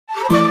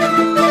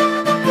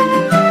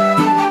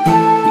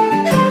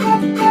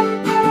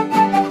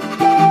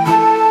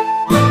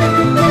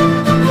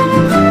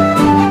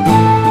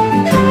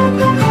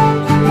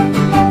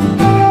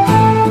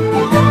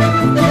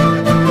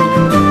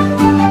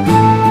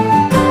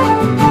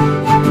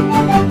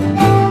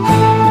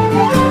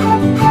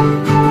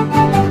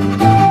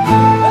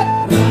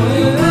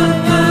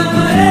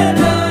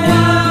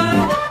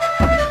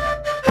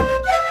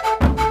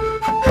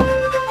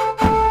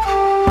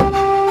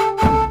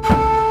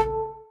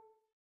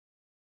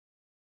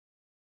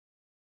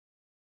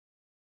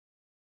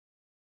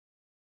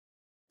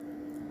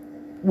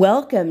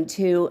Welcome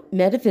to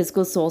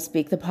Metaphysical Soul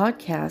Speak, the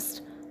podcast.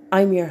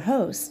 I'm your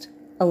host,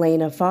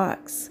 Elena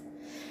Fox.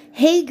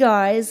 Hey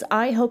guys,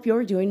 I hope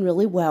you're doing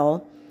really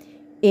well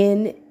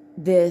in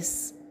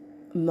this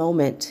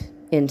moment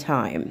in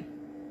time.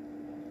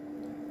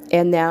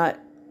 And that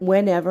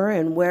whenever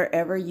and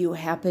wherever you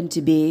happen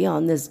to be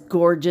on this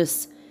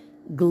gorgeous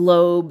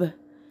globe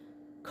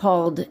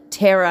called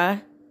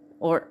Terra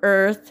or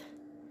Earth,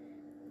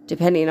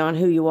 depending on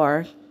who you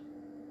are,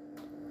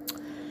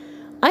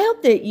 I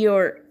hope that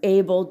you're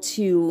able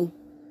to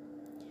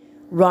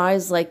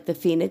rise like the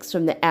phoenix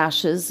from the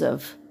ashes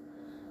of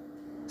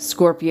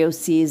Scorpio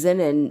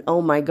season and,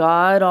 oh my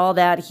God, all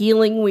that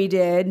healing we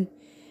did.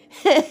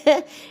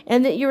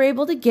 And that you're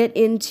able to get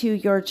into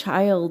your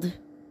child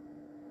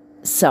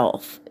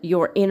self,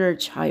 your inner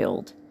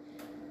child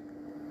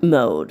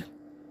mode.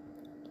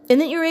 And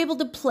that you're able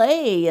to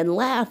play and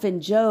laugh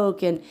and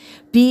joke and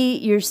be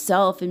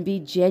yourself and be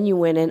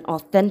genuine and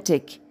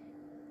authentic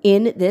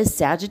in this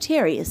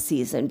Sagittarius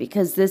season,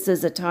 because this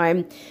is a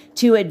time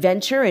to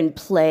adventure and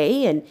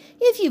play. And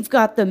if you've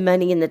got the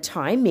money and the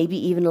time, maybe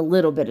even a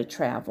little bit of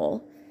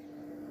travel.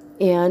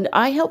 And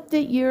I hope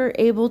that you're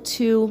able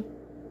to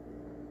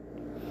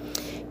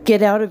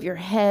get out of your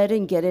head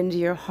and get into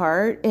your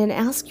heart and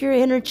ask your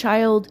inner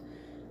child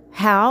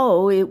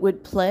how it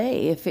would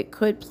play if it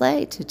could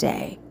play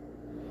today.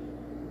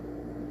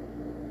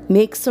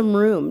 Make some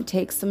room,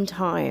 take some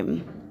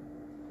time.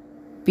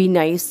 Be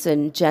nice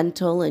and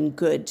gentle and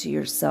good to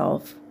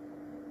yourself.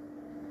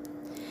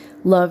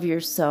 Love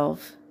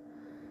yourself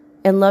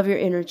and love your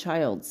inner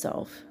child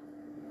self.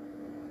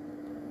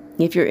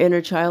 If your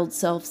inner child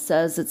self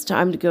says it's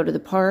time to go to the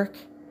park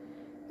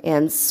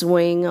and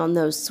swing on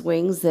those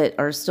swings that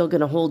are still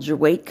going to hold your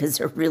weight because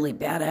they're really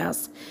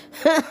badass.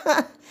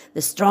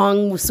 The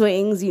strong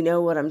swings, you know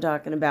what I'm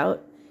talking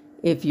about.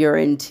 If you're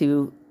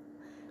into,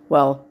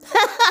 well...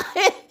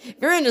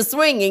 You're into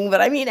swinging,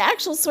 but I mean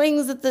actual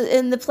swings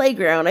in the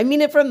playground. I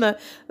mean it from a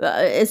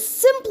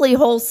simply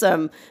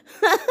wholesome.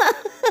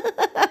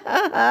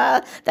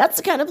 That's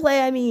the kind of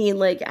play I mean,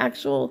 like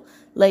actual,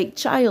 like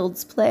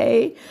child's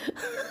play.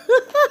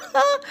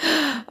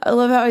 I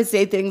love how I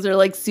say things are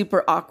like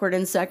super awkward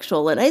and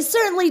sexual, and I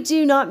certainly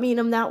do not mean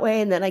them that way,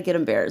 and then I get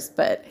embarrassed.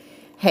 But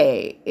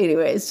hey,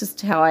 anyway, it's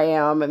just how I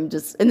am. And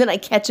then I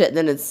catch it, and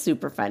then it's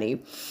super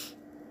funny.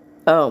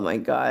 Oh my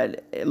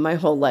God, my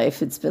whole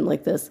life it's been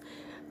like this.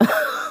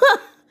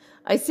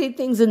 I say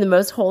things in the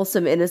most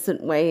wholesome,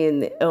 innocent way,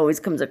 and it always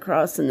comes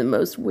across in the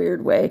most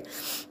weird way.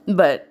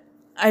 But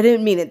I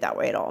didn't mean it that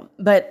way at all.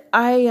 But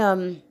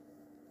I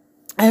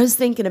was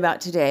thinking about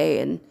today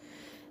and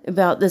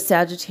about the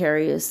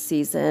Sagittarius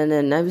season,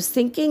 and I was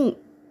thinking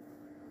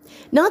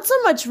not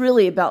so much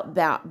really about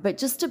that, but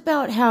just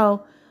about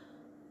how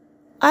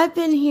I've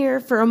been here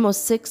for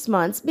almost 6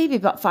 months, maybe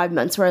about 5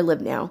 months where I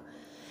live now.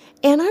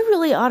 And I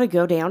really ought to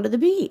go down to the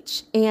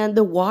beach. And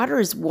the water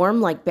is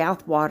warm like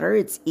bath water.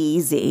 It's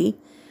easy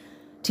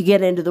to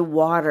get into the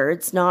water.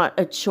 It's not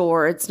a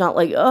chore. It's not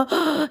like,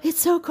 oh, it's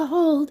so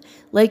cold.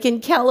 Like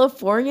in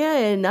California,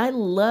 and I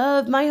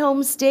love my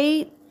home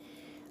state.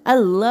 I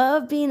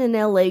love being an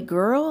LA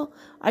girl.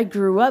 I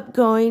grew up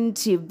going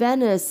to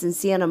Venice and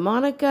Santa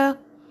Monica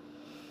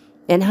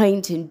and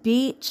Huntington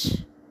Beach.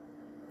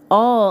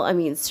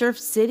 Surf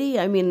City.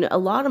 I mean, a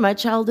lot of my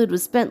childhood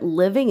was spent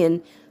living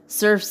in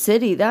Surf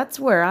City.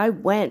 That's where I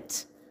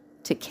went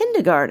to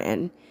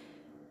kindergarten,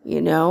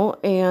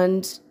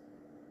 and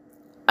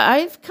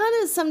I've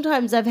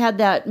had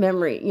that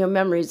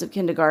memories of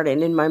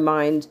kindergarten in my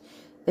mind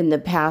in the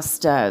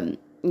past,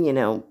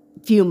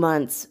 few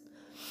months,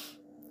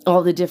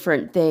 all the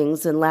different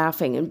things and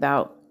laughing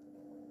about,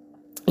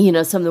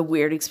 some of the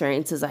weird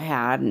experiences I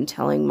had and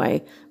telling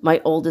my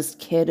oldest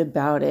kid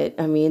about it.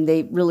 I mean,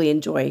 they really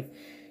enjoy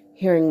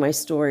hearing my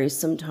stories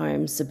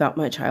sometimes about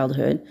my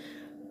childhood.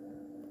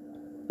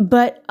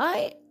 But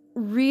I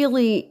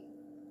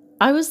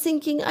was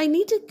thinking I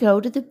need to go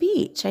to the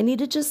beach. I need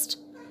to just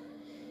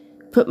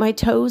put my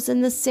toes in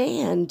the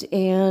sand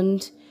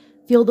and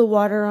feel the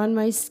water on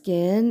my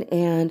skin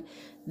and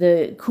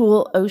the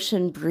cool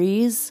ocean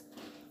breeze.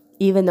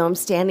 Even though I'm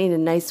standing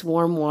in nice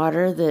warm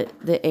water,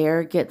 the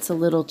air gets a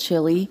little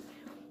chilly.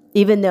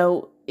 Even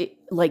though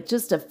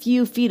just a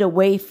few feet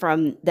away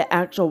from the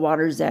actual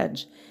water's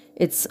edge,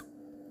 it's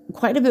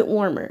quite a bit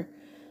warmer.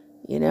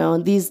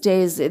 These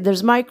days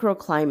there's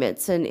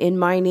microclimates, and in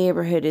my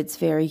neighborhood it's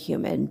very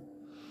humid.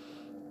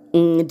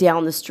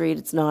 Down the street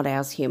it's not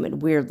as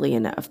humid, weirdly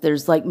enough.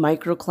 There's like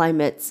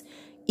microclimates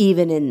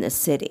even in the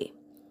city.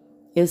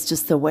 It's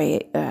just the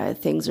way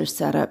things are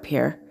set up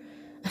here.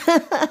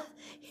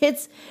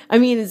 It's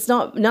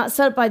not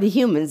set up by the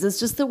humans. It's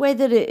just the way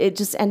that it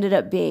just ended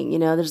up being.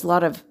 There's a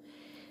lot of,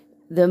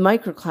 the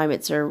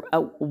microclimates are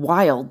a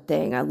wild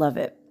thing. I love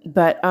it.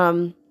 But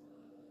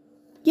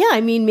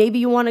maybe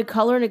you want to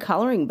color in a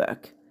coloring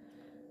book.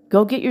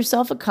 Go get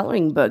yourself a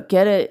coloring book.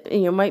 Get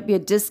it, might be a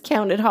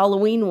discounted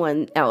Halloween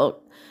one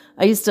out.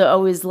 I used to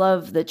always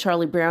love the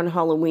Charlie Brown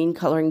Halloween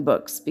coloring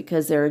books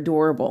because they're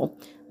adorable.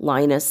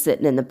 Linus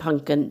sitting in the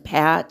pumpkin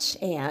patch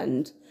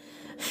and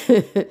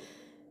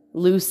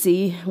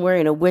Lucy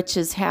wearing a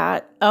witch's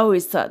hat. I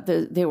always thought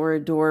that they were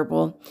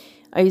adorable.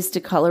 I used to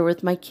color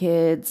with my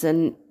kids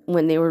and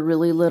when they were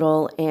really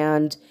little,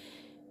 and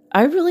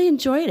I really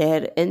enjoyed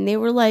it. And they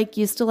were like,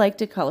 "You still like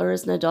to color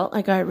as an adult?"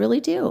 Like, I really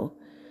do.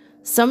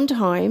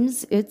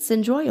 Sometimes it's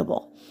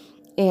enjoyable.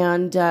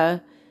 And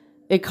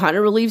it kind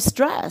of relieves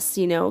stress,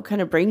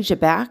 kind of brings you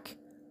back,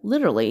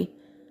 literally,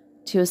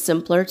 to a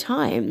simpler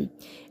time.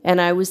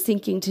 And I was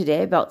thinking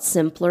today about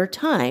simpler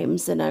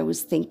times, and I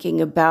was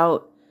thinking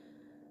about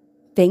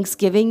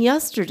Thanksgiving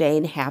yesterday,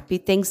 and happy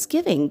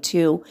Thanksgiving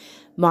to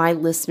my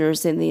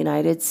listeners in the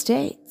United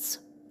States.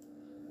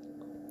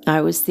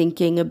 I was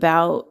thinking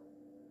about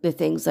the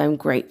things I'm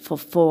grateful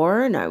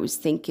for, and I was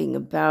thinking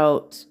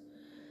about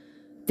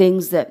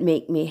things that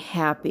make me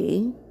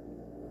happy.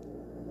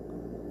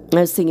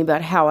 I was thinking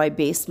about how I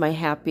base my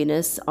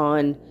happiness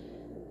on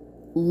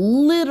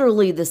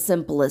literally the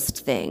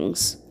simplest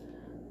things.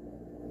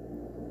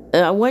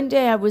 One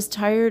day I was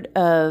tired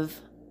of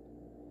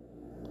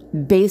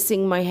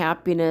basing my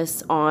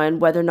happiness on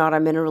whether or not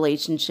I'm in a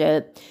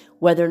relationship,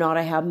 whether or not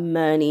I have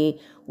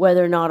money,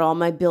 whether or not all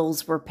my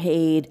bills were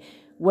paid,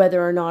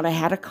 whether or not I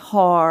had a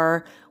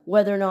car,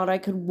 whether or not I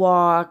could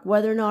walk,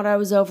 whether or not I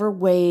was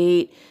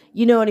overweight.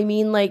 You know what I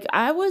mean? Like,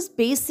 I was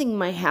basing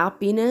my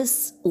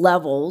happiness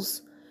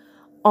levels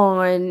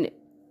on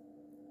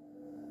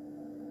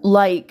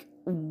like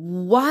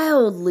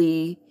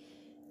wildly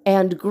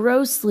and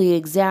grossly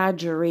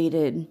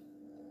exaggerated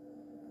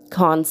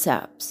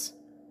concepts,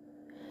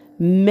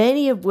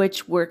 many of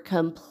which were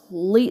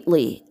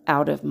completely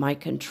out of my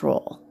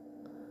control.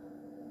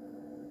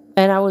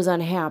 And I was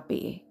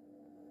unhappy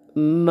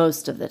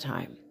most of the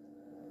time.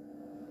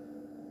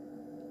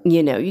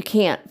 You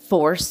can't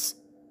force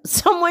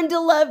someone to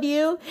love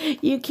you.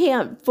 You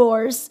can't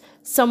force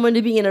someone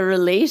to be in a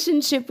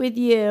relationship with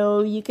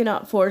you. You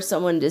cannot force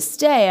someone to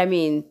stay. I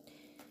mean,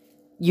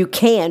 you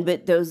can,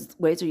 but those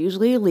ways are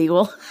usually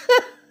illegal.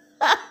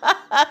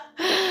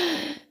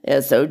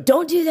 Yeah, so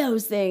don't do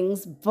those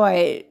things.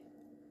 But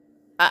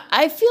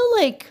I feel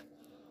like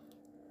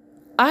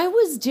I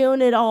was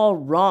doing it all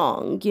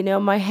wrong.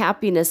 My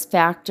happiness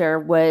factor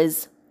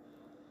was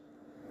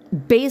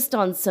based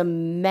on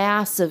some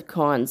massive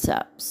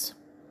concepts.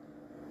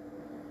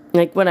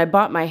 Like, when I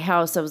bought my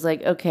house, I was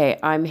like, okay,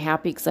 I'm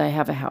happy because I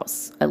have a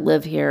house. I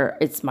live here.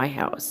 It's my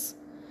house.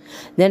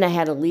 Then I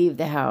had to leave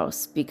the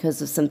house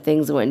because of some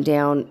things that went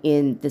down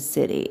in the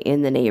city,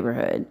 in the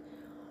neighborhood.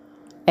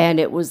 And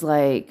it was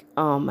like,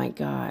 oh my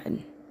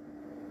God,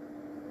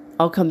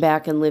 I'll come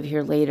back and live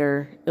here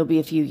later. It'll be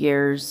a few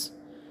years.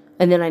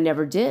 And then I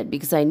never did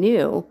because I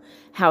knew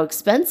how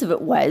expensive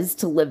it was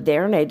to live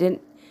there. And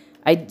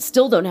I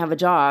still don't have a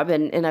job.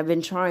 And I've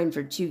been trying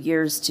for 2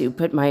 years to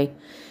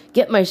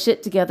get my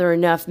shit together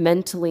enough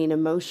mentally and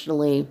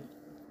emotionally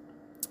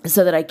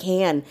so that I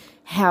can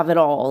have it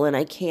all and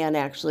I can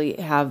actually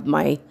have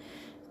my,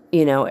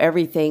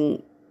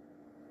 everything,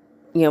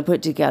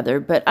 put together.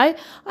 But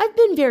I've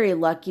been very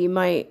lucky.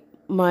 My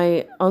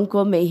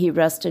uncle, may he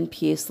rest in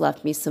peace,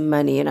 left me some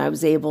money, and I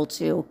was able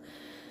to,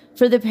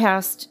 for the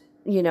past,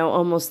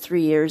 almost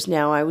 3 years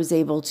now, I was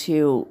able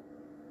to,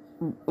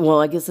 well,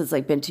 I guess it's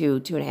like been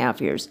 2.5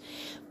 years,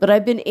 but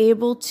I've been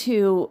able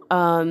to,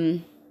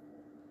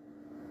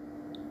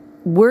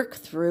 work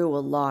through a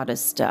lot of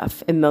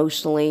stuff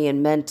emotionally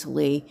and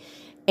mentally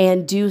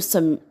and do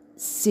some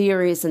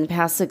serious, in the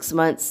past 6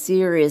 months,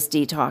 serious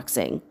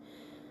detoxing.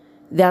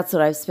 That's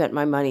what I've spent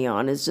my money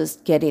on, is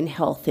just getting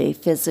healthy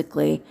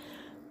physically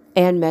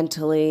and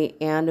mentally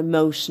and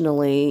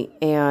emotionally,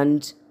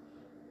 and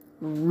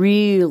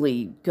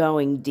really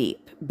going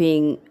deep,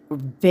 being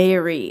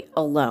very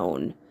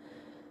alone,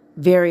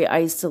 very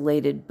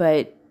isolated,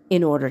 but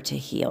in order to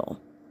heal.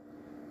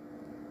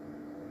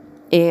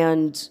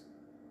 And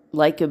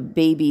like a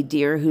baby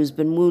deer who's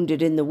been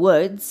wounded in the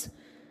woods,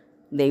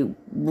 they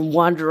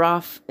wander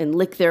off and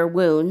lick their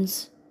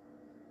wounds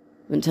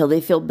until they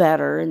feel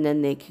better, and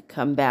then they can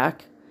come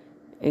back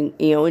and,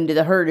 into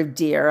the herd of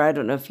deer. I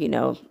don't know if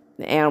the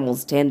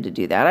animals tend to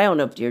do that. I don't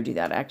know if deer do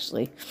that,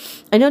 actually.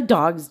 I know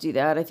dogs do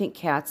that. I think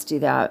cats do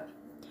that.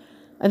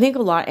 I think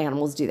a lot of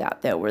animals do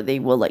that, though, where they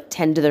will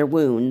tend to their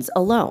wounds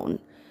alone.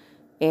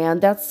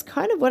 And that's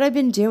kind of what I've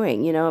been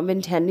doing. I've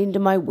been tending to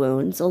my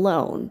wounds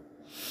alone.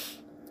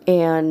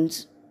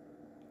 And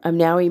I'm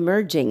now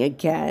emerging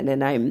again,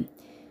 and I'm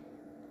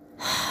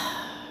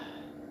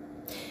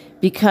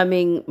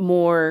becoming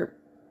more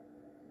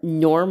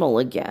normal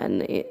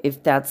again.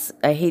 If that's,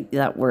 I hate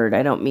that word.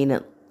 I don't mean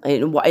it.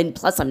 And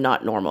plus, I'm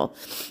not normal.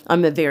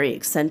 I'm a very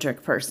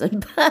eccentric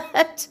person,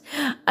 but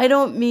I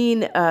don't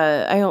mean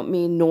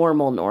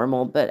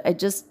normal, but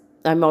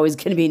I'm always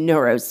going to be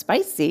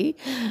neurospicy.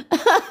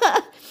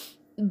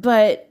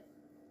 But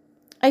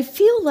I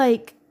feel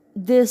like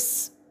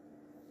this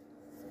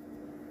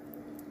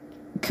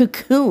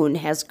cocoon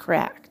has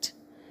cracked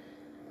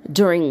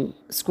during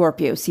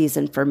Scorpio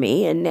season for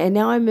me, and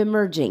now I'm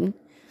emerging,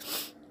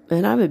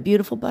 and I'm a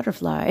beautiful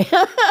butterfly.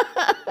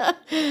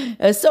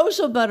 A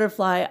social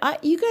butterfly.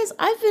 You guys,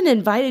 I've been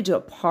invited to a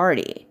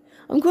party.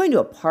 I'm going to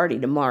a party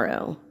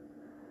tomorrow.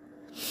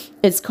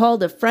 It's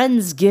called a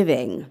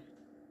Friendsgiving,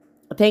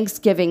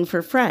 Thanksgiving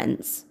for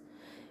friends.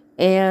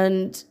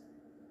 And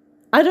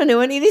I don't know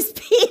any of these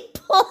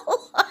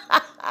people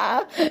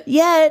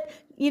yet.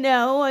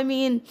 I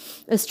mean,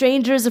 a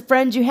stranger is a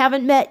friend you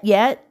haven't met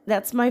yet.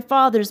 That's my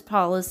father's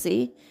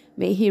policy.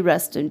 May he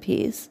rest in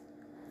peace.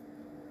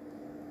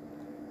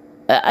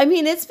 I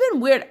mean, it's been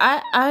weird.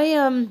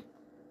 I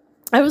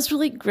was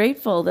really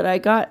grateful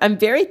that I'm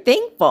very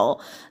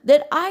thankful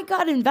that I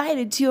got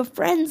invited to a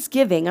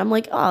Friendsgiving. I'm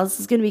like, oh, this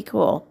is going to be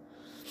cool.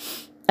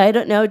 I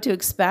don't know what to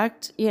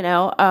expect.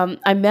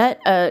 I met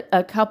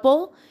a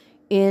couple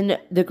in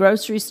the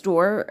grocery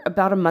store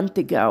about a month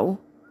ago,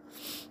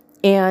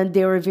 and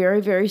they were very,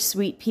 very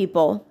sweet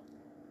people.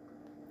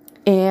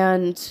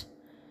 And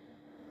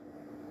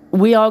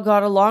we all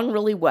got along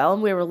really well,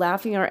 and we were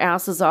laughing our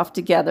asses off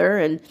together,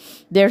 and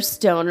they're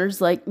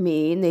stoners like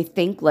me, and they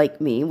think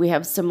like me. We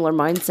have similar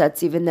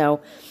mindsets, even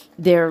though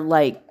they're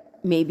like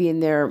maybe in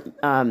their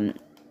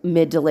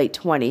mid to late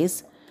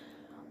 20s.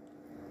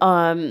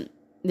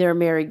 They're a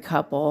married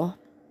couple,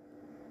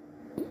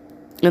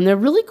 and they're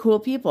really cool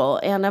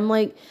people. And I'm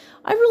like,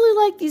 I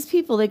really like these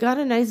people. They got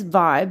a nice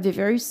vibe. They're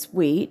very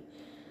sweet.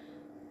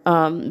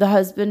 The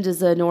husband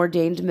is an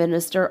ordained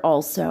minister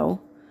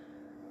also.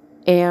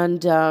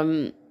 And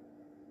I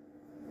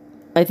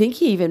think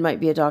he even might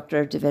be a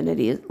doctor of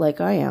divinity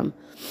like I am.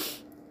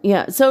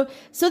 Yeah, so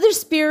they're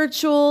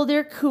spiritual,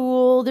 they're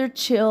cool, they're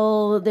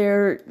chill,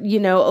 they're,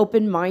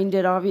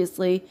 open-minded,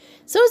 obviously.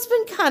 So it's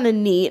been kind of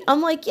neat.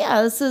 I'm like,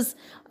 yeah,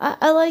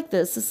 I like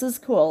this. This is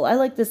cool. I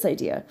like this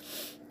idea.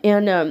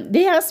 And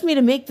they asked me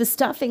to make the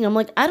stuffing. I'm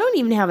like, I don't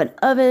even have an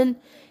oven,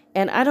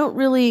 and I don't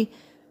really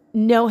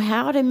know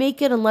how to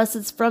make it unless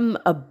it's from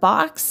a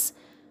box,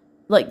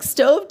 like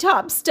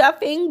stovetop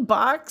stuffing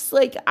box.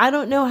 Like, I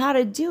don't know how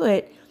to do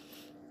it.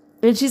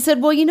 And she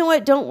said, well, you know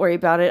what? Don't worry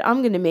about it.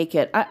 I'm going to make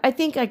it. I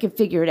think I can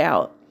figure it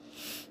out.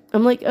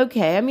 I'm like,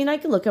 okay. I mean, I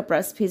can look up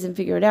recipes and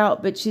figure it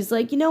out. But she's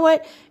like, you know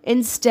what?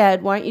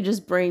 Instead, why don't you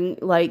just bring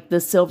like the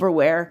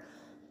silverware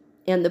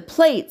and the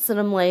plates? And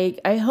I'm like,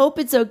 I hope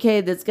it's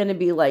okay. That's going to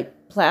be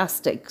like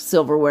plastic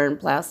silverware and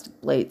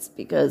plastic plates,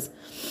 because,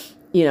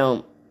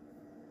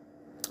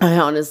 I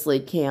honestly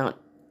can't.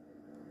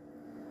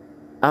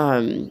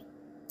 I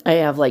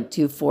have like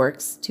 2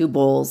 forks, 2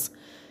 bowls,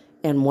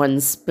 and 1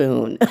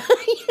 spoon,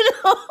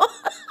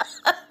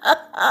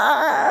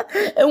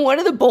 and one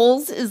of the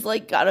bowls is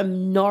like got a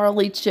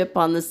gnarly chip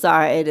on the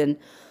side, and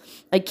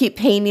I keep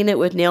painting it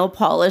with nail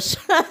polish.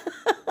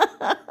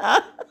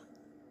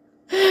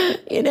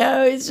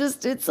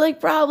 It's like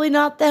probably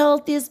not the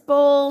healthiest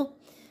bowl.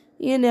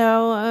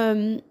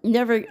 I'm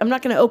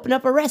not going to open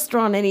up a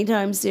restaurant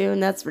anytime soon.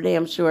 That's for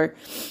damn sure.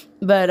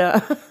 But,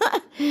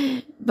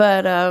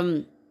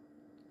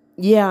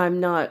 yeah, I'm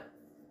not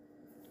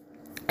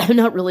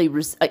really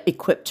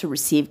equipped to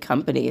receive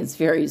company. It's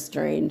very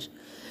strange.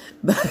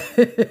 But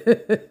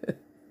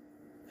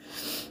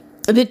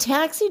the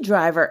taxi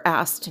driver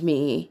asked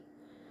me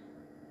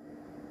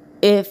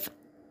if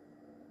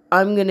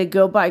I'm going to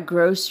go buy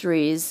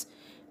groceries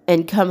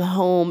and come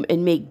home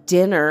and make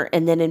dinner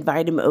and then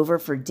invite him over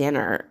for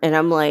dinner. And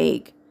I'm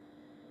like,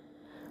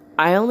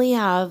 I only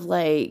have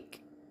like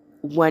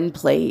 1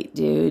 plate,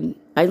 dude.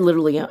 I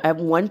have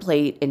 1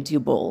 plate and 2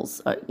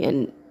 bowls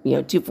and,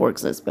 2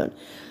 forks and a spoon.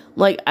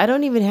 I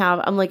only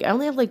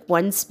have like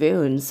 1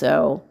 spoon.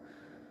 So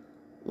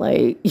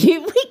like,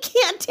 we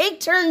can't take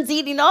turns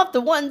eating off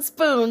the 1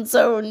 spoon.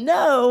 So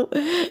no,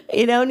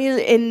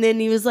 and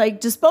then he was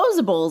like,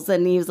 disposables.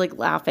 And he was like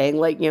laughing,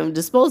 like,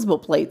 disposable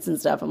plates and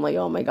stuff. I'm like,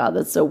 oh my God,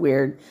 that's so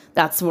weird.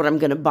 That's what I'm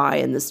going to buy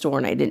in the store.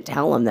 And I didn't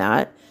tell him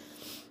that.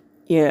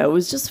 It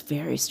was just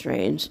very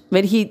strange.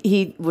 But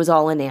he was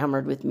all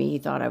enamored with me. He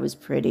thought I was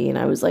pretty. And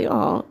I was like,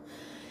 oh.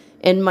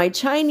 And my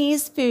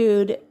Chinese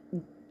food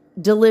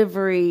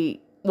delivery,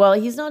 well,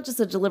 he's not just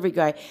a delivery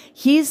guy.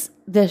 He's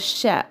the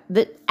chef,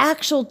 the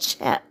actual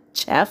chef.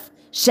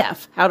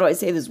 How do I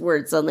say this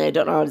word? Suddenly I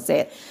don't know how to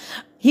say it.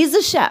 He's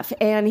a chef,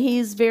 and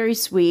he's very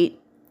sweet,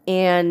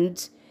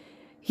 and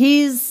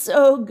he's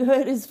so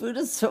good. His food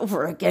is so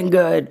freaking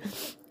good.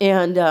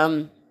 And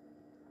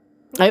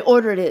I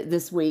ordered it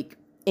this week,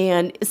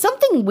 and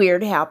something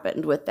weird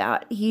happened with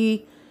that.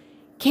 He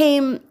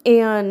came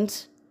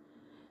and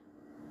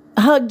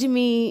hugged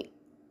me,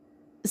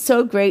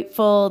 so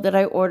grateful that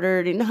I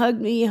ordered, and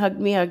hugged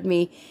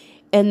me.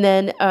 And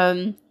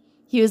then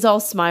he was all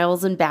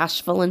smiles and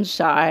bashful and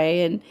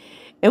shy,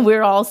 and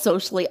we're all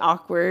socially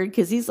awkward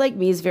because he's like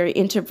me. He's very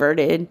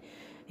introverted.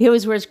 He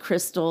always wears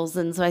crystals,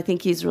 and so I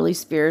think he's really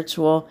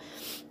spiritual.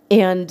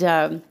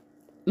 And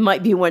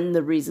might be one of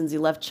the reasons he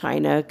left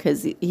China,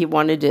 because he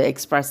wanted to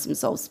express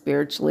himself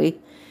spiritually.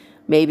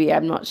 Maybe,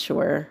 I'm not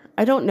sure.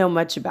 I don't know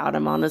much about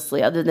him,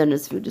 honestly, other than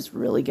his food is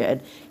really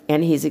good,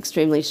 and he's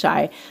extremely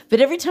shy.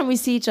 But every time we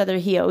see each other,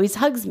 he always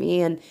hugs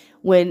me, and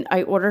when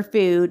I order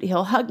food,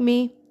 he'll hug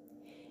me,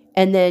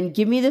 and then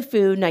give me the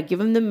food, and I give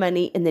him the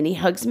money, and then he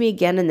hugs me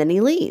again, and then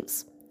he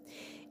leaves.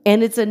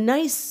 And it's a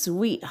nice,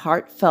 sweet,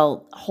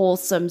 heartfelt,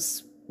 wholesome,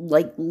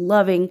 like,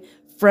 loving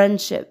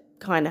friendship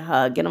kind of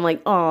hug. And I'm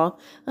like, oh,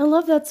 I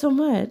love that so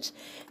much.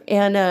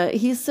 And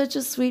he's such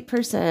a sweet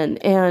person.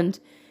 And,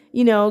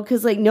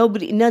 because like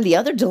none of the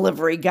other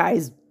delivery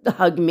guys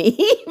hug me,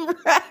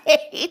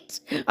 right?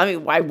 I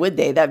mean, why would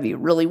they? That'd be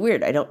really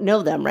weird. I don't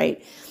know them,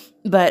 right?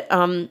 But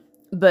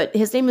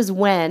his name is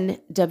Wen,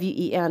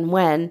 W-E-N,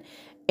 Wen.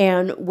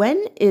 And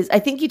Wen is, I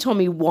think he told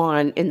me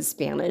Juan in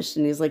Spanish,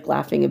 and he's like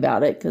laughing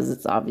about it because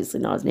it's obviously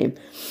not his name.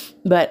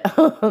 But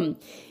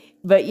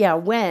yeah,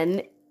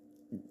 Wen,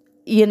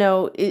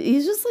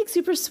 he's just like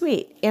super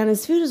sweet, and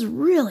his food is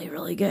really,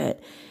 really good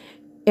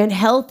and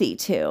healthy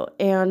too.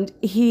 And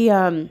he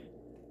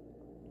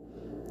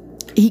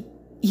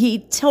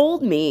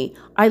told me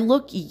I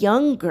look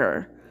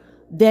younger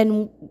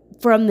than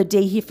from the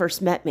day he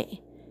first met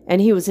me. And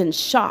he was in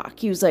shock.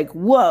 He was like,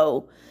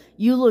 whoa,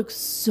 you look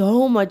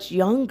so much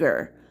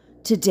younger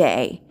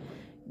today.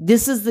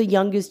 This is the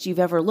youngest you've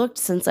ever looked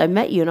since I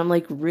met you. And I'm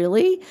like,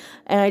 really?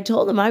 And I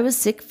told him I was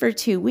sick for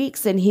 2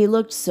 weeks, and he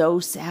looked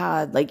so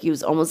sad, like he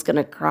was almost going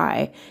to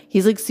cry.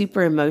 He's like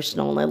super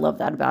emotional, and I love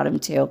that about him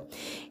too.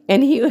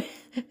 And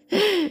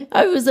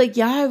I was like,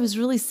 yeah, I was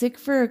really sick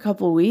for a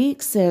couple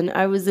weeks, and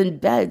I was in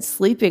bed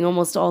sleeping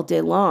almost all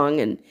day long,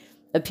 and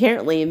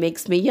apparently it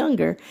makes me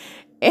younger.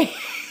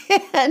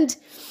 And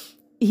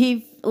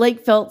he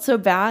like felt so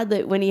bad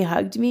that when he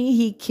hugged me,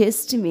 he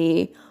kissed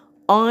me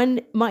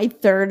on my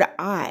third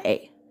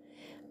eye.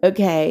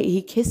 Okay,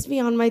 he kissed me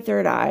on my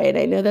third eye, and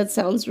I know that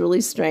sounds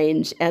really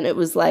strange, and it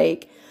was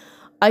like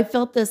I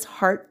felt this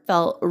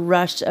heartfelt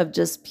rush of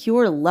just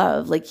pure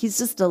love. Like he's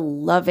just a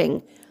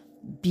loving,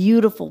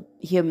 beautiful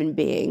human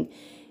being.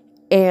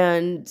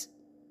 And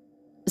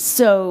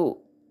so,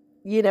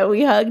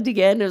 we hugged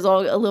again. It was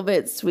all a little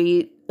bit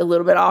sweet, a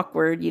little bit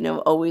awkward,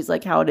 always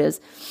like how it is.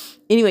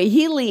 Anyway,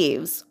 he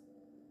leaves.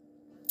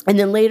 And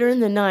then later in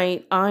the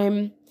night,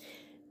 I'm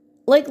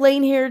like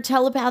laying here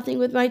telepathing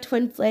with my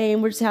twin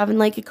flame. We're just having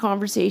like a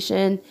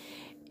conversation.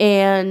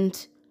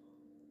 And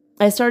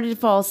I started to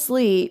fall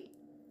asleep.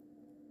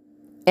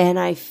 And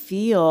I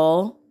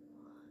feel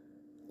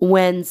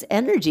Wen's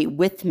energy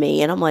with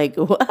me. And I'm like,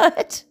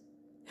 what?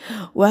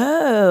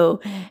 Whoa.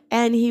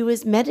 And he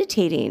was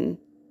meditating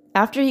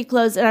after he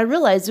closed. And I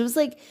realized it was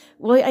like,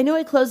 well, I know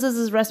he closes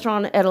his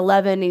restaurant at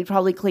 11. And he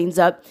probably cleans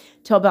up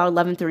till about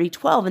 11:30,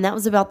 12. And that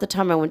was about the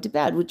time I went to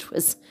bed, which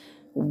was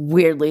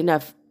weirdly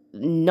enough,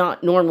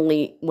 not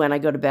normally when I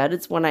go to bed.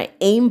 It's when I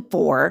aim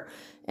for.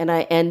 And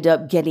I end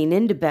up getting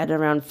into bed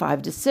around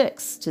 5 to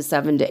 6 to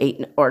 7 to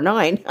 8 or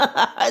 9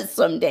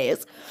 some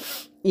days.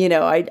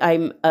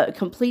 I'm a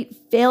complete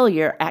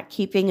failure at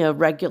keeping a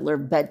regular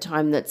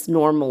bedtime that's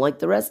normal like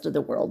the rest of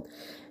the world.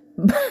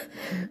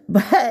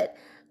 But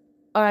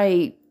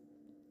I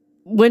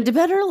went to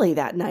bed early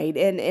that night,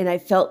 and I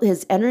felt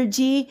his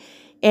energy,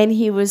 and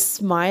he was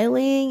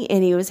smiling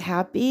and he was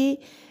happy.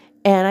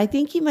 And I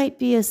think he might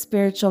be a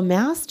spiritual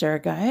master,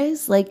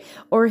 guys,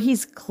 or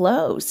he's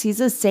close. He's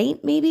a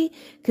saint maybe,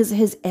 because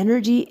his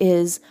energy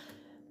is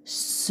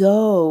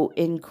so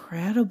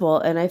incredible.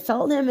 And I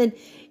felt him, and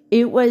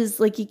it was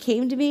like he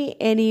came to me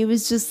and he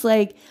was just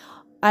like,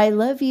 I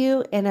love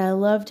you, and I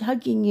loved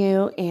hugging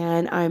you,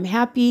 and I'm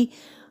happy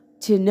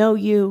to know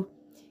you,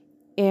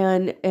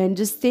 and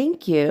just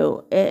thank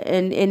you.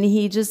 And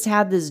he just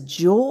had this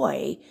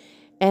joy.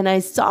 And I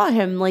saw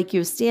him like he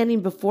was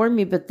standing before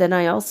me, but then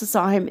I also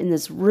saw him in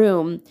this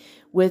room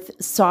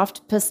with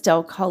soft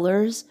pastel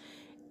colors.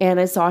 And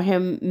I saw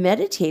him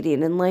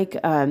meditating and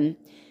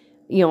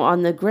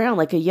on the ground,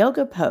 like a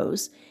yoga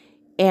pose,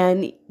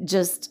 and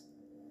just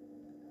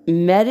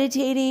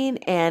meditating.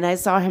 And I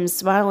saw him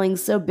smiling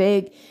so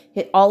big,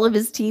 all of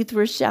his teeth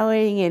were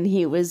showing, and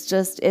he was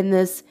just in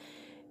this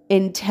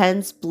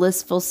intense,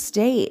 blissful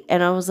state.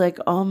 And I was like,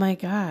 oh my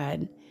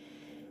God.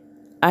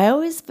 I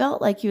always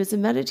felt like he was a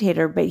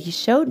meditator, but he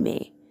showed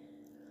me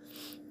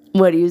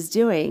what he was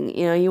doing.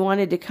 He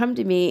wanted to come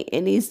to me,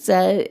 and he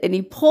said, and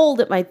he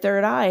pulled at my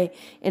third eye,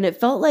 and it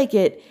felt like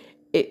it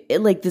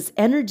like this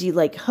energy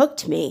like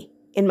hooked me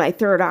in my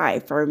third eye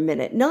for a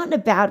minute, not in a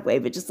bad way,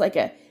 but just like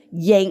a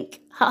yank,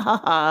 ha ha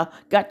ha,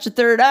 got your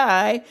third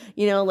eye,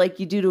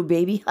 like you do to a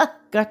baby, ha,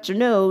 got your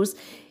nose.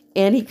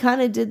 And he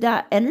kind of did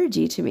that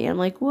energy to me. I'm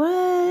like,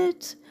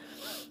 what?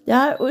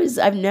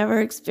 I've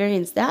never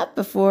experienced that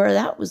before.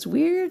 That was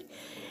weird.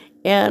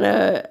 And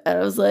I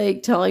was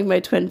like telling my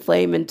twin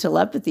flame in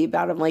telepathy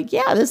about it. I'm like,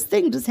 yeah, this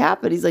thing just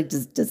happened. He's like,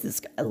 does this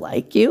guy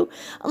like you?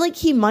 I'm like,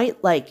 he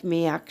might like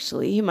me,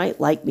 actually. He might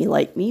like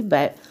me,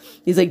 but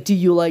he's like, do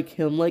you like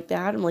him like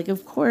that? I'm like,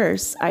 of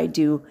course I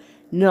do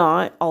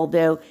not,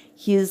 although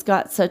he's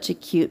got such a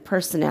cute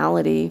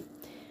personality.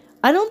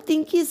 I don't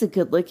think he's a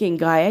good-looking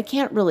guy. I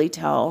can't really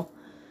tell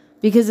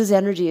because his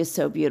energy is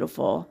so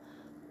beautiful.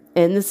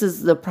 And this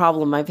is the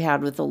problem I've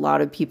had with a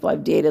lot of people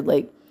I've dated.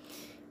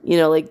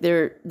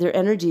 Their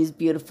energy is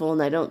beautiful,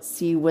 and I don't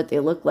see what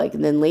they look like.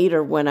 And then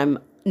later, when I'm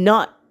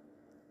not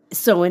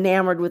so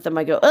enamored with them,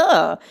 I go,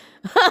 oh,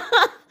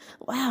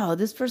 wow,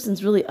 this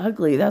person's really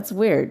ugly. That's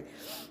weird.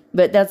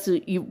 But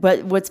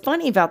but what's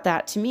funny about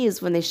that to me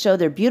is when they show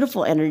their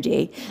beautiful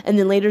energy and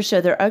then later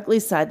show their ugly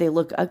side, they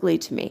look ugly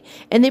to me.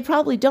 And they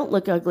probably don't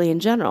look ugly in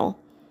general,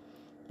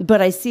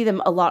 but I see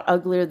them a lot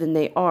uglier than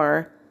they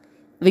are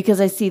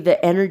because I see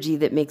the energy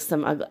that makes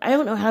them ugly. I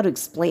don't know how to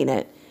explain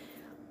it,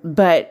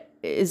 but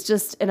it's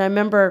just, and I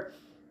remember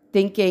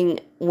thinking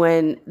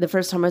when the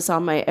first time I saw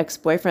my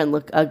ex-boyfriend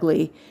look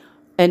ugly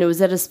and it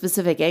was at a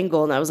specific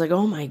angle and I was like,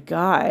 oh my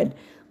God,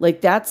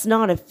 like that's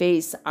not a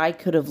face I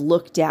could have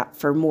looked at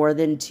for more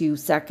than 2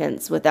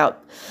 seconds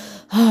without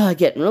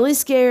getting really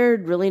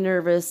scared, really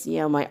nervous,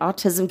 my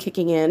autism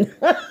kicking in.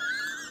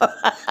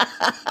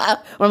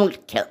 I'm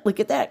like, can't look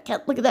at that,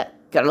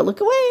 gotta look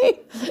away.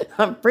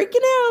 I'm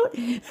freaking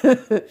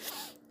out.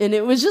 And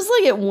it was just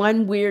like at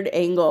one weird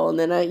angle. And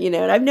then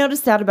and I've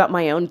noticed that about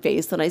my own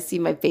face. When I see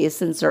my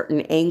face in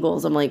certain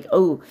angles, I'm like,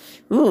 ooh,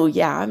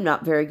 yeah, I'm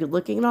not very good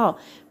looking at all.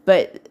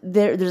 But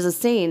there's a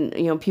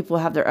saying, people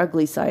have their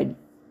ugly side.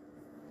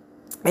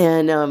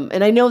 And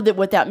I know that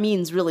what that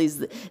means really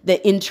is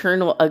the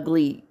internal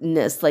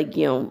ugliness, like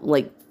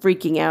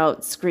freaking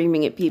out,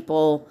 screaming at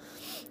people,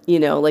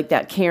 like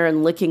that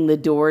Karen licking the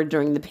door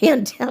during the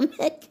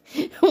pandemic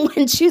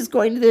when she's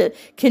going to the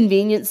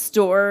convenience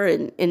store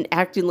and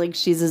acting like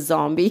she's a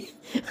zombie.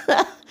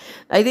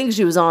 I think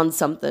she was on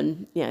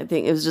something. Yeah, I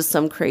think it was just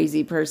some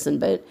crazy person,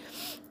 but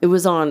it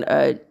was on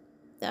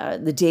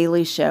The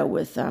Daily Show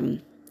with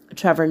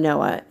Trevor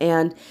Noah.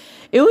 And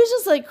it was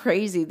just like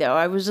crazy though.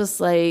 I was just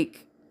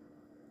like,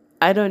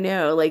 I don't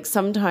know, like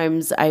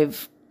sometimes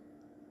I've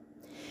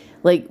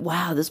like,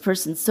 wow, this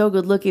person's so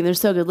good looking. They're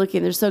so good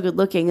looking. They're so good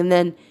looking. And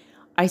then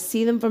I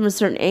see them from a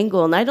certain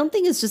angle. And I don't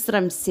think it's just that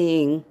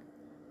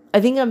I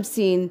think I'm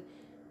seeing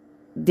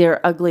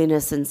their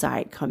ugliness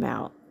inside come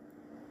out.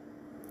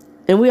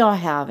 And we all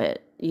have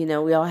it. We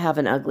all have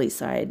an ugly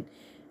side.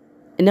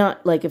 And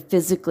not like a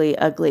physically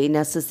ugly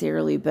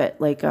necessarily, but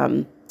like,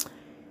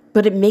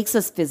 but it makes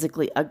us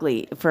physically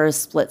ugly for a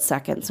split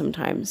second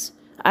sometimes.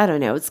 I don't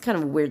know. It's kind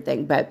of a weird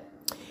thing, but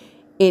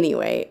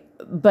anyway,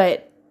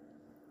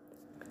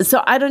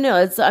 so I don't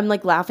know. I'm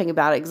like laughing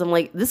about it because I'm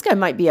like, this guy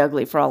might be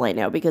ugly for all I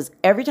know, because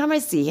every time I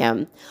see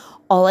him,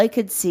 all I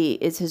could see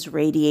is his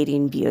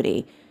radiating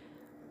beauty.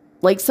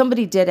 Like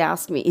somebody did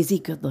ask me, is he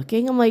good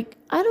looking? I'm like,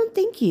 I don't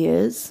think he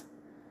is.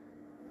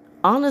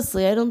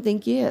 Honestly, I don't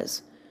think he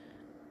is.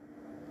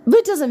 But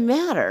it doesn't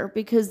matter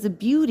because the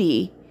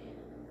beauty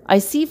I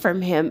see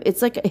from him,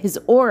 it's like his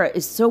aura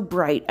is so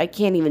bright, I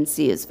can't even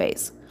see his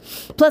face.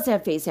 Plus I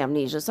have face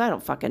amnesia, so I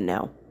don't fucking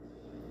know.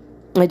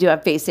 I do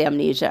have face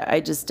amnesia. I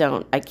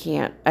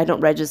don't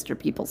register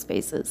people's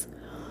faces.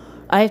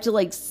 I have to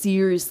like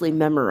seriously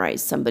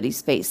memorize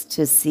somebody's face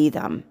to see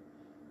them,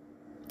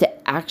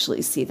 to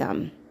actually see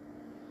them.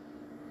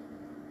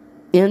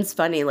 And it's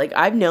funny, like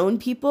I've known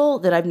people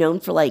that I've known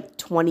for like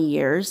 20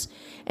 years,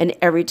 and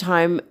every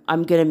time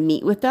I'm going to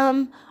meet with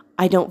them,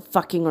 I don't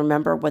fucking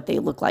remember what they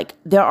look like.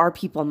 There are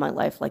people in my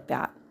life like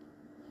that.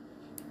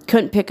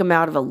 Couldn't pick them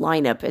out of a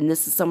lineup, and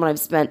this is someone I've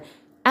spent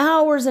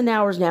hours and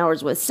hours and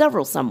hours with,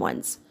 several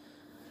someones.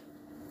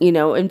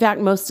 In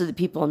fact, most of the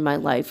people in my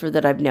life or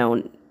that I've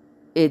known,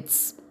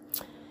 it's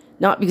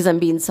not because I'm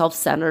being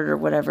self-centered or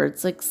whatever.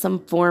 It's like some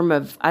form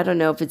of, I don't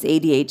know if it's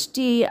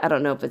ADHD. I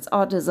don't know if it's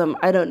autism.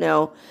 I don't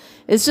know.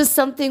 It's just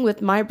something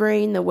with my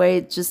brain, the way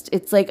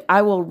it's like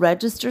I will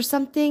register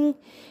something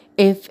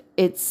if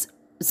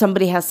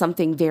somebody has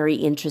something very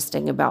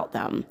interesting about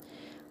them.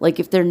 Like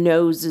if their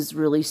nose is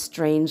really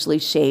strangely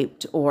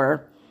shaped,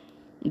 or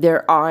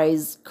their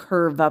eyes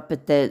curve up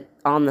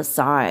on the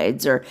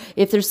sides, or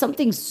if there's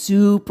something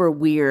super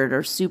weird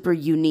or super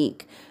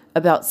unique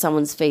about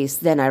someone's face,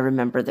 then I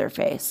remember their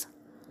face.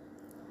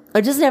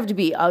 It doesn't have to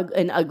be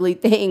an ugly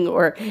thing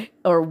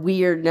or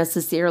weird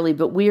necessarily,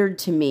 but weird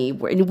to me,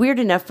 and weird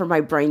enough for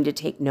my brain to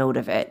take note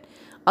of it.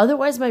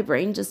 Otherwise, my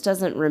brain just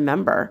doesn't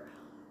remember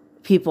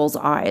people's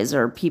eyes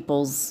or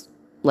people's,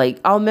 like,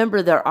 I'll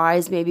remember their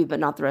eyes maybe, but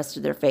not the rest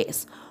of their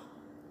face.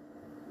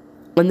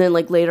 And then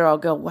like later I'll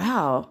go,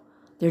 wow,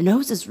 their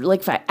nose is, like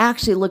if I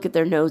actually look at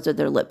their nose or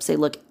their lips, they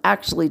look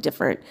actually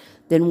different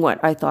than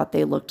what I thought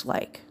they looked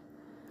like.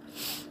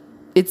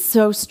 It's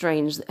so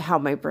strange how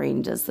my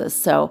brain does this.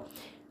 So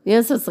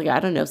so it's like,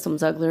 I don't know if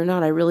someone's ugly or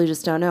not. I really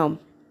just don't know.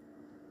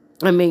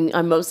 I mean,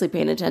 I'm mostly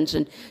paying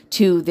attention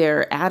to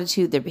their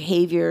attitude, their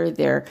behavior,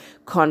 their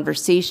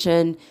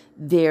conversation,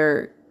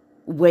 their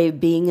way of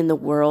being in the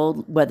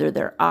world, whether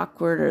they're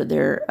awkward or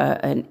they're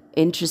an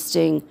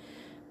interesting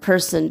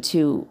person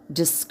to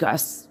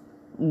discuss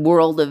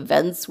world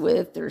events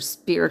with or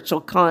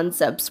spiritual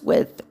concepts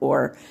with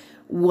or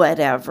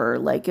whatever.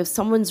 Like if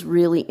someone's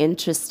really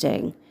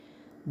interesting,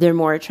 they're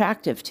more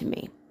attractive to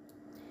me.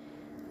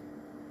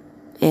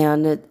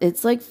 And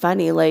it's like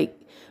funny, like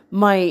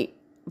my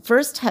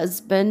first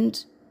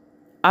husband,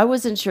 I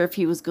wasn't sure if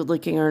he was good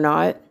looking or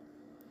not,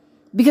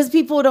 because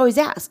people would always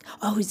ask,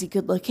 oh, is he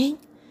good looking?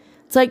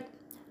 It's like,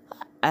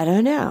 I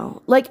don't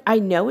know. Like, I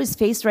know his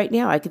face right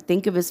now. I could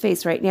think of his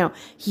face right now.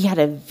 He had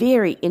a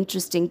very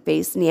interesting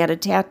face, and he had a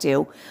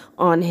tattoo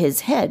on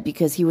his head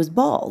because he was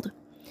bald.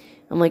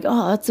 I'm like,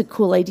 oh, that's a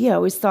cool idea. I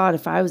always thought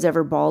if I was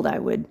ever bald, I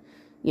would,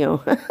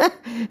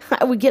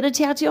 I would get a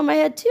tattoo on my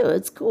head too.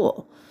 It's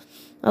cool.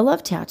 I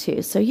love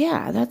tattoos. So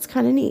yeah, that's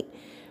kind of neat.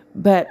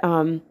 But,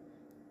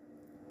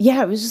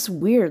 yeah, it was just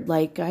weird.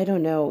 Like, I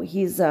don't know.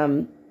 His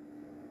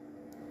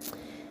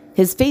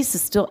face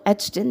is still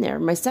etched in there.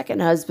 My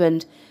second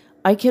husband,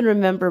 I can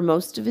remember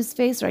most of his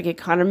face, or I can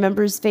kind of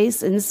remember his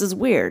face. And this is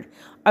weird.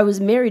 I was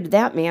married to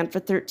that man for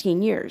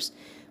 13 years.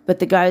 But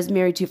the guy I was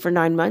married to for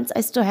 9 months,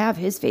 I still have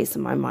his face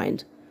in my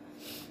mind.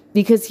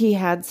 Because he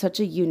had such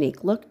a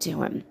unique look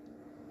to him.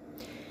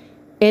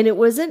 And it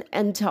wasn't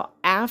until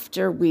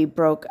after we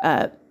broke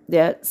up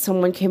that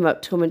someone came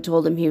up to him and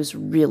told him he was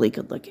really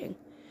good looking.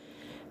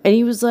 And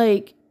he was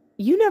like,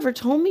 you never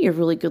told me you're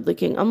really good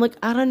looking. I'm like,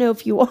 I don't know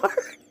if you are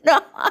or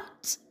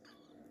not.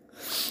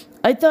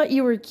 I thought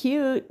you were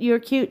cute. You're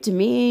cute to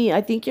me.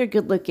 I think you're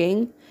good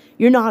looking.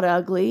 You're not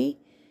ugly.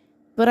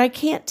 But I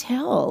can't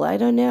tell. I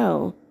don't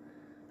know.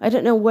 I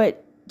don't know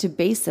what to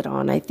base it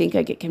on. I think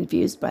I get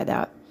confused by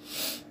that.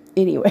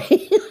 Anyway,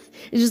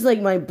 it's just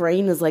like my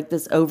brain is like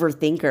this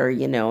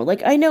overthinker,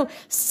 Like I know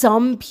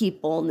some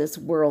people in this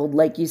world,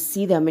 like you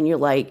see them and you're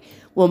like,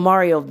 well,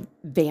 Mario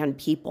Van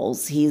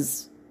Peebles,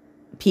 he's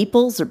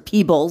Peoples or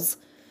Peebles.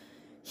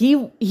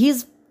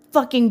 He's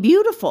fucking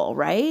beautiful,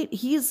 right?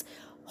 He's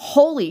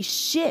holy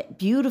shit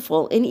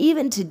beautiful. And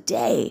even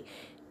today,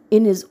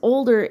 in his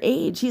older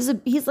age, he's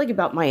like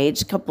about my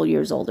age, a couple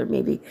years older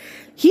maybe.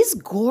 He's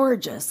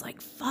gorgeous.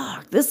 Like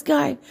fuck, this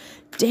guy,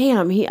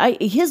 damn.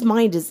 His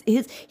mind is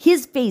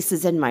his face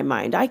is in my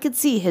mind. I could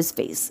see his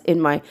face in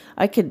my.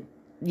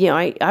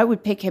 I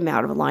would pick him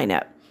out of a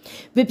lineup,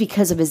 but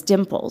because of his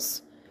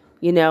dimples,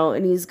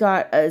 and he's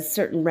got a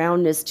certain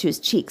roundness to his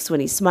cheeks when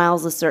he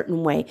smiles a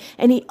certain way,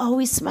 and he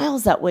always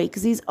smiles that way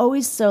because he's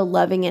always so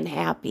loving and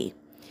happy.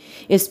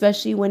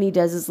 Especially when he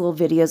does his little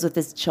videos with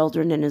his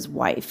children and his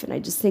wife. And I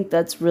just think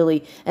that's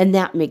really, and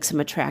that makes him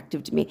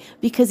attractive to me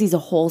because he's a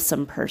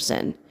wholesome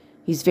person.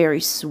 He's very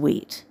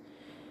sweet.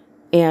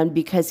 And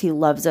because he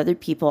loves other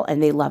people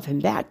and they love him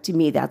back, to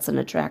me, that's an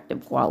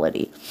attractive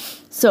quality.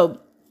 So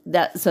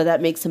that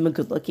makes him a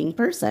good looking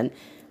person.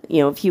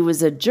 If he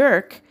was a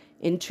jerk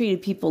and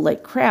treated people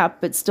like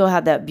crap, but still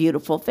had that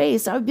beautiful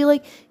face, I would be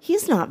like,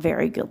 he's not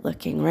very good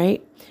looking,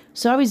 right?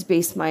 So I always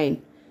base my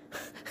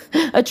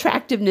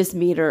attractiveness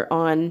meter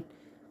on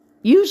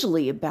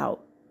usually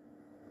about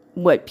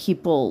what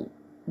people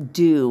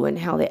do and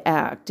how they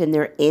act and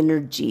their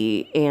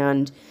energy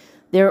and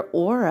their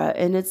aura.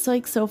 And it's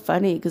like so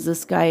funny because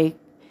this guy,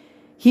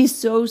 he's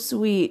so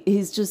sweet.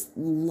 He's just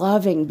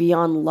loving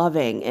beyond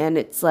loving. And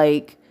it's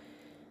like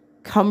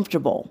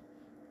comfortable,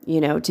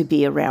 to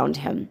be around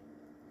him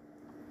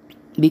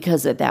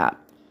because of that.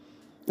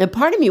 And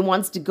part of me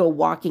wants to go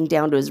walking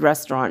down to his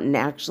restaurant and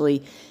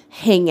actually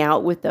hang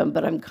out with them,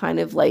 but I'm kind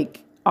of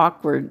like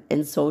awkward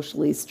and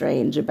socially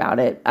strange about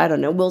it. I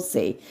don't know. We'll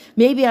see.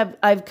 Maybe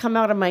I've come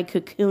out of my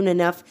cocoon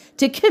enough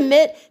to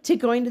commit to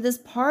going to this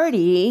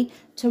party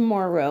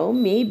tomorrow.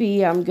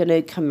 Maybe I'm going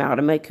to come out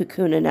of my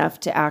cocoon enough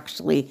to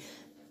actually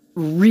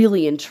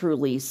really and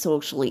truly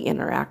socially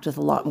interact with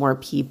a lot more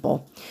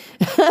people.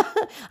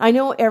 I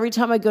know every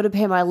time I go to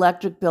pay my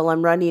electric bill,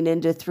 I'm running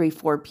into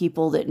 3-4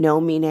 people that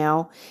know me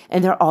now,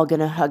 and they're all going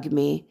to hug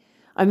me.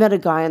 I met a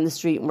guy on the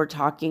street and we're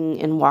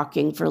talking and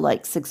walking for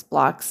like 6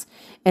 blocks,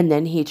 and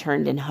then he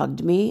turned and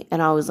hugged me,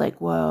 and I was like,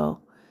 whoa.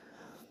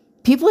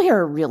 People here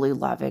are really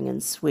loving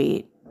and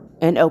sweet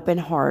and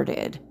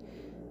open-hearted.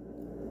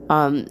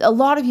 A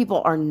lot of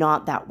people are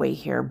not that way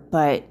here,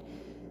 but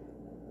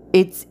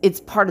it's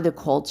part of the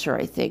culture,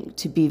 I think,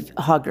 to be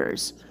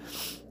huggers.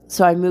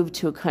 So I moved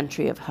to a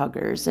country of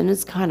huggers, and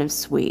it's kind of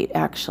sweet,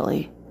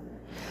 actually.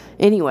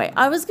 Anyway,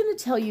 I was going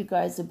to tell you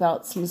guys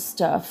about some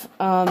stuff.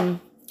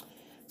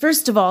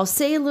 First of all,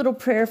 say a little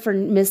prayer for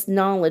Miss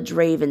Knowledge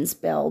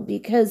Ravenspell,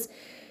 because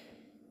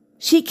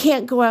she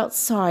can't go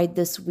outside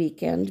this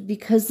weekend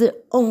because the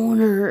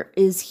owner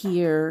is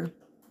here,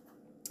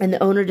 and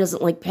the owner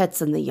doesn't like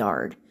pets in the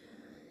yard.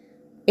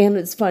 And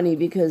it's funny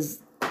because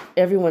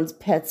everyone's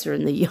pets are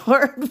in the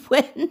yard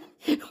when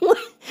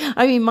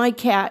my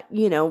cat,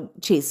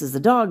 chases the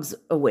dogs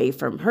away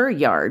from her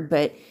yard,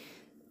 but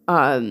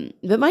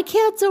my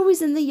cat's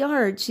always in the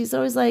yard. She's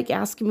always like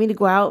asking me to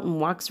go out and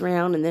walks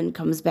around and then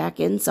comes back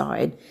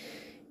inside.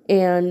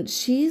 And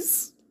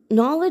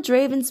Knowledge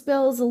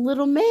Ravenspell is a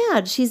little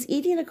mad. She's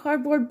eating a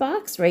cardboard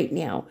box right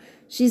now.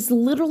 She's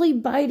literally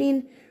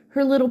biting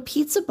her little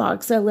pizza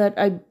box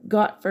I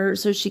got for her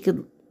so she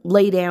could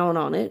lay down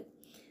on it,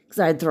 because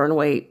I had thrown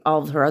away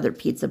all of her other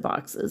pizza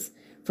boxes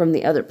from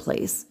the other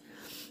place.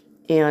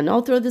 And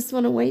I'll throw this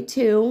one away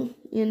too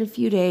in a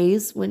few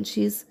days when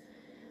she's,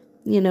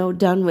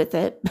 done with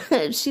it.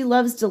 She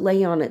loves to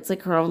lay on it. It's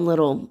like her own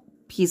little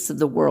piece of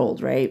the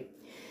world, right?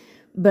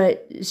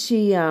 But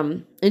she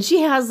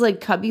has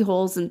like cubby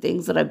holes and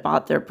things that I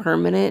bought there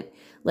permanent,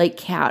 like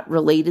cat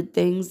related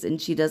things. And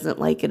she doesn't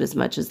like it as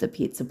much as the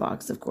pizza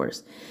box, of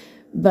course.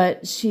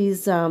 But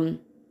she's,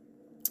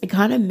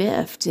 kind of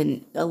miffed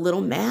and a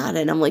little mad.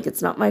 And I'm like,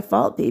 it's not my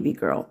fault, baby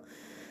girl.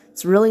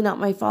 It's really not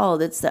my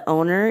fault. It's the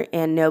owner,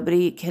 and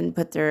nobody can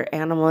put their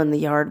animal in the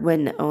yard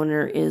when the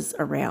owner is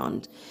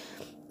around.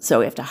 So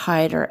we have to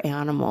hide our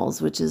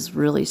animals, which is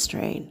really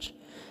strange.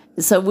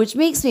 So, which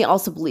makes me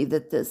also believe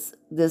that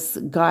this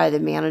guy, the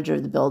manager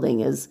of the building,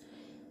 is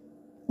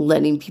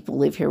letting people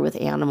live here with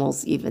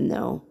animals, even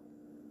though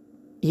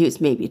he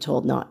was maybe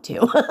told not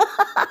to.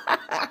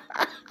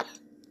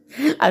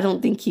 I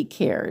don't think he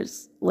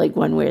cares, like,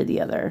 one way or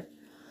the other.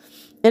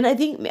 And I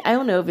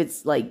don't know if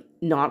it's, like,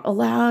 not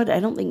allowed.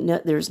 I don't think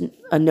there's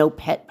a no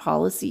pet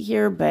policy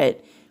here,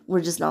 but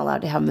we're just not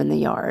allowed to have them in the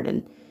yard.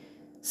 And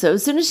so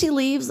as soon as she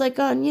leaves, like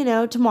on,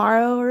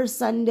 tomorrow or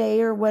Sunday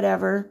or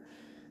whatever,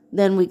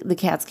 then the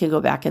cats can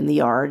go back in the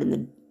yard,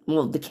 and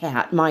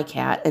my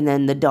cat, and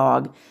then the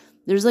dog.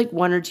 There's like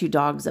 1 or 2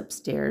 dogs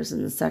upstairs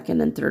in the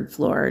 2nd and 3rd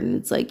floor, and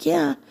it's like,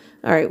 yeah,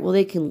 all right, well,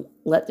 they can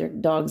let their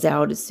dogs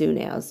out as soon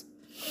as.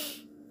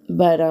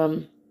 But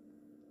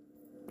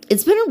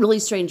it's been a really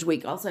strange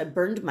week. Also, I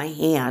burned my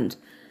hand.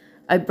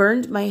 About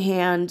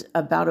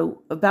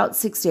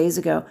 6 days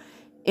ago,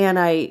 and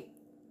I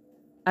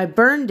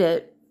burned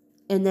it,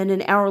 and then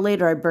an hour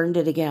later I burned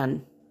it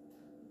again.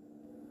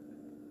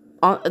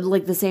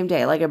 Like the same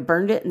day, like I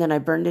burned it and then I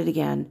burned it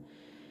again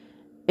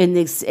in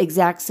the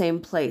exact same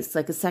place,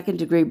 like a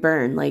 2nd-degree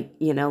burn, like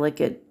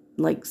it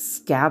like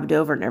scabbed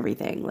over and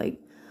everything,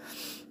 like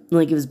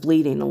it was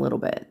bleeding a little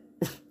bit.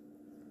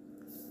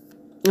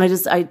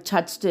 I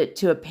touched it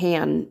to a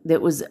pan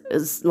that was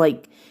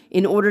like,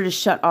 in order to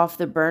shut off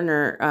the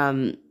burner,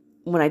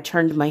 when I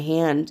turned my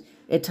hand,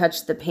 it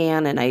touched the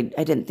pan, and I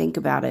didn't think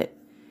about it.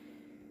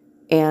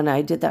 And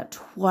I did that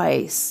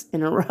twice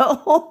in a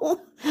row.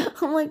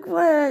 I'm like,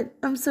 what?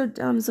 I'm so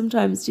dumb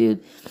sometimes,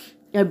 dude.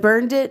 I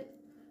burned it,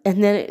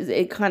 and then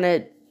it kind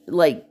of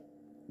like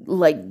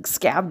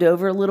scabbed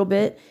over a little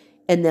bit,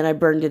 and then I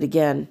burned it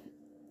again.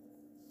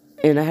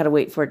 And I had to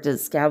wait for it to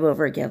scab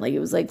over again. Like, it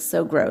was like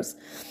so gross.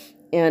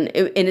 And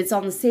it's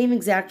on the same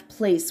exact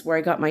place where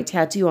I got my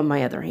tattoo on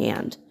my other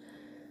hand.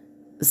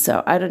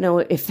 So I don't know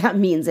if that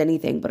means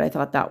anything, but I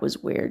thought that was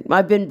weird.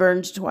 I've been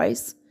burned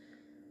twice.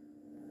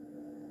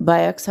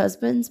 By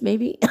ex-husbands,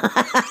 maybe?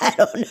 I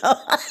don't know.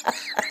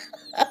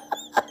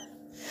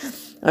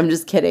 I'm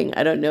just kidding.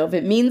 I don't know if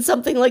it means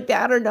something like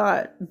that or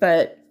not.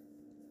 But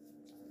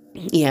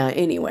yeah,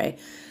 anyway.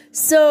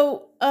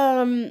 So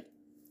I'm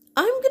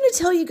going to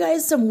tell you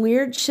guys some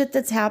weird shit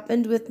that's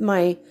happened with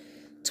my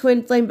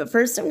twin flame. But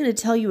first, I'm going to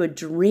tell you a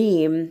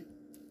dream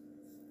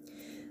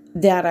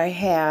that I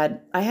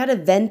had. I had a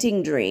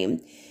venting dream.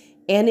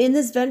 And in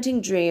this venting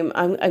dream,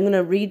 I'm going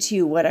to read to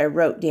you what I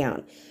wrote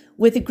down.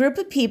 With a group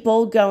of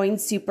people going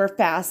super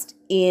fast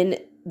in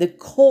the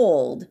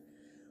cold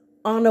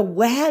on a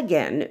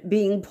wagon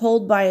being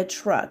pulled by a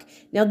truck.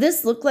 Now,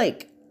 this looked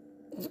like,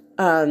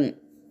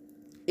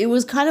 it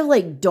was kind of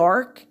like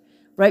dark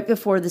right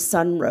before the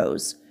sun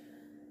rose.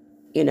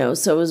 So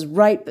it was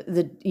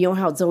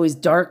how it's always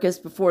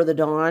darkest before the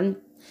dawn.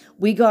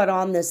 We got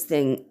on this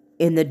thing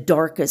in the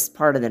darkest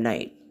part of the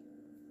night,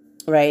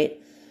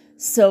 right?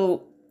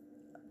 So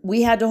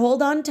we had to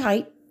hold on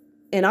tight.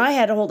 And I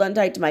had to hold on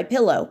tight to my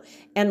pillow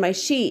and my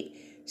sheet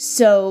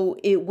so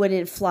it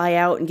wouldn't fly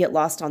out and get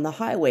lost on the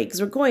highway.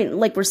 Because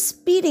we're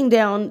speeding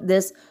down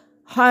this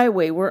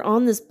highway. We're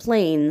on this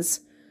plains,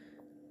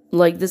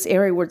 like this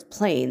area where it's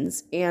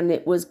plains. And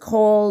it was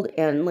cold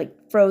and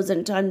like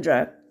frozen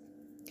tundra.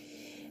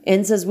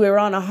 And says we were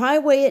on a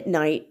highway at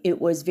night.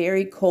 It was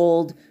very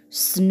cold,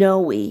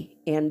 snowy,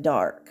 and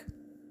dark.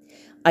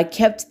 I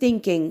kept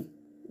thinking,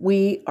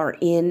 we are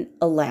in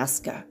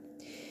Alaska.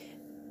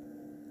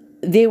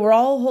 They were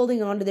all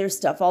holding on to their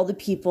stuff, all the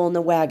people in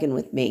the wagon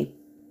with me.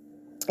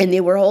 And they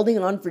were holding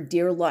on for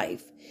dear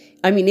life.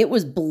 I mean, it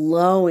was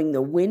blowing.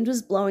 The wind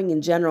was blowing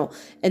in general.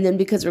 And then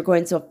because we're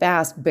going so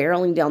fast,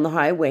 barreling down the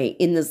highway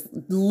in this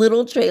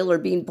little trailer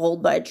being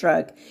pulled by a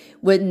truck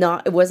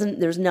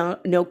there's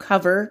no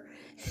cover.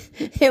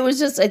 It was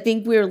just, I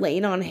think we were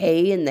laying on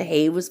hay and the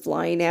hay was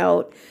flying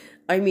out.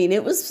 I mean,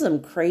 it was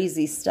some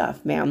crazy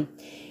stuff, man.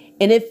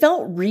 And it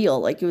felt real,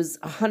 like it was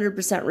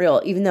 100%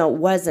 real, even though it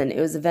wasn't.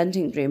 It was a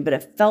venting dream, but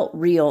it felt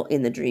real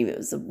in the dream. It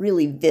was a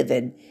really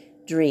vivid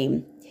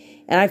dream.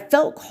 And I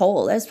felt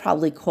cold. I was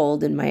probably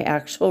cold in my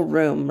actual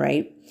room,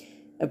 right?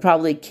 I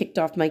probably kicked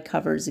off my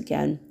covers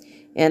again.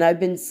 And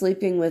I've been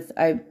sleeping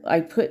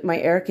I put my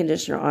air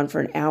conditioner on for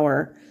an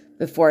hour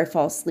before I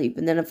fall asleep.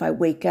 And then if I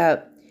wake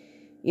up,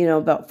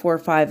 about 4 or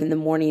 5 in the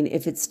morning,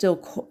 if it's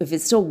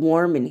still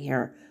warm in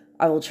here,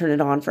 I will turn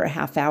it on for a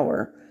half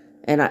hour.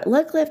 And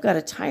luckily I've got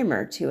a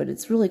timer to it.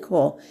 It's really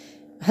cool.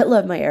 I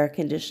love my air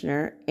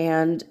conditioner.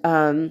 And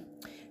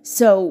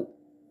so,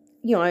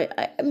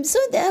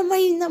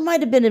 that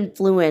might have been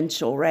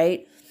influential,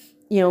 right?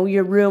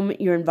 Your room,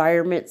 your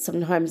environment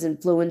sometimes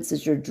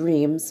influences your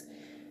dreams.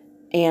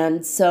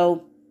 And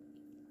so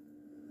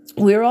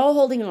we were all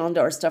holding on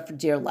to our stuff for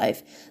dear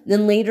life.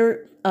 Then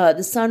later,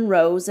 the sun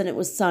rose and it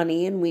was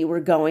sunny and we were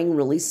going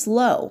really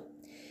slow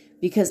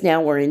because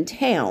now we're in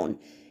town.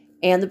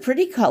 And the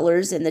pretty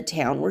colors in the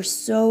town were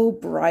so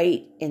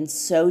bright and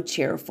so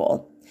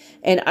cheerful.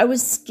 And I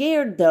was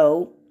scared,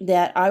 though,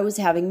 that I was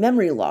having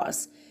memory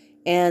loss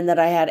and that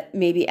I had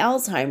maybe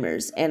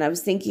Alzheimer's. And I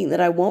was thinking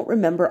that I won't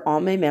remember all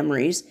my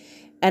memories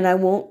and I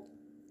won't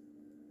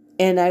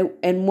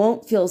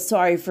feel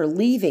sorry for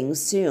leaving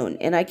soon.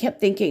 And I kept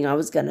thinking I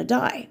was going to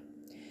die.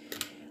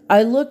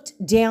 I looked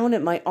down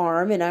at my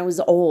arm and I was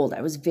old.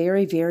 I was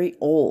very, very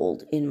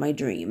old in my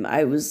dream.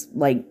 I was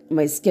like,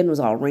 my skin was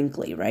all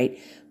wrinkly, right?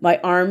 My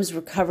arms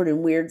were covered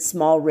in weird,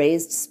 small,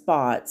 raised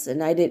spots,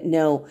 and I didn't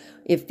know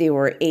if they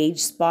were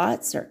age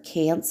spots or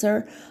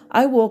cancer.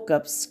 I woke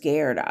up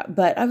scared,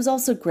 but I was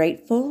also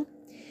grateful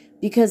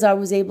because I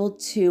was able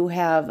to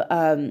have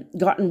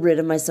gotten rid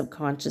of my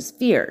subconscious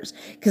fears,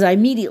 because I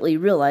immediately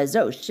realized,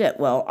 oh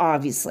shit, well,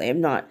 obviously I'm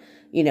not,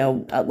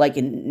 like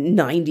a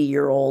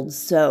 90-year-old,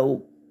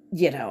 so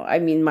I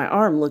mean, my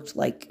arm looked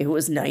like it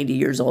was 90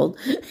 years old.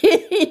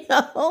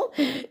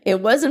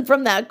 It wasn't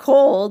from that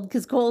cold,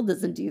 because cold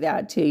doesn't do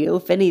that to you.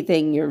 If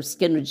anything, your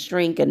skin would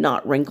shrink and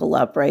not wrinkle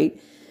up, right?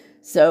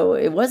 So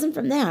it wasn't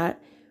from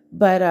that.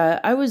 But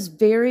I was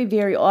very,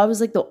 very old. I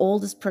was like the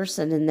oldest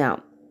person in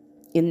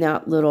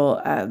that little,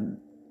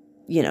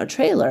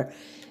 trailer.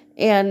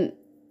 And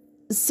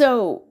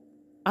so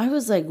I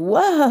was like,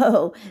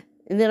 whoa.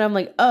 And then I'm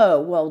like, oh,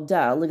 well,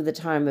 duh, look at the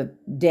time of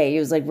day. It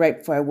was like right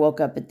before I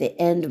woke up at the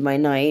end of my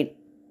night,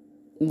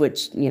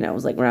 which,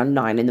 was like around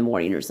 9 a.m.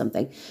 or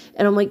something.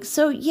 And I'm like,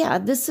 so yeah,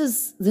 this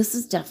is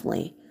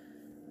definitely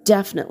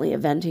a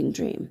venting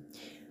dream.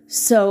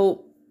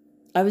 So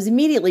I was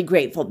immediately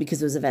grateful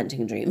because it was a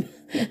venting dream.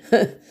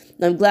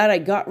 I'm glad I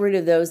got rid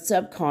of those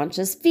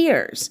subconscious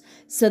fears.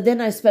 So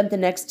then I spent the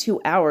next 2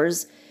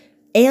 hours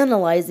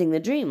analyzing the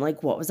dream.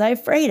 Like, what was I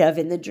afraid of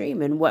in the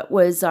dream? And what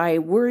was I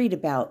worried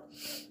about?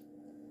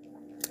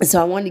 So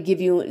I wanted to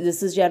give you,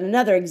 this is yet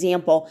another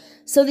example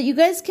so that you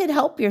guys could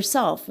help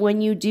yourself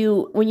when you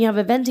have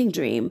a venting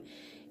dream.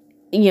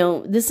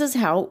 This is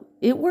how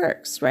it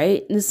works,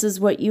 right? This is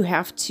what you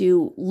have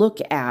to look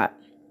at.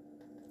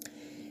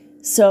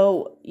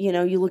 So,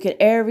 you look at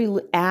every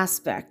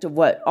aspect of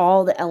what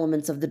all the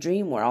elements of the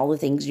dream were, all the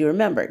things you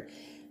remembered.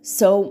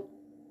 So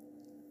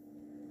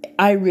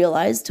I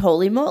realized,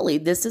 holy moly,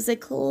 this is a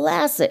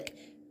classic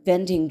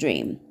venting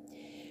dream.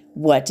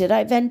 What did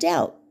I vent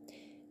out?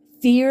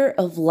 Fear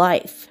of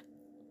life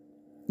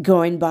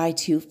going by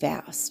too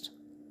fast.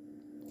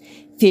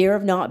 Fear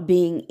of not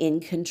being in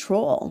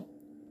control.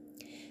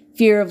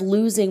 Fear of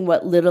losing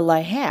what little I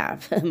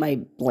have,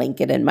 my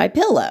blanket and my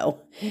pillow.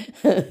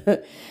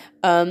 Fear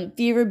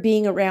of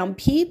being around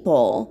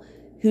people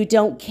who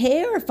don't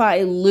care if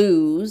I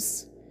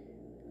lose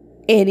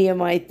any of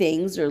my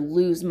things or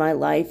lose my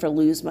life or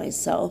lose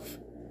myself.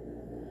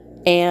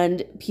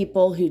 And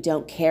people who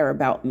don't care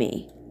about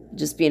me.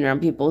 Just being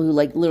around people who,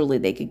 like, literally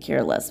they could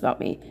care less about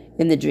me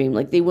in the dream.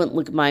 Like, they wouldn't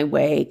look my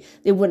way.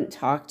 They wouldn't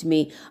talk to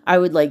me. I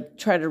would, like,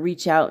 try to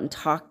reach out and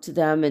talk to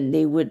them, and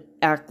they would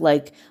act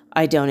like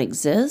I don't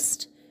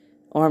exist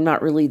or I'm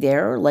not really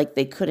there, or like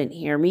they couldn't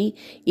hear me,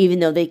 even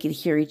though they could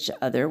hear each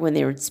other when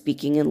they were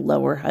speaking in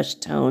lower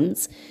hushed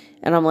tones.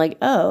 And I'm like,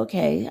 oh,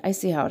 okay, I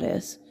see how it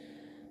is.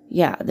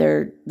 Yeah,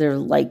 they're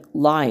like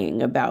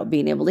lying about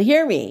being able to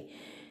hear me.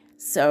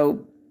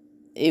 So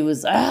it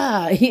was,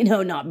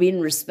 not being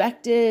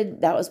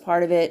respected. That was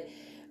part of it.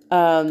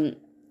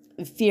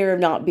 Fear of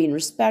not being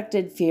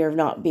respected, fear of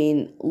not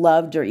being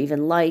loved or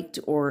even liked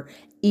or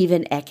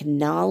even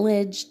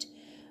acknowledged.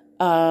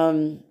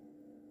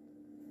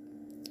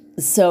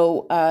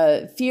 So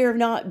fear of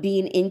not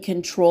being in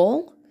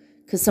control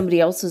because somebody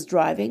else is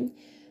driving.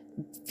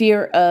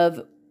 Fear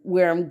of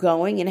where I'm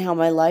going and how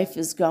my life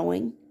is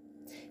going.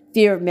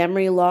 Fear of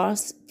memory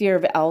loss, fear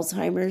of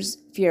Alzheimer's,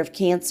 fear of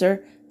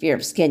cancer, fear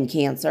of skin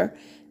cancer,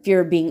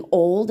 fear of being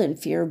old, and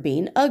fear of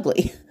being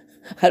ugly.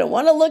 I don't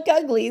want to look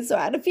ugly, so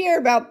I had a fear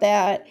about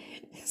that.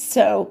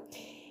 So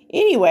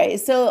anyway,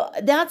 so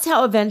that's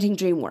how a venting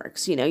dream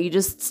works. You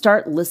just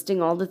start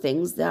listing all the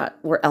things that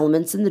were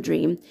elements in the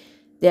dream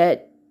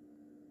that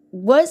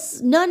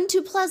was none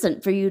too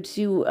pleasant for you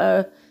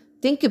to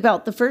think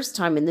about the first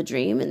time in the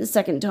dream and the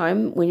second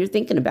time when you're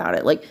thinking about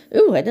it. Like,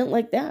 ooh, I didn't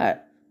like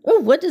that. Oh,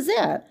 what is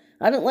that?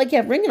 I don't like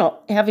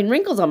having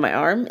wrinkles on my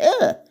arm.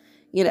 Ugh.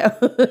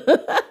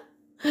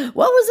 What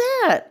was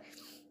that?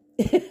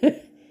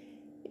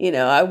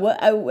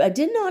 I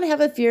did not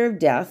have a fear of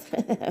death.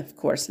 Of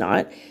course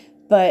not.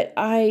 But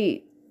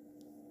I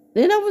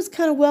was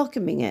kind of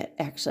welcoming it,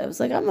 actually. I was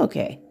like, I'm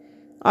okay.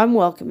 I'm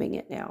welcoming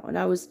it now. And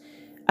I was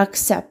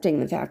accepting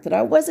the fact that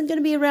I wasn't going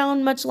to be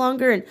around much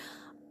longer, and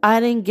I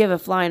didn't give a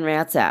flying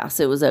rat's ass.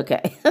 It was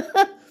okay.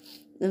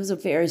 It was a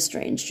very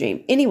strange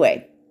dream.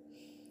 Anyway,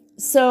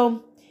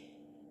 so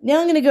now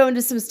I'm going to go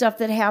into some stuff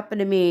that happened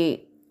to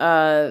me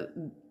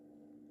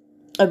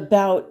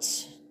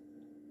about...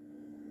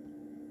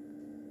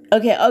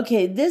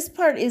 Okay, this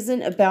part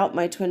isn't about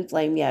my twin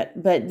flame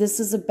yet, but this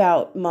is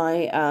about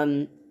my...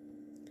 I'm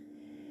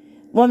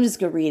just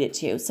going to read it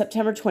to you.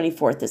 September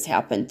 24th, this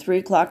happened, 3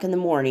 o'clock in the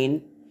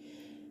morning.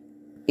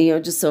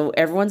 Just so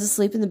everyone's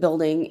asleep in the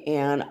building,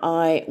 and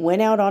I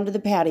went out onto the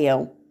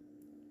patio,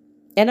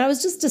 and I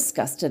was just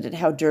disgusted at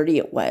how dirty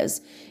it was.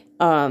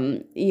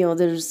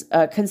 There's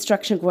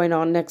construction going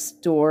on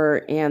next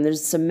door, and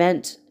there's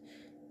cement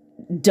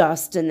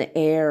dust in the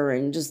air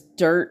and just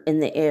dirt in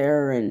the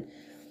air. And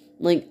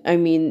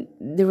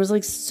there was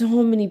like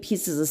so many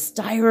pieces of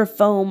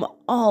styrofoam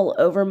all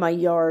over my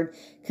yard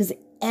because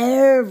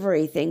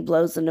everything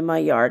blows into my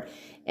yard.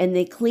 And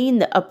they clean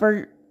the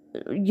upper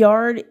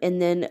yard,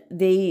 and then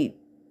they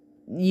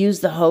use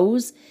the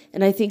hose,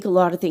 and I think a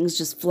lot of things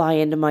just fly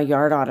into my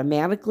yard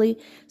automatically.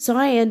 So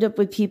I end up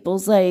with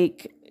people's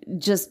like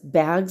just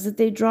bags that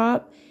they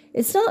drop.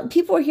 It's not,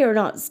 people here are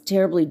not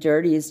terribly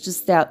dirty. It's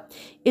just that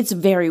it's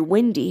very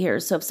windy here.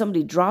 So if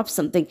somebody drops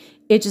something,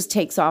 it just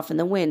takes off in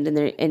the wind.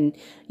 And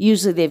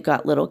usually they've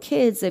got little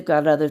kids. They've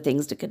got other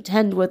things to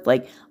contend with,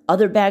 like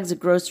other bags of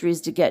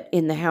groceries to get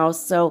in the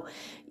house. So,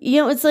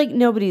 it's like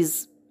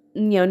nobody's,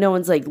 no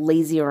one's like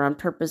lazy or on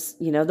purpose.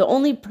 The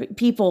only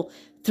people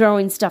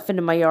throwing stuff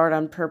into my yard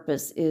on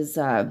purpose is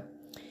the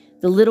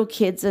little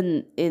kids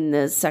in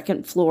the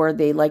second floor.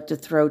 They like to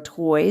throw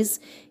toys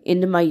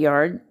into my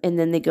yard, and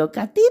then they go,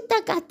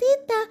 gatita,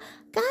 gatita,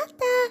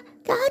 gata,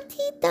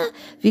 gatita,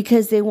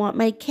 because they want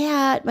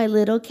my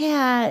little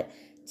cat,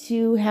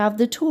 to have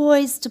the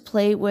toys to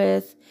play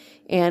with.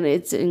 And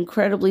it's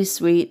incredibly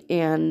sweet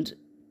and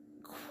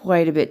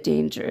quite a bit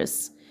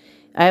dangerous.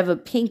 I have a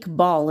pink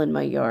ball in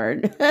my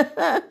yard.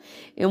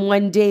 And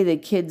one day the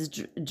kids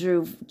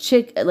drew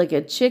like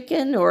a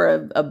chicken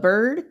or a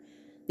bird.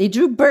 They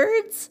drew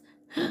birds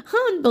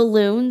on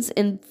balloons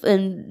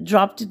and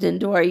dropped it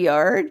into our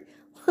yard.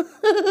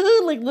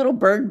 Like little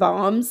bird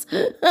bombs.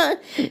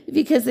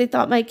 Because they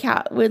thought my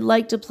cat would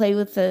like to play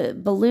with the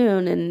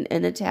balloon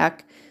and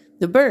attack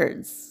the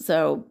birds.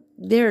 So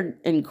they're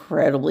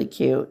incredibly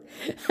cute.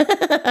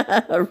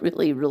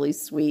 Really, really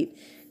sweet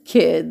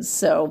kids.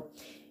 So,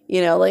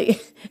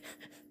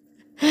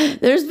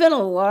 there's been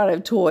a lot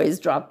of toys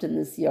dropped in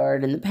this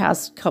yard in the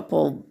past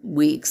couple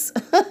weeks.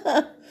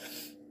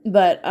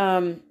 But,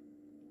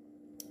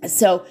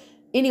 so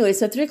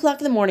 3 o'clock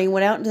in the morning,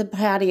 went out into the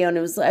patio, and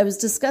I was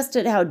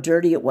disgusted how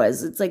dirty it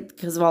was. It's like,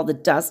 because of all the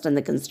dust and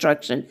the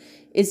construction,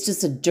 it's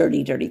just a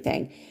dirty, dirty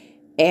thing.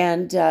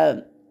 And,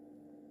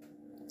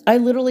 I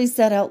literally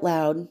said out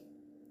loud,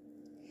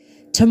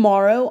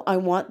 tomorrow I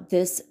want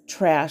this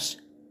trash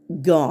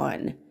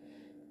gone.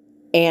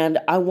 And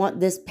I want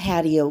this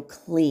patio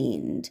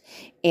cleaned.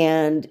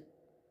 And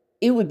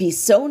it would be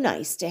so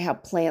nice to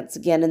have plants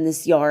again in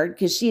this yard,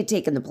 because she had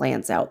taken the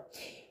plants out.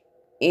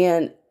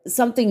 And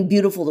something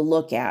beautiful to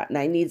look at. And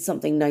I need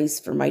something nice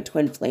for my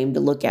twin flame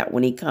to look at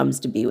when he comes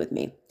to be with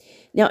me.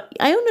 Now,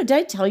 I don't know, did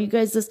I tell you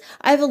guys this?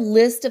 I have a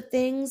list of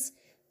things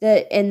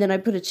and then I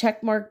put a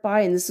check mark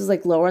by, and this is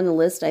like lower on the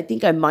list. I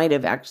think I might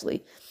have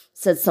actually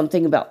said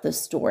something about this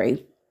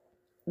story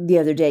the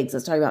other day, because I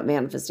was talking about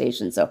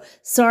manifestation. So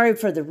sorry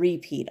for the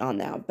repeat on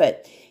that,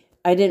 but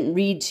I didn't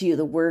read to you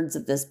the words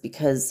of this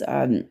because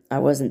I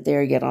wasn't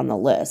there yet on the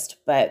list.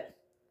 But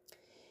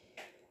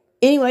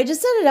anyway, I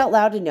just said it out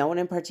loud to no one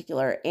in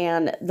particular.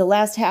 And the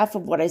last half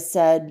of what I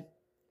said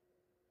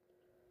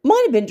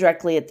might have been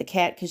directly at the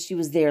cat, because she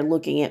was there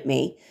looking at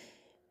me.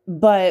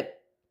 But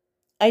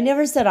I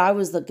never said I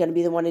was going to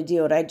be the one to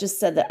do it. I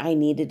just said that I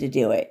needed to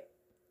do it.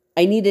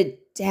 I needed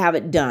to have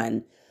it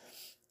done.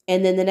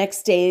 And then the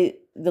next day,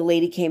 the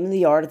lady came in the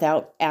yard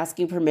without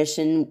asking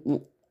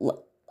permission,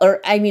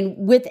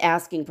 with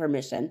asking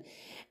permission.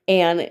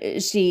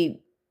 And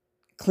she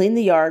cleaned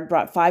the yard,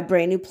 brought 5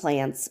 brand new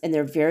plants, and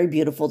they're very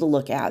beautiful to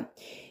look at.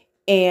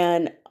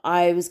 And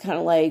I was kind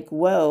of like,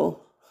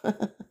 whoa.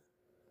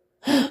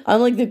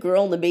 I'm like the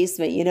girl in the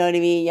basement, you know what I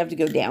mean? You have to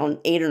go down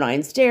 8 or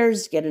 9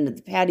 stairs to get into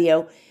the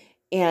patio.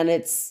 And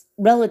it's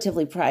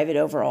relatively private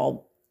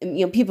overall.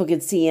 People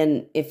could see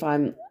in if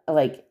I'm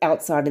like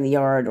outside in the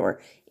yard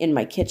or in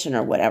my kitchen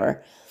or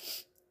whatever,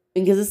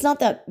 because it's not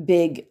that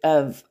big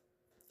of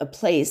a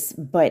place,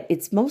 but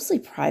it's mostly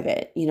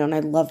private, and I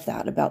love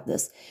that about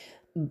this.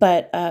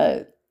 But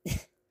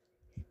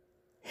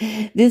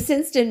this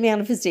instant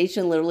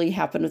manifestation literally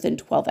happened within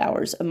 12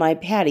 hours of my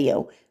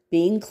patio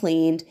being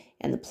cleaned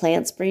and the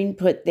plants being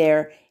put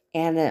there,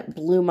 and it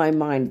blew my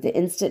mind. The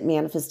instant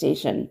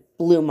manifestation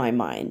blew my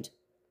mind.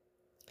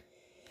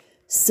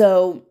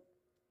 So,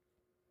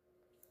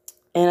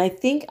 and I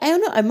think, I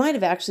don't know, I might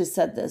have actually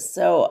said this.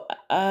 So,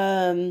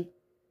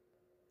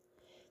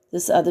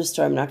 this other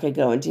story I'm not going to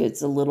go into.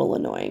 It's a little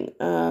annoying.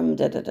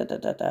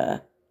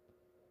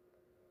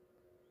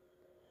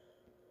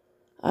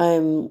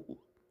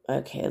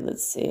 Okay,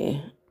 let's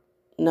see.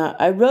 No,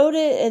 I wrote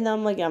it and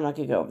I'm like, I'm not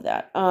going to go over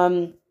that.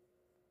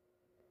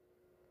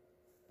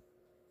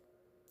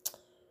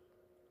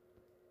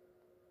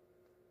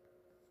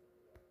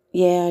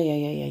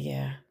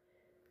 Yeah.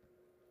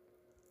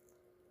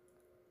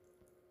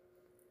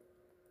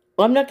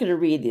 Well, I'm not going to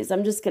read these.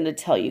 I'm just going to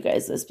tell you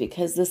guys this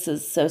because this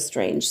is so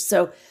strange.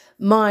 So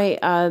my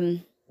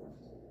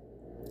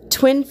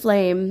twin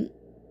flame,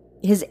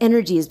 his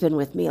energy has been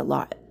with me a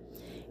lot.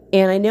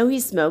 And I know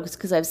he smokes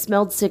because I've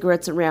smelled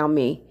cigarettes around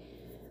me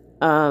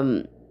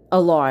a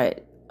lot.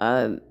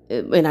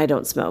 and I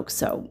don't smoke.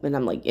 So, and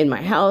I'm like in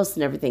my house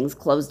and everything's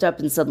closed up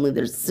and suddenly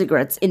there's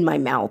cigarettes in my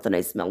mouth and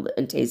I smelled it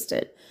and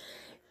tasted it.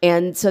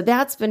 And so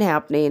that's been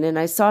happening. And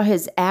I saw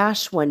his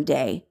ash one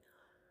day.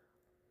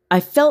 I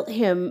felt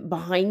him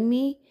behind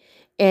me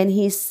and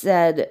he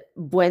said,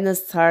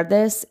 Buenas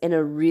tardes in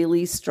a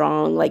really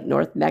strong, like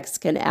North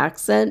Mexican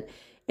accent.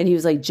 And he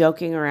was like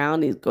joking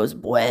around. He goes,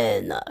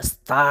 Buenas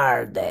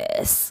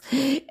tardes.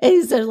 And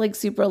he said like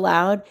super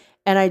loud.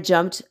 And I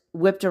jumped,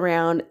 whipped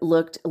around,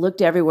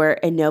 looked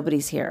everywhere, and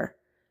nobody's here.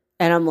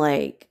 And I'm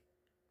like,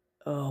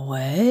 oh,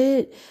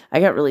 what?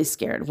 I got really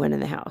scared, went in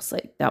the house.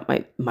 Like, that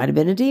might have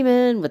been a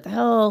demon. What the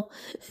hell?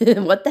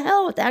 What the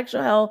hell? What the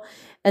actual hell?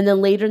 And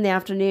then later in the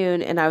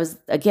afternoon, and I was,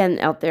 again,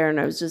 out there, and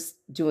I was just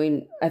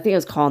doing, I think I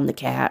was calling the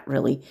cat,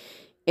 really.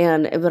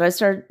 But I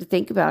started to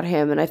think about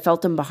him, and I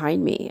felt him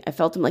behind me. I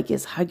felt him like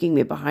he's hugging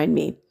me behind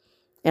me.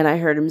 And I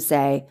heard him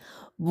say,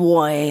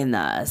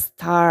 Buenas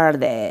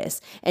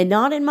tardes. And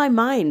not in my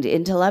mind,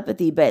 in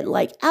telepathy, but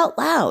like out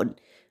loud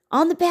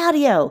on the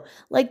patio.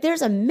 Like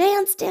there's a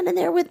man standing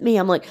there with me.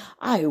 I'm like,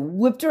 I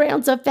whipped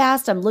around so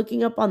fast. I'm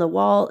looking up on the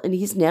wall and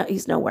he's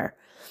nowhere.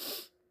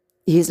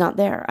 He's not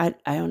there. I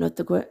don't know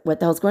what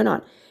the hell's going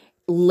on.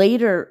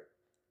 Later,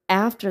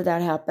 after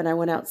that happened, I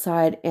went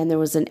outside and there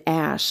was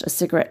a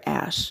cigarette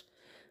ash,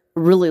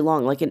 really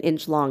long, like an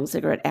inch long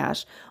cigarette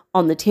ash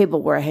on the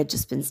table where I had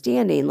just been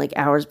standing like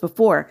hours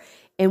before.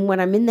 And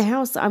when I'm in the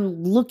house,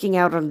 I'm looking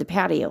out on the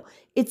patio.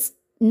 It's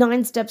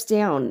 9 steps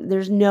down.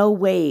 There's no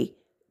way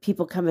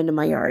people come into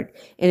my yard.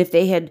 And if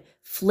they had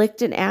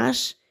flicked an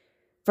ash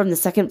from the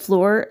second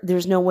floor,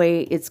 there's no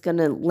way it's going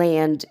to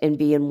land and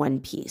be in one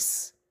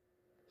piece.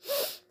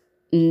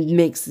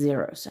 Makes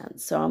zero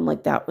sense. So I'm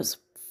like, that was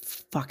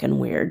fucking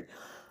weird.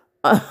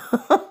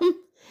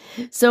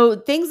 So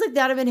things like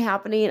that have been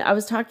happening. I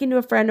was talking to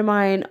a friend of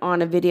mine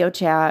on a video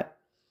chat,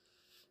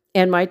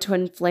 and my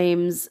twin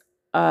flame's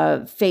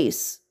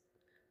face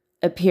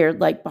appeared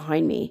like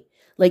behind me.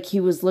 Like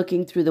he was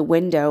looking through the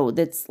window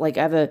that's like,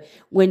 I have a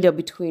window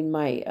between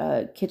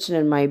my kitchen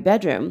and my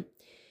bedroom,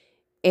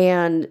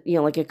 and, you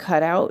know, like a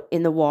cutout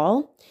in the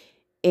wall.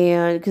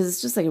 And because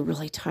it's just like a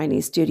really tiny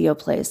studio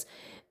place.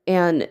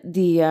 And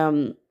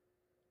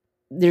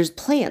there's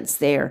plants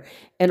there.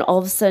 And all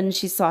of a sudden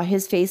she saw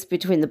his face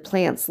between the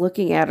plants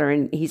looking at her,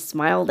 and he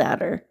smiled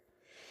at her.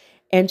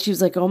 And she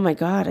was like, oh my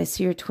God, I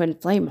see your twin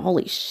flame.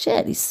 Holy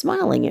shit, he's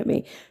smiling at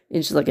me.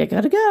 And she's like, I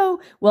gotta go.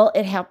 Well,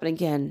 it happened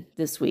again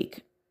this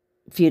week,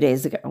 a few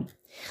days ago.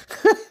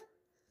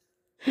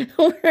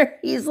 Where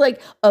he's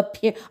like up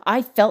here.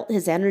 I felt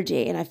his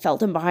energy and I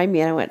felt him behind me,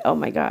 and I went, oh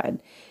my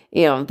God.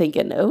 You know, I'm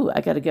thinking, oh,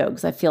 I gotta go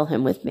because I feel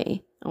him with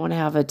me. I want to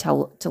have a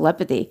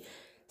telepathy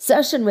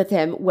session with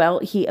him. Well,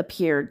 he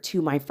appeared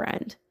to my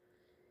friend.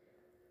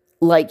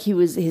 Like he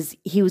was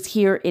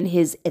here in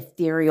his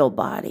ethereal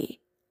body.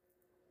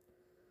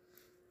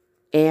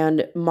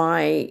 And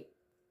my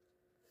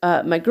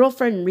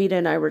girlfriend Rita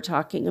and I were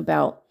talking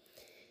about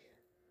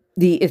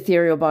the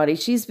ethereal body.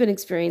 She's been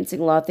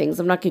experiencing a lot of things.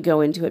 I'm not going to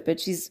go into it, but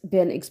she's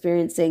been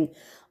experiencing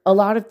a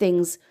lot of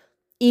things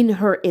in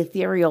her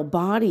ethereal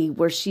body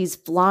where she's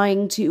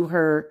flying to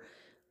her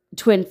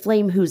twin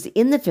flame who's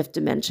in the 5th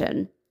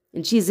dimension,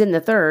 and she's in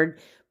the 3rd,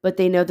 but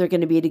they know they're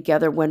going to be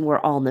together when we're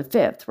all in the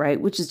 5th, right?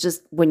 Which is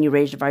just when you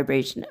raise your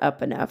vibration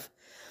up enough.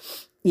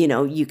 You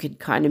know, you could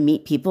kind of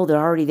meet people that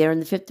are already there in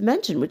the 5th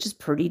dimension, which is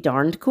pretty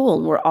darned cool.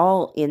 And we're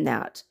all in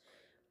that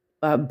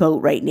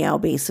boat right now,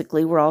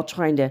 basically. We're all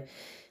trying to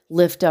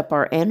lift up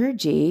our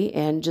energy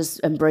and just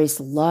embrace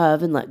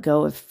love and let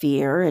go of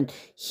fear and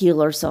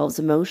heal ourselves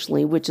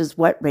emotionally, which is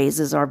what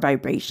raises our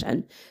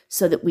vibration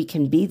so that we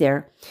can be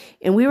there.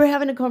 And we were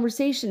having a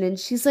conversation, and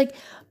she's like,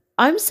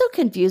 I'm so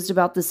confused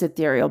about this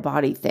ethereal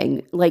body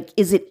thing. Like,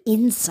 is it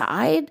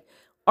inside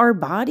our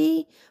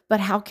body? But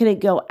how can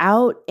it go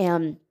out?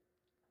 And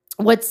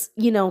what's,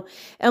 you know,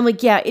 I'm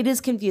like, yeah, it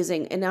is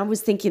confusing. And I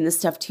was thinking this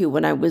stuff too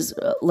when I was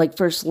like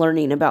first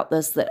learning about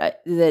this,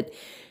 that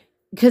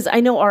because I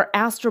know our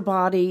astral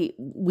body,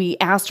 we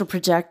astral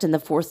project in the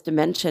 4th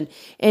dimension.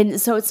 And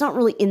so it's not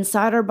really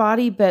inside our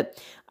body,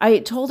 but I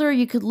told her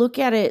you could look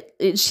at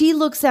it. She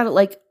looks at it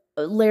like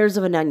layers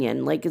of an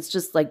onion. Like it's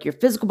just like your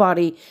physical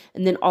body,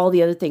 and then all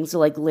the other things are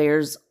like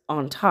layers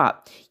on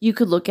top. You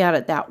could look at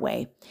it that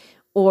way.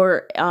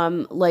 Or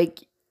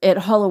like at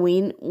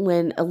Halloween,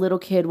 when a little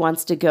kid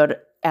wants to go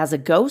as a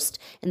ghost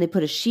and they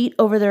put a sheet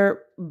over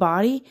their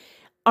body,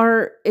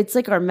 it's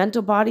like our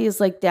mental body is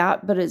like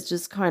that, but it's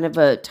just kind of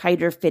a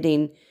tighter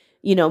fitting,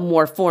 you know,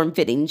 more form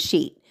fitting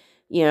sheet,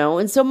 you know?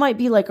 And so it might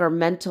be like our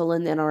mental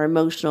and then our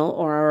emotional,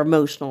 or our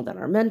emotional, then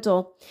our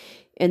mental,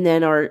 and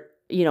then our,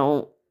 you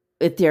know,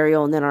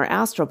 ethereal, and then our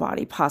astral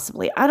body,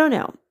 possibly. I don't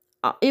know.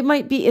 It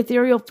might be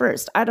ethereal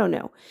first. I don't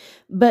know.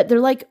 But they're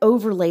like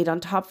overlaid on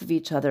top of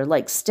each other,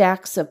 like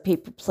stacks of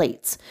paper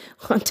plates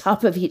on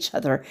top of each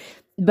other.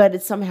 But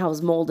it somehow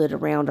is molded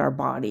around our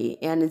body,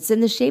 and it's in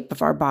the shape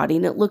of our body,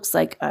 and it looks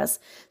like us.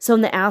 So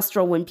in the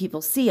astral, when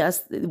people see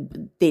us,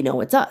 they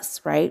know it's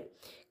us, right?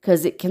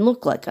 Because it can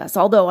look like us.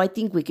 Although I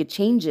think we could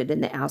change it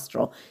in the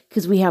astral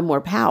because we have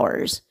more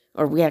powers,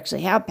 or we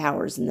actually have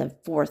powers in the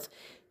fourth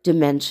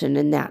dimension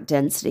in that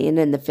density. And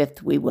in the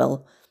fifth, we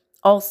will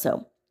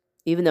also,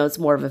 even though it's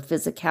more of a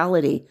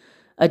physicality,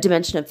 a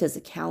dimension of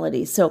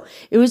physicality. So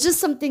it was just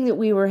something that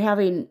we were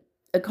having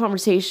a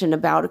conversation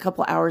about a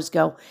couple hours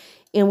ago,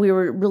 and we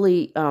were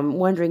really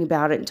wondering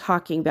about it and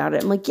talking about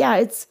it. I'm like,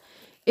 yeah,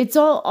 it's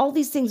all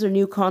these things are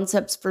new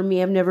concepts for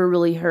me. I've never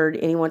really heard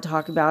anyone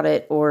talk about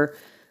it or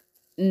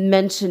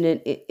mention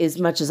it as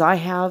much as I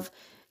have,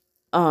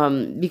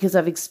 because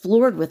I've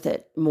explored with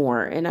it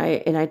more, and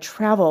I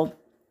travel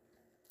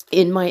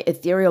in my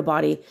ethereal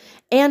body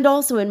and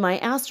also in my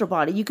astral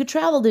body. You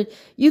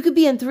could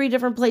be in 3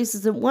 different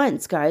places at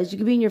once, guys. You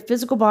could be in your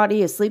physical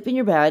body, asleep in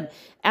your bed,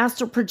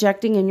 astral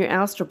projecting in your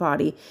astral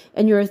body,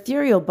 and your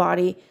ethereal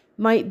body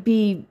might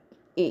be,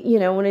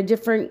 in a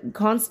different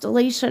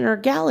constellation or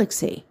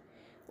galaxy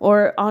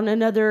or on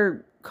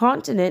another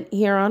continent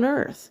here on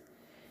Earth.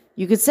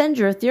 You could send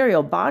your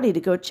ethereal body to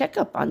go check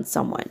up on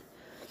someone.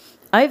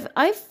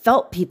 I've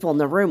felt people in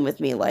the room with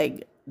me,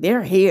 like,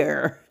 they're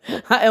here.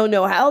 I don't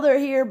know how they're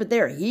here, but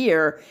they're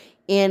here.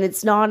 And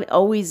it's not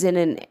always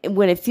when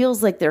it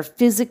feels like they're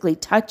physically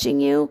touching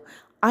you,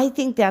 I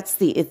think that's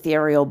the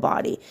ethereal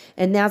body.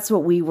 And that's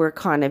what we were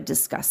kind of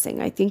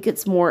discussing. I think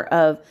it's more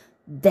of,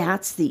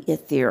 that's the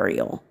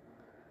ethereal.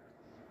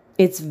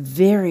 It's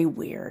very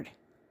weird,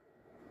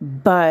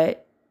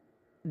 but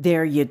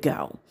there you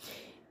go.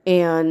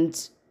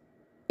 And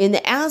in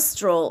the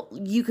astral,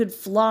 you could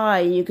fly,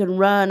 you can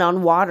run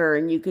on water,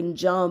 and you can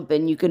jump,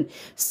 and you can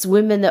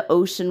swim in the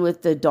ocean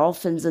with the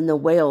dolphins and the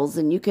whales,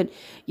 and you could,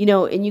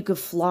 and you could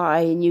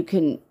fly, and you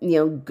can,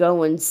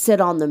 go and sit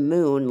on the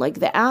moon. Like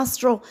the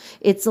astral,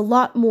 it's a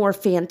lot more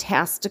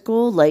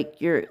fantastical, like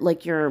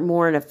you're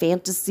more in a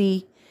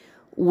fantasy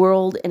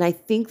world. And I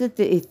think that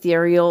the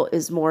ethereal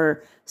is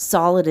more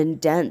solid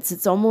and dense.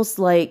 It's almost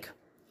like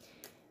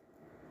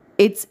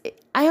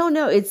I don't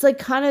know, it's like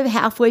kind of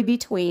halfway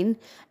between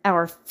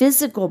our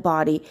physical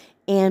body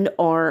and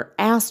our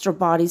astral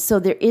body. So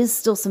there is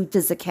still some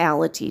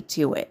physicality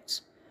to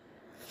it.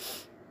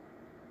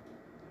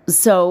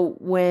 So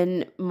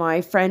when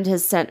my friend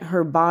has sent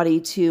her body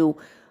to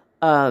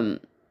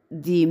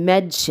the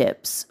med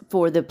ships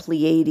for the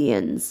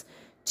Plieadians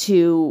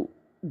to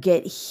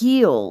get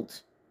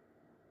healed,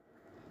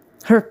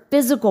 her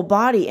physical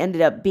body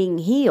ended up being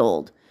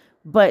healed,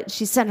 but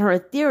she sent her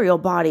ethereal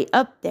body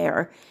up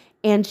there,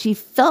 and she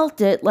felt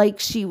it like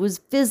she was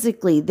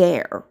physically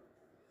there.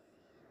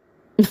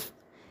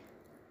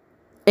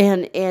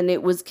 and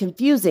it was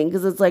confusing,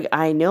 because it's like,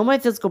 I know my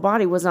physical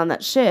body was on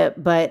that ship,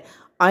 but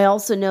I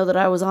also know that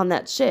I was on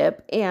that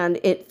ship,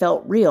 and it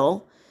felt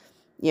real.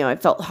 I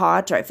felt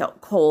hot, or I felt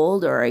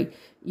cold, or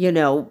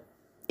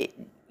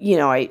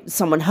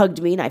someone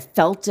hugged me and I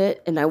felt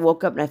it, and I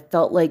woke up and I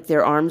felt like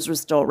their arms were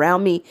still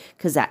around me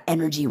because that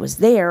energy was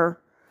there.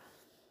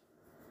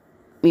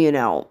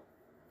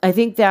 I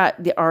think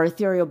that our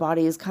ethereal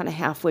body is kind of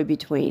halfway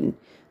between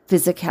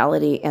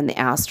physicality and the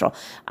astral.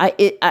 I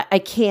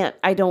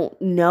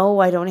don't know.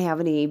 I don't have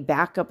any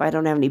backup. I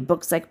don't have any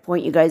books I can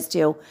point you guys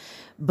to,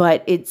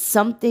 but it's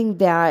something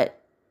that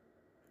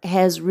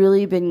has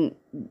really been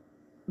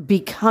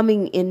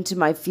becoming into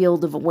my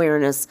field of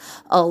awareness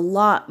a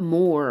lot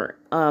more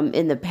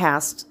in the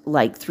past,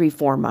 like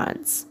 3-4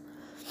 months.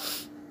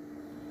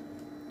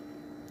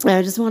 And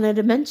I just wanted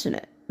to mention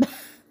it.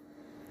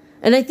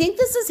 And I think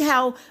this is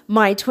how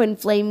my twin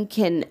flame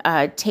can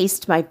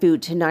taste my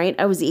food. Tonight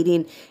I was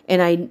eating,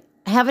 and I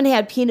haven't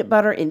had peanut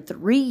butter in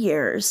 3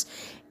 years.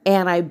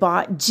 And I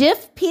bought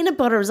Jif peanut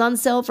butter. It was on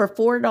sale for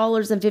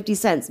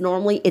 $4.50.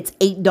 Normally it's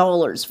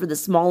 $8 for the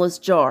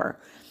smallest jar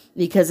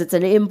because it's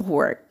an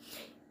import.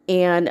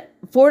 And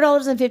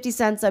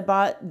 $4.50, I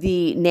bought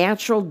the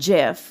natural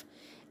Jif.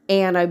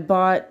 And I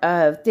bought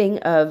a thing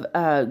of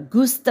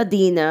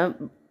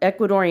Gustadina,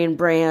 Ecuadorian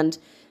brand,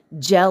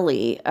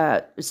 jelly,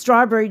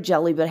 strawberry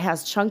jelly, but it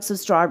has chunks of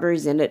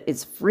strawberries in it.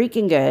 It's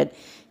freaking good.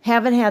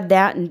 Haven't had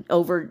that in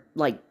over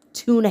like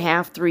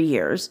 2.5, 3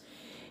 years.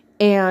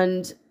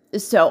 And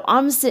so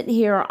I'm sitting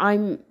here,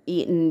 I'm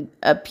eating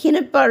a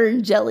peanut butter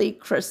and jelly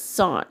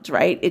croissant,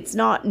 right? It's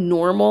not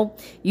normal.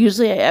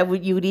 Usually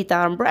you would eat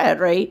that on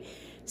bread, right?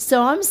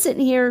 So I'm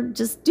sitting here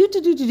just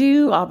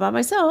do all by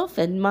myself,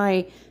 and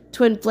my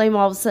twin flame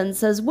all of a sudden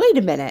says, wait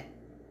a minute.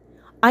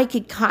 I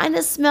could kind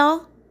of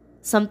smell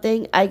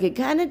something. I could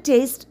kind of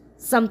taste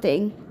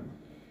something,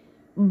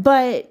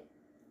 but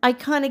I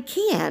kind of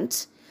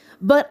can't.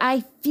 But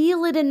I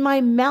feel it in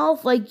my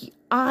mouth like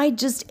I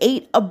just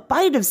ate a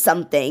bite of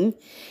something,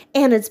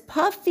 and it's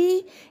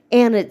puffy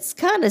and it's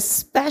kind of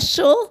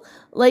special.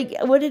 Like,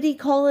 what did he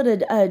call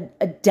it?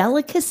 A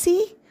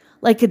delicacy?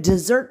 Like a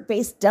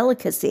dessert-based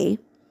delicacy.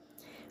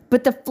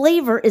 But the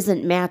flavor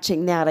isn't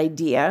matching that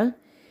idea.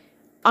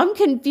 I'm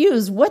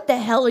confused. What the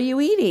hell are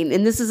you eating?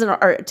 And this is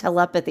our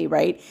telepathy,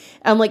 right?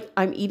 I'm like,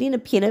 I'm eating a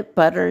peanut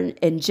butter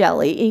and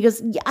jelly. And he goes,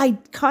 yeah, I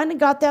kind of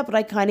got that, but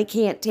I kind of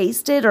can't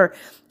taste it or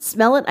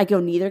smell it. I go,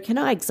 neither can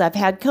I, because I've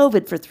had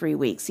COVID for 3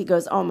 weeks. He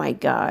goes, oh my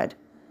God.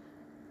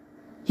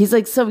 He's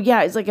like, so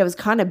yeah, it's like I was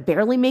kind of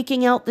barely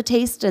making out the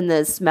taste and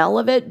the smell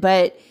of it,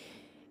 but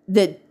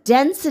the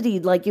density,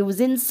 like it was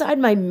inside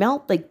my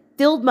mouth, like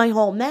filled my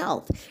whole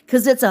mouth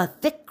because it's a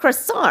thick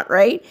croissant,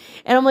 right?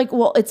 And I'm like,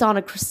 well, it's on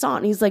a croissant.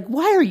 And he's like,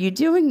 why are you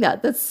doing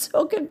that? That's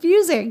so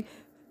confusing.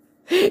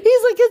 He's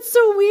like, it's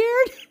so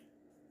weird.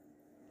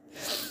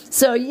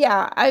 So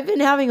yeah, I've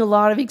been having a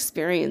lot of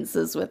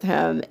experiences with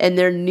him, and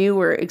they're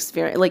newer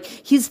experience. Like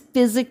he's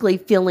physically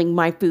feeling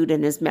my food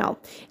in his mouth,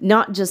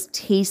 not just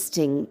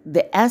tasting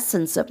the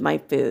essence of my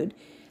food.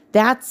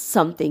 That's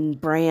something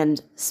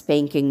brand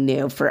spanking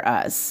new for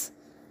us.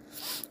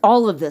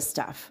 All of this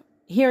stuff,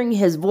 hearing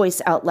his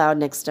voice out loud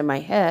next to my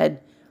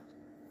head,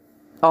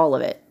 all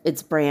of it,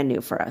 it's brand new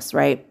for us,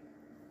 right?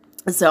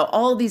 So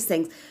all these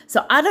things.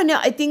 So I don't know.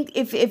 I think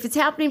if it's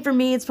happening for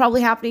me, it's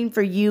probably happening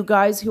for you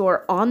guys who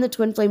are on the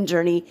twin flame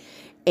journey.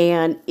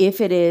 And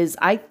if it is,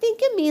 I think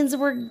it means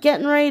we're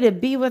getting ready to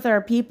be with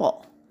our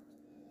people,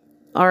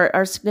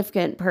 our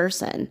significant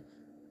person,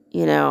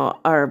 you know,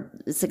 our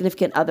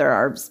significant other,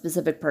 our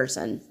specific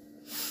person.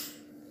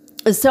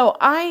 So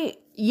I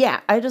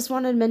just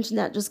wanted to mention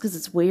that just because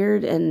it's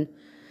weird. And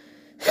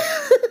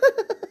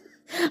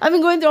I've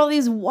been going through all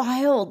these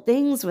wild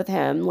things with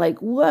him. Like,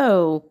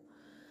 whoa.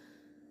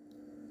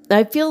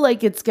 I feel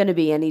like it's going to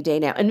be any day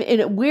now. And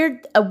a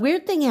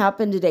weird thing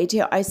happened today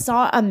too. I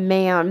saw a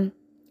man,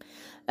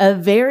 a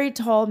very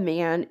tall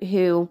man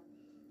who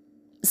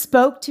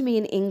spoke to me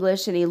in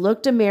English, and he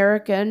looked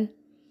American,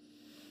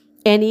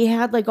 and he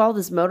had like all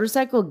this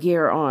motorcycle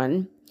gear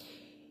on.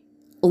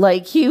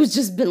 Like he was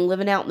just been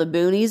living out in the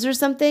boonies or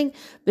something,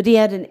 but he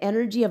had an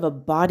energy of a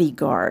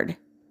bodyguard.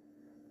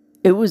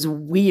 It was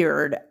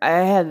weird. I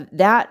have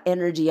that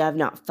energy I've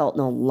not felt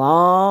in a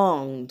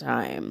long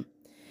time.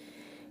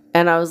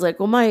 And I was like,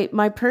 well,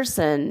 my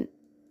person,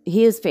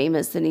 he is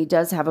famous, and he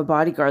does have a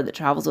bodyguard that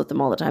travels with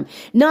him all the time.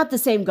 Not the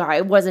same guy.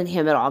 It wasn't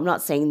him at all. I'm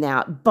not saying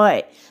that.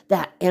 But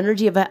that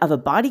energy of a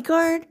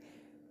bodyguard.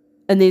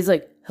 And he's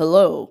like,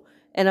 hello.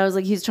 And I was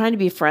like, he's trying to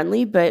be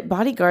friendly, but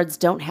bodyguards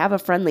don't have a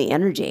friendly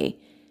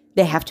energy.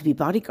 They have to be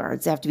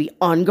bodyguards. They have to be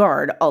on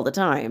guard all the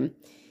time.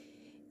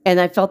 And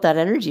I felt that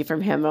energy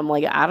from him. I'm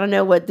like, I don't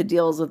know what the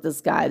deal is with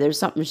this guy. There's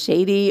something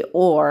shady,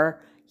 or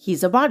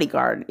he's a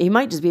bodyguard. He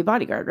might just be a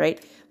bodyguard, right?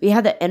 But he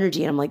had that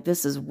energy, and I'm like,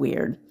 this is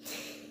weird.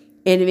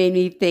 And it made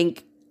me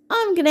think,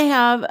 I'm going to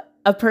have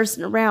a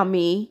person around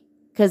me,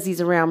 because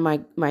he's around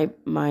my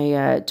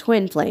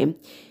twin flame,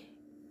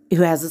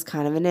 who has this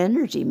kind of an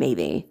energy,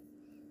 maybe.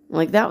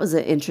 Like, that was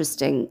an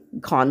interesting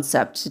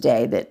concept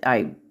today that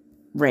I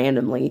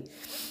randomly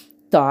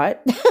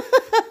thought.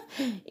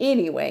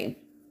 Anyway,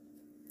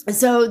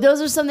 so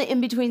those are some of the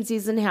in-between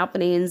season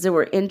happenings that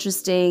were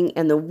interesting,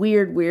 and the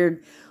weird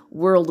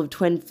world of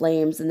twin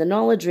flames and the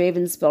knowledge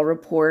raven spell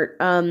report.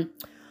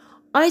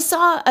 I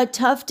saw a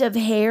tuft of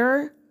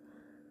hair,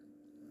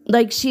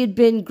 like she had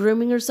been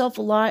grooming herself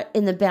a lot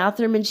in the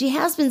bathroom, and she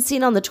has been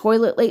seen on the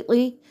toilet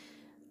lately.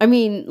 I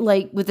mean,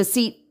 like with the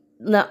seat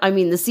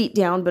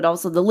down, but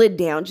also the lid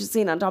down. She's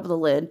seen on top of the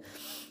lid.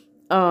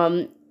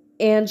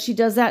 And she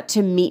does that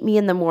to meet me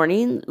in the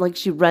morning. Like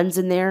she runs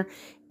in there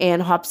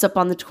and hops up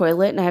on the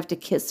toilet, and I have to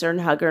kiss her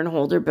and hug her and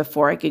hold her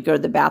before I could go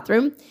to the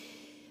bathroom.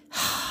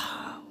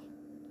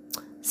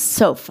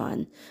 So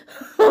fun.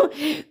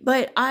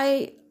 But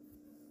I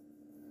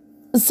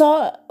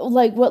saw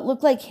like what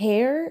looked like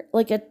hair,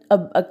 like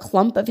a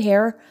clump of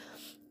hair,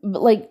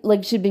 but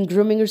like she'd been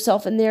grooming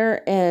herself in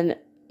there, and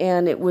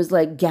it was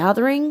like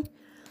gathering.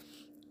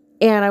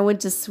 And I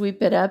went to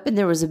sweep it up, and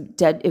it was a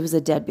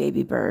dead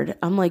baby bird.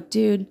 I'm like,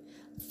 dude,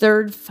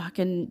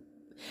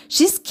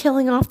 she's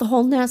killing off the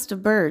whole nest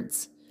of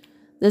birds.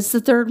 This is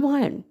the third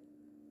one.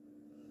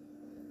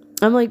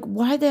 I'm like,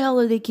 why the hell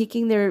are they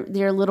kicking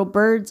their little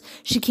birds?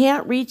 She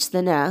can't reach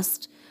the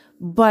nest,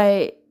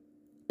 but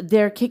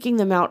they're kicking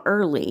them out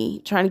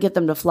early, trying to get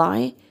them to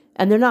fly,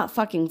 and they're not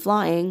fucking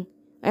flying.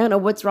 I don't know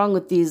what's wrong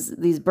with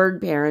these bird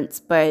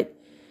parents, but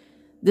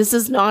this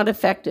is not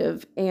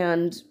effective.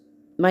 And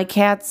my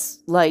cat's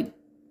like,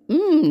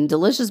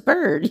 delicious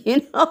bird,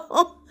 you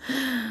know?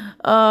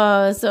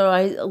 So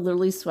I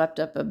literally swept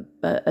up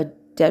a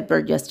dead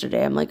bird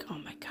yesterday. I'm like, oh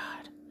my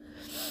God.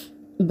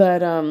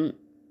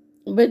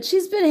 But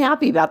she's been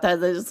happy about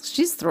that.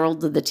 She's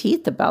thrilled to the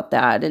teeth about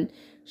that. And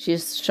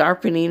she's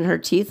sharpening her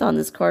teeth on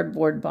this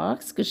cardboard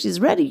box because she's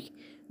ready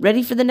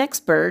for the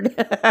next bird.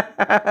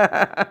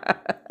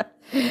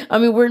 I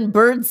mean, we're in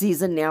bird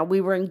season now.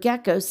 We were in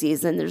gecko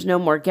season. There's no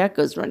more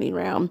geckos running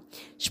around.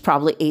 She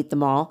probably ate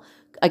them all.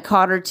 I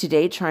caught her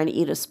today trying to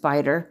eat a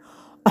spider.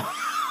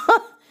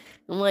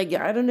 I'm like,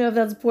 I don't know if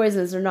that's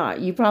poisonous or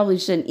not. You probably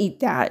shouldn't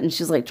eat that. And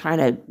she's like trying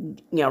to,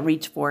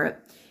 reach for it.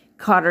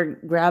 Caught her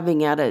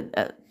grabbing at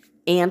a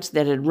ant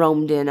that had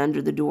roamed in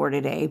under the door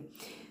today.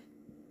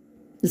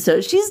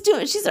 So she's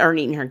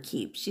earning her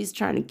keep. She's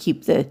trying to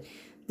keep the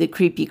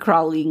creepy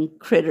crawling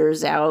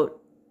critters out.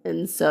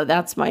 And so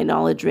that's my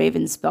knowledge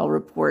raven spell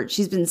report.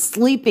 She's been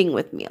sleeping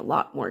with me a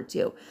lot more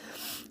too.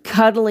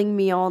 Cuddling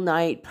me all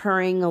night,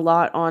 purring a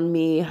lot on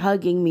me,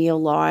 hugging me a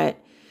lot.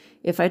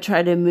 If I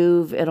try to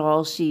move at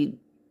all, she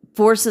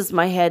forces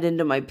my head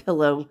into my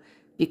pillow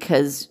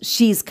because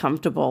she's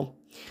comfortable.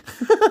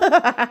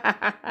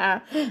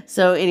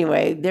 So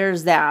anyway,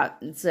 there's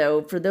that.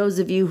 So for those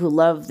of you who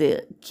love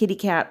the kitty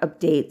cat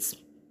updates,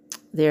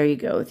 there you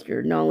go with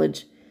your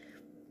knowledge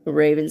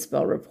Raven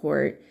spell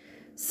report.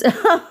 So,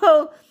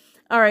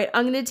 all right,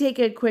 I'm going to take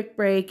a quick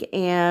break.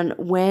 And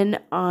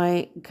when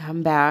I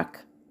come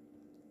back,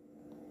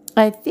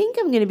 I think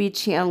I'm going to be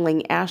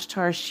channeling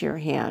Ashtar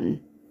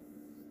Sherhan,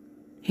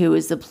 who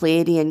is the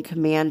Plieadian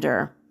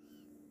commander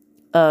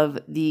of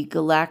the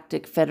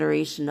Galactic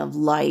Federation of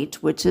Light,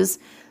 which is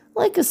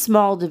like a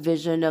small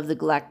division of the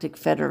Galactic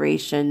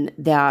Federation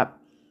that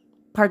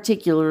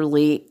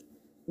particularly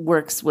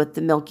works with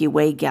the Milky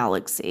Way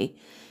galaxy.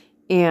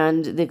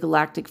 And the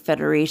Galactic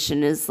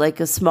Federation is like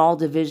a small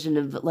division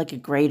of like a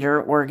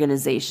greater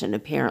organization,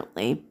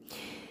 apparently.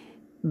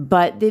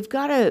 But they've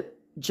got a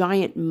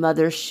giant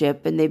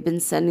mothership, and they've been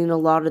sending a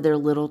lot of their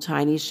little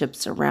tiny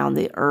ships around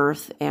the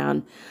Earth.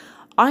 And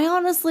I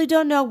honestly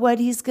don't know what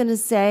he's going to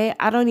say.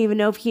 I don't even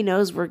know if he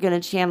knows we're going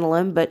to channel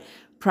him, but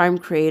Prime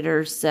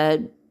Creator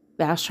said,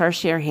 Ashtar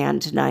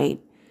Sherhan tonight.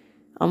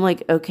 I'm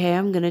like, okay,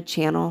 I'm going to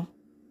channel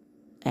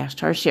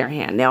Ashtar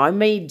Sherhan. Now, I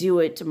may do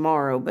it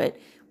tomorrow, but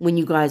when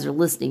you guys are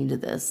listening to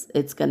this,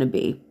 it's going to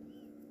be,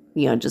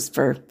 just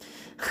for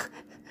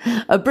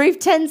a brief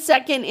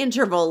 10-second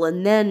interval,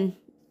 and then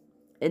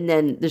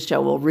the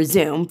show will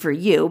resume for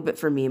you, but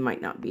for me, it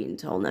might not be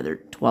until another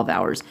 12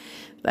 hours.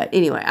 But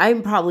anyway,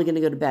 I'm probably going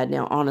to go to bed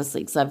now,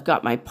 honestly, because I've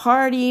got my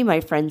party, my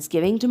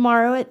Friendsgiving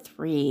tomorrow at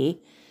 3,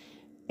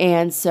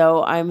 and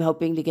so I'm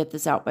hoping to get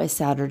this out by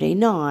Saturday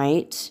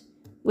night,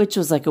 which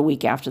was like a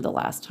week after the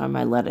last time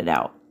I let it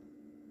out.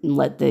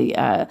 Let the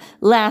I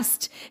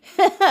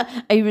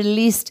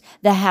released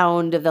the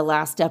hound of the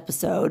last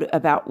episode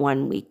about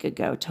 1 week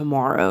ago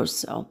tomorrow,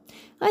 so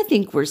I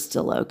think we're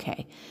still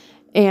okay.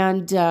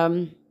 And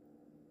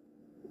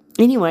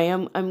anyway,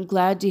 I'm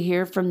glad to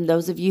hear from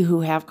those of you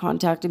who have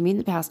contacted me in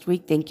the past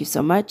week. Thank you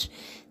so much.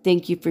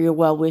 Thank you for your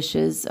well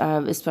wishes,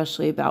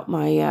 especially about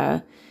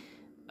my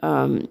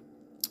having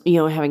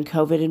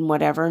COVID and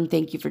whatever. And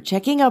thank you for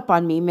checking up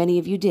on me. Many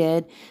of you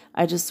did.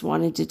 I just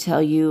wanted to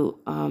tell you,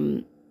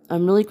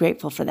 I'm really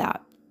grateful for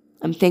that.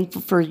 I'm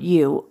thankful for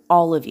you,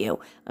 all of you.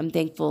 I'm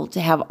thankful to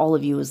have all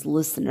of you as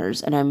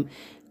listeners, and I'm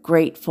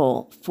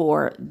grateful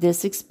for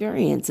this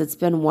experience. It's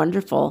been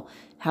wonderful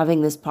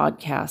having this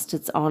podcast.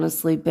 It's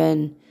honestly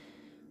been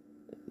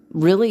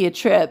really a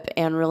trip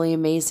and really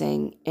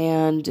amazing,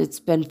 and it's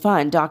been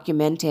fun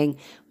documenting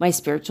my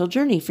spiritual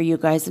journey for you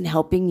guys and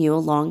helping you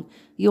along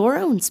your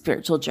own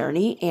spiritual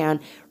journey. And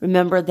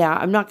remember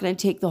that I'm not going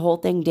to take the whole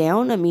thing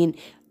down. I mean,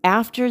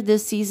 after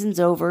this season's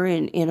over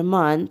in a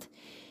month,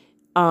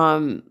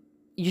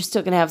 you're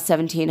still going to have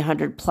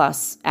 1,700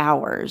 plus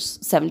hours,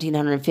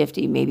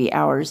 1,750 maybe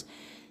hours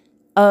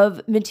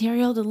of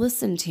material to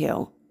listen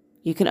to.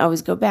 You can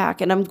always go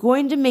back. And I'm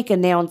going to make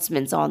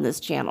announcements on this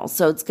channel.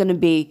 So it's going to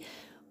be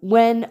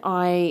when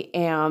I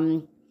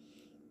am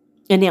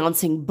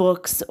announcing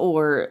books,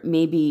 or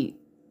maybe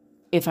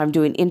if I'm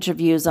doing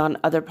interviews on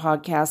other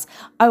podcasts,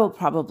 I will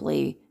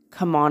probably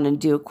come on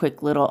and do a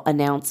quick little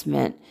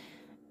announcement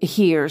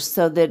here,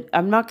 so that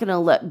I'm not going to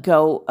let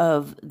go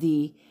of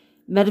the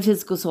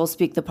Metaphysical Soul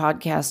Speak the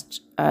podcast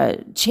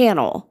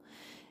channel.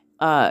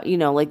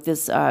 Like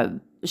this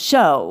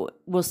show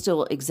will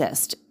still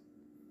exist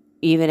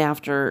even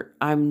after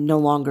I'm no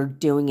longer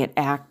doing it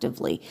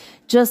actively.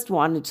 Just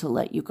wanted to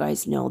let you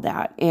guys know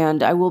that.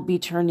 And I will be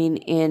turning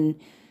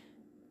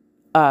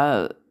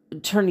the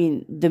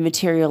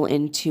material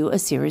into a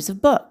series of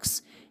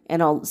books.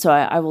 And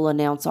I will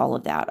announce all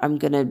of that. I'm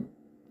going to,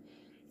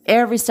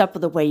 every step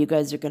of the way, you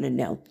guys are going to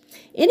know.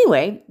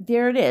 Anyway,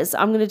 there it is.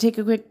 I'm going to take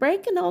a quick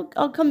break, and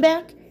I'll come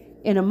back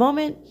in a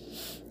moment,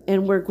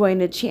 and we're going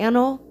to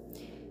channel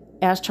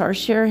Ashtar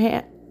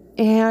Sherhan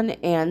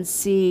and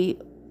see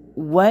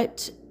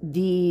what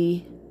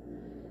the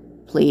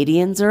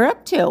Plieadians are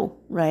up to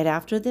right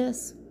after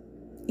this.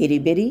 Itty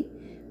bitty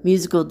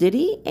musical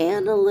ditty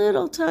and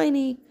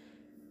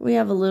we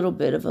have a little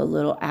bit of a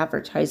little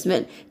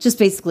advertisement, just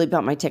basically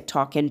about my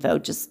TikTok info,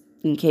 just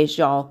in case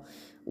y'all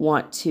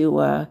want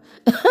to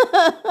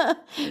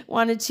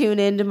tune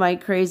into my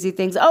crazy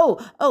things.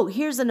 Oh,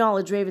 here's a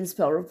Knowledge Raven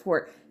spell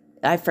report.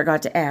 I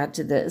forgot to add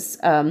to this.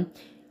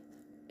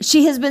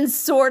 She has been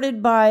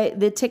sorted by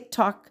the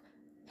TikTok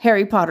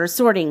Harry Potter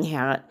sorting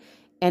hat,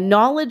 and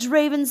Knowledge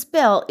Raven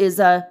spell is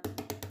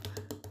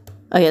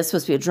it's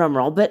supposed to be a drum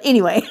roll, but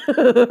anyway, I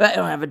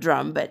don't have a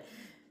drum, but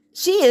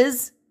she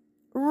is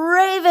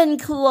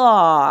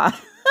Ravenclaw.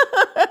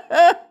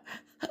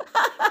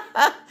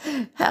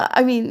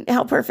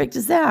 How perfect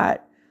is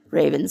that?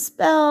 Raven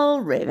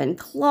spell,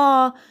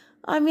 Ravenclaw.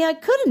 I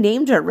could have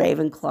named her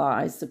Ravenclaw,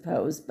 I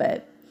suppose,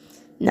 but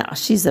no,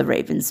 she's a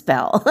Raven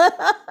spell.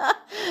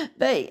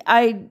 But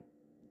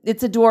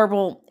it's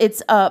adorable.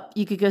 It's up.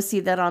 You could go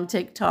see that on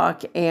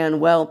TikTok. And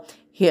well,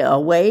 here,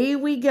 away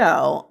we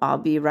go. I'll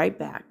be right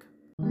back.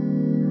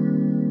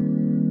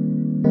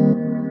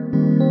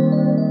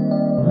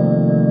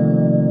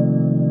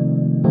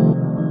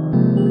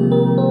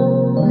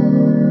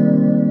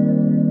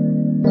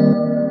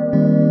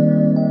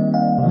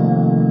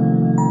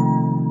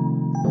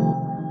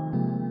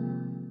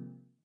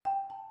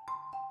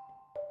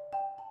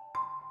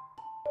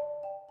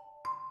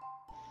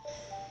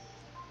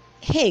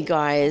 Hey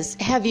guys,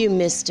 have you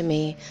missed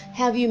me?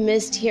 Have you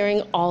missed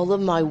hearing all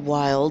of my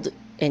wild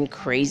and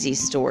crazy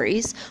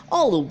stories?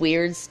 All the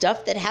weird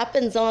stuff that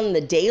happens on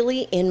the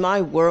daily in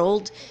my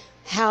world?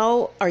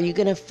 How are you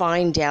going to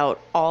find out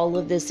all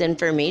of this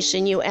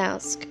information, you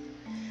ask?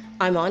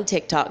 I'm on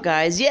TikTok,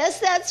 guys.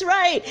 Yes, that's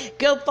right.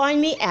 Go find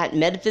me at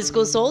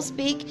Metaphysical Soul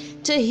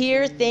Speak to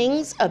hear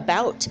things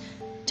about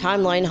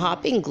timeline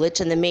hopping, glitch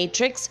in the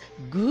matrix,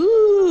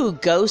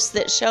 ghosts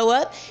that show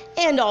up,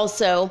 and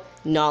also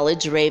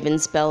knowledge raven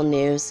spell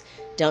news.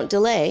 Don't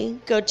delay.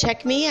 Go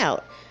check me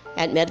out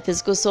at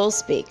Metaphysical Soul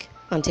Speak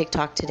on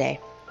TikTok today.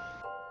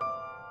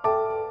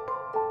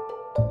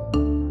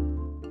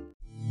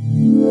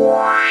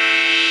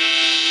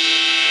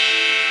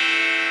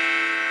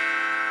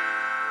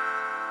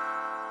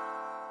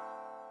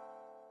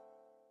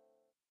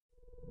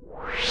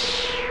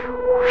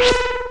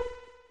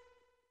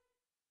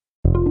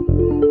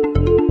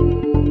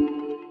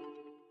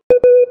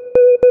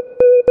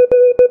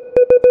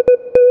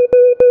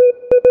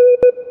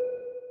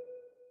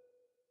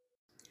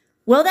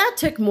 Well, that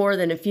took more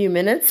than a few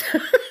minutes.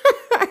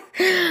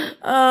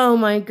 Oh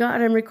my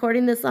God, I'm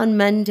recording this on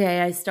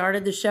Monday. I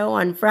started the show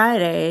on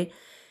Friday,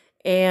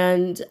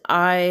 and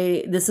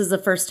this is the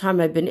first time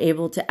I've been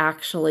able to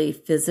actually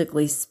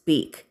physically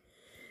speak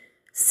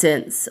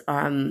since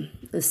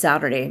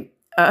Saturday.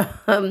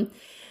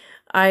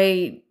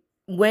 I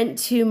went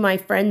to my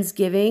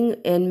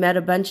Friendsgiving and met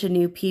a bunch of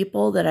new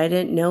people that I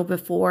didn't know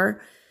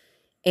before.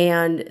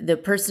 And the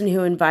person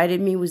who invited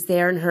me was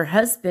there, and her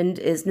husband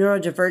is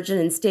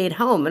neurodivergent and stayed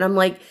home. And I'm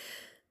like,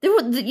 you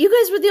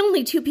guys were the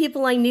only two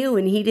people I knew,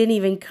 and he didn't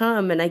even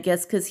come. And I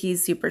guess because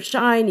he's super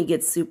shy and he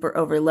gets super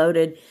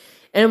overloaded.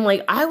 And I'm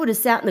like, I would have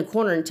sat in the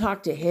corner and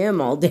talked to him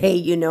all day,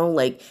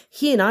 like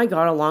he and I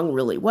got along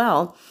really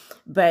well.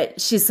 But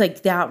she's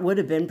like, that would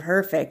have been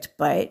perfect.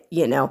 But,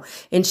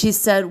 and she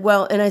said,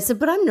 well, and I said,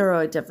 but I'm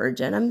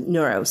neurodivergent. I'm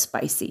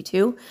neurospicy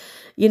too.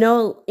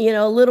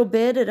 A little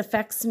bit, it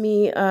affects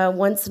me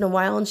once in a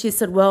while. And she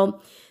said,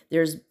 well,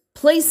 there's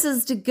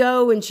places to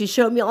go. And she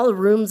showed me all the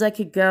rooms I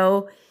could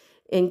go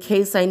in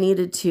case I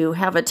needed to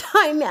have a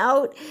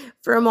timeout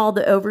from all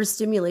the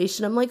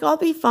overstimulation. I'm like, I'll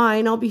be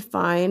fine. I'll be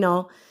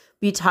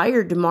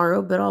tired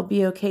tomorrow, but I'll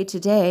be okay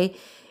today.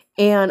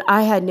 And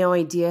I had no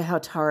idea how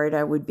tired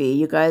I would be.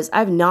 You guys,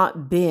 I've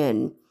not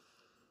been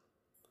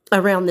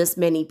around this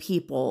many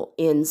people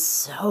in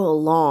so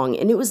long.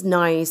 And it was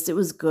nice. It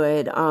was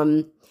good.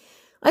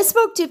 I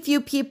spoke to a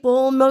few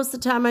people. Most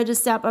of the time I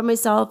just sat by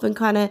myself and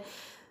kind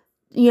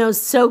of,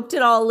 soaked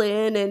it all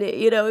in. And,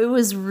 it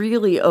was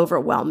really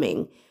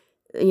overwhelming.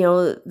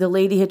 The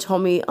lady had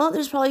told me, oh,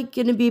 there's probably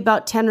going to be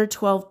about 10 or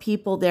 12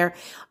 people there.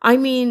 I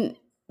mean,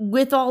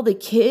 with all the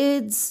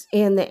kids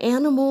and the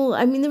animal,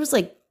 there was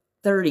like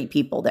 30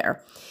 people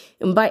there.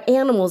 And by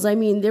animals,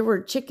 there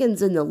were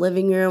chickens in the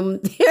living room.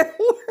 There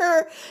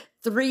were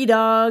 3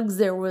 dogs.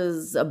 There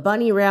was a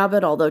bunny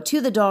rabbit, although 2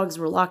 of the dogs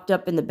were locked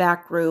up in the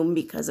back room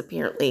because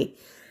apparently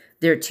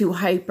they're too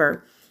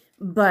hyper.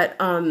 But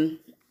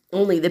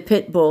only the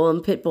pit bull,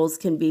 and pit bulls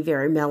can be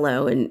very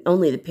mellow, and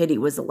only the pitty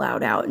was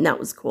allowed out, and that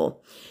was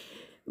cool.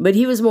 But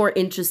he was more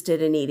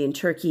interested in eating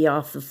turkey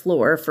off the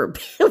floor for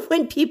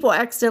when people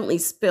accidentally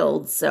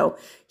spilled. So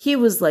he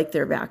was like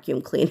their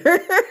vacuum cleaner.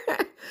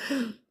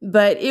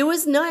 But it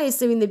was nice.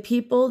 The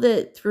people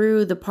that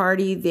threw the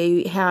party,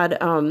 they had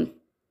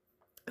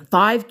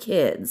 5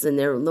 kids, and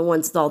they're the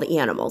ones with all the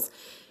animals.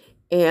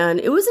 And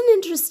it was an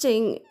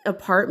interesting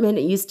apartment.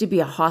 It used to be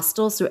a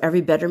hostel, so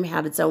every bedroom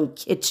had its own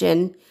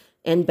kitchen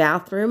and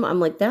bathroom. I'm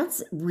like,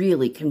 that's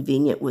really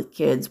convenient with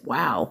kids.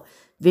 Wow.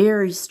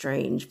 Very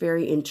strange,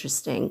 very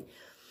interesting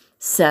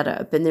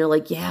setup. And they're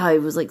like, yeah,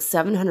 it was like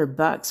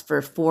 $700 for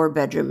a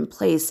 4-bedroom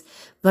place,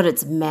 but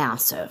it's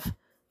massive.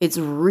 It's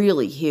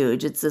really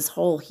huge. It's this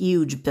whole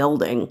huge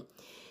building.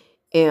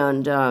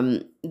 And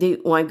when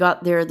I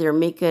got there, they're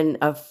making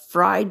a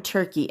fried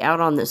turkey out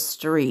on the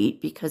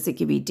street because it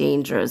could be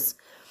dangerous.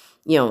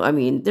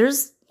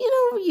 There's,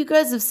 you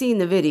guys have seen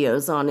the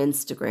videos on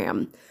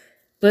Instagram.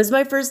 But it was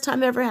my first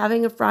time ever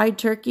having a fried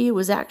turkey. It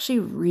was actually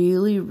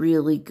really,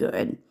 really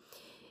good.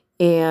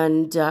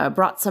 And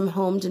brought some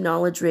home to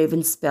Knowledge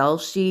Raven Spell.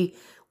 She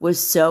was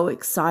so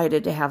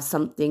excited to have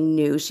something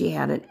new she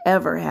hadn't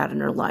ever had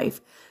in her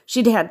life.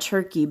 She'd had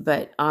turkey,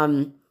 but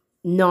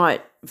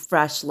not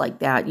fresh like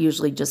that,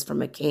 usually just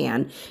from a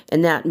can.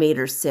 And that made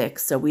her sick,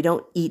 so we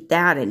don't eat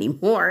that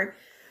anymore.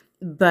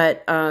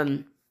 But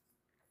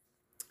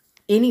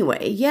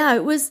anyway, yeah,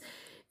 it was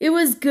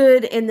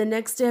good. And the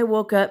next day I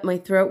woke up, my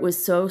throat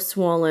was so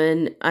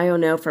swollen. I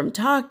don't know from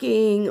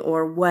talking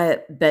or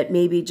what, but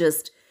maybe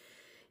just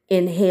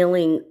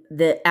inhaling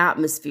the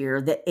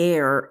atmosphere, the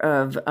air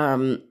of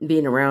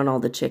being around all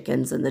the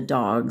chickens and the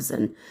dogs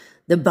and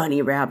the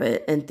bunny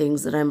rabbit and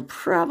things that I'm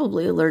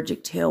probably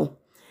allergic to.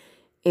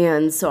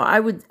 And so I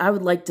would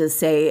like to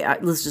say,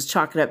 let's just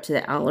chalk it up to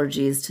the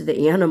allergies to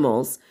the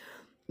animals.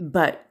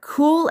 But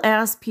cool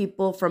ass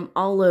people from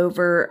all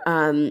over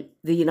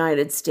the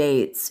United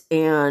States,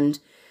 and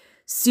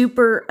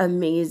super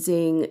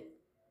amazing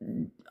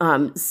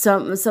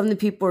Some of the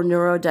people were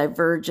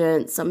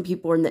neurodivergent. Some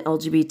people were in the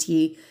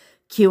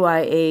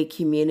LGBTQIA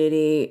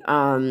community.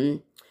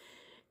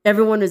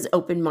 Everyone was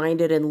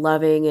open-minded and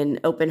loving and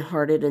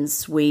open-hearted and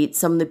sweet.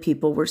 Some of the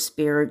people were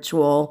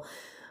spiritual.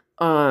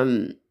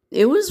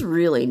 It was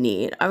really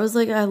neat. I was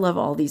like, I love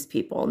all these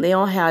people. And they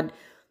all had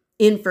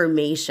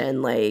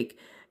information like,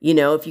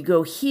 if you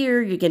go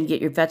here, you can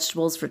get your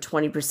vegetables for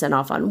 20%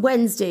 off on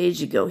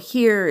Wednesdays. You go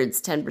here,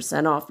 it's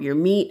 10% off your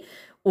meat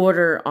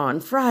order on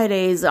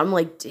Fridays. I'm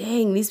like,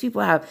 dang, these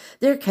people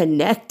they're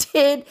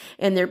connected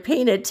and they're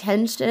paying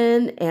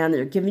attention and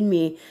they're giving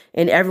me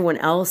and everyone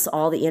else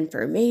all the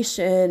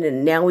information.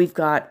 And now we've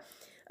got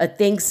a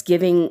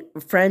Thanksgiving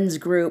friends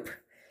group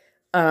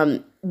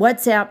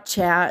WhatsApp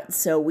chat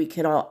so we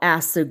can all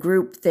ask the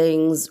group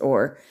things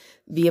or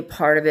be a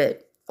part of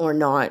it or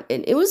not.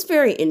 And it was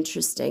very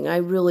interesting. I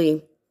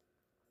really,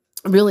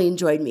 really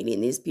enjoyed meeting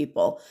these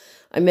people.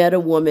 I met a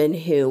woman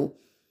who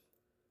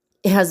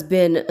has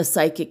been a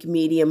psychic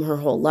medium her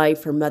whole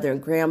life. Her mother and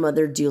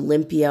grandmother do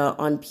Olympia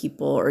on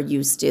people, or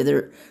used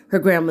to. Her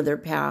grandmother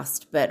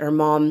passed, but her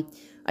mom,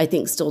 I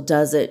think, still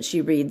does it.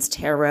 She reads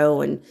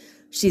tarot, and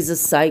she's a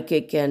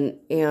psychic, and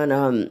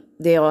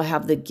they all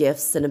have the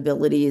gifts and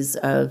abilities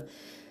of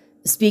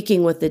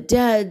speaking with the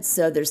dead.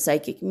 So they're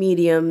psychic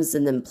mediums,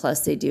 and then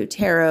plus they do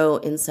tarot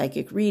and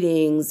psychic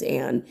readings,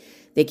 and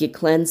they could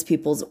cleanse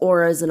people's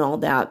auras and all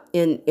that.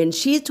 And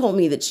she told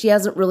me that she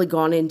hasn't really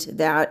gone into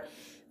that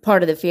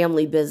part of the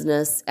family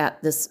business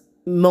at this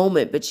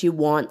moment, but she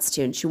wants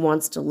to, and she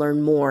wants to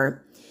learn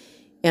more.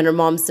 And her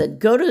mom said,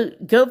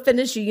 go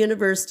finish your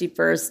university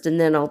first,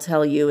 and then I'll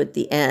tell you at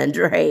the end,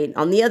 right?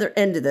 On the other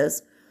end of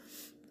this.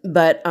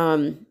 But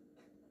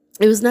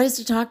it was nice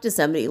to talk to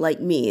somebody like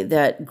me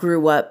that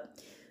grew up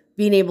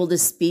being able to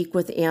speak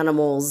with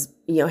animals,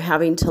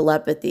 having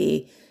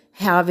telepathy,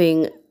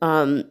 having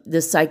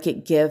the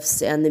psychic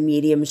gifts and the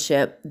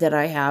mediumship that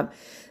I have.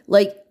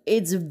 Like,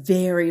 it's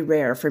very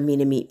rare for me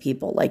to meet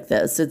people like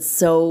this. It's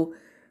so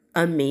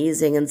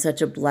amazing and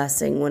such a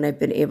blessing when I've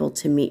been able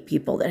to meet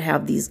people that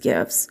have these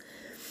gifts.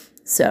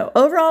 So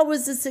overall, it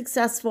was a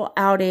successful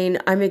outing.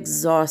 I'm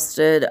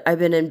exhausted. I've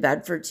been in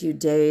bed for 2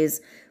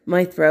 days.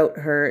 My throat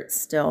hurts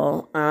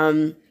still.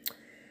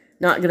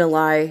 Not going to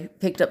lie,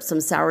 picked up some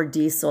sour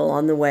diesel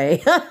on the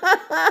way.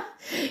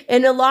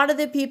 And a lot of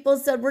the people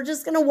said, we're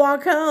just going to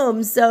walk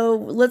home. So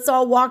let's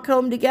all walk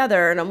home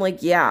together. And I'm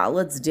like, yeah,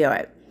 let's do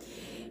it.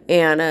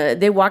 And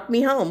they walked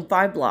me home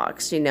 5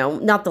 blocks,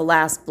 not the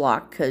last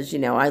block because,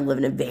 I live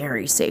in a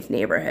very safe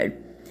neighborhood.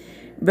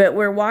 But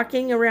we're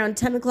walking around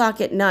 10 o'clock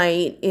at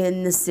night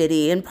in the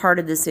city, in part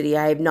of the city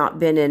I have not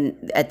been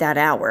in at that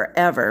hour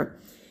ever.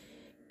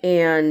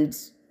 And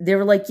they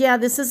were like, yeah,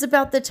 this is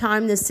about the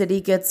time the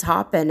city gets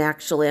hopping,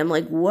 actually. I'm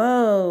like,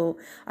 whoa.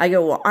 I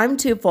go, well, I'm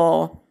too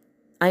full.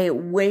 I ate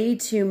way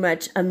too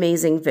much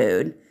amazing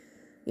food.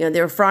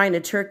 They were frying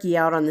a turkey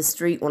out on the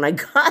street when I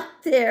got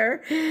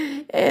there.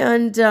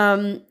 And,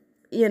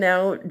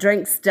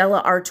 drank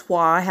Stella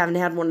Artois. I haven't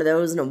had one of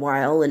those in a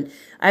while. And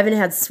I haven't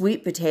had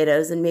sweet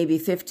potatoes in maybe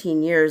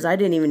 15 years. I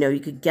didn't even know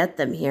you could get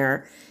them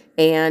here.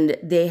 And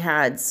they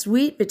had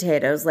sweet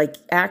potatoes, like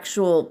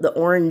the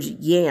orange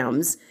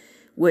yams,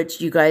 which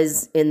you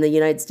guys in the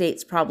United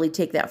States probably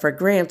take that for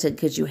granted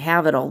because you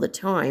have it all the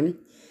time.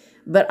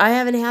 But I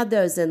haven't had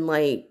those in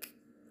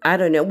I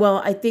don't know.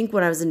 Well, I think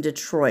when I was in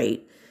Detroit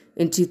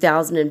in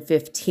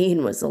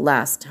 2015 was the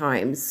last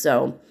time.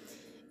 So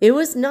it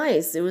was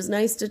nice. It was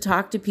nice to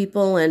talk to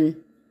people and,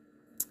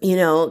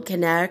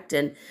 connect.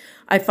 And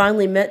I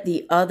finally met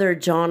the other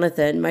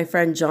Jonathan. My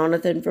friend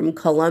Jonathan from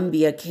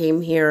Colombia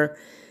came here,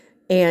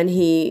 and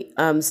he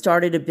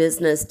started a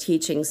business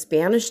teaching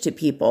Spanish to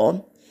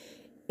people.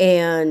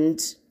 And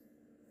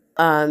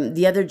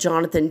the other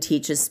Jonathan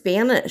teaches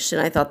Spanish.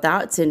 And I thought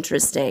that's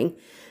interesting.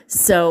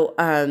 So,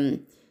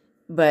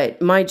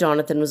 but my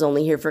Jonathan was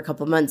only here for a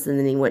couple months, and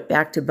then he went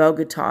back to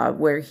Bogota,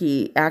 where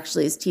he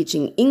actually is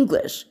teaching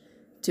English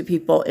to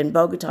people in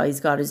Bogota.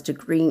 He's got his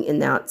degree in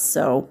that.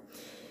 So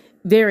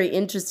very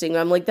interesting.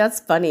 I'm like,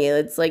 that's funny.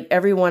 It's like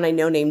everyone I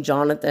know named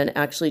Jonathan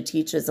actually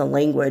teaches a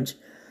language,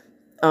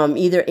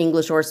 either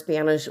English or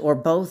Spanish or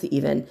both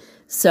even.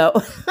 So,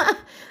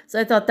 so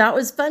I thought that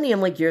was funny.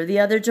 I'm like, you're the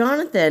other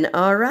Jonathan.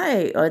 All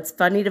right. Well, it's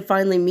funny to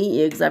finally meet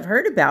you because I've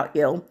heard about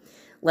you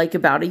like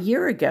about a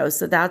year ago.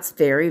 So that's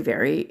very,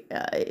 very,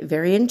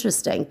 very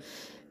interesting.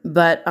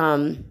 But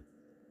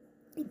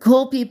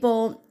cool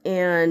people.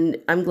 And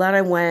I'm glad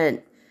I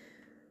went.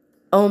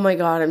 Oh my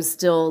God, I'm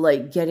still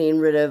getting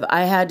rid of,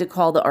 I had to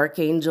call the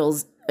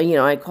archangels,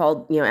 I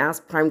called,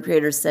 asked Prime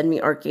Creators, send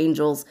me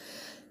archangels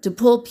to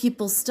pull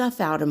people's stuff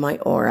out of my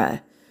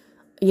aura.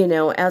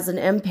 As an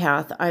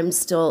empath, I'm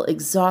still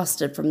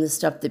exhausted from the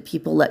stuff that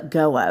people let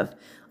go of.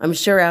 I'm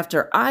sure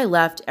after I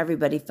left,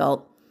 everybody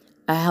felt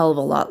a hell of a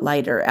lot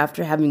lighter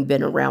after having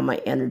been around my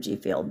energy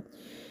field.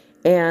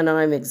 And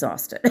I'm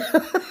exhausted.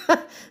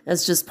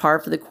 That's just par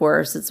for the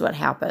course. It's what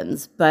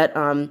happens. But,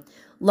 a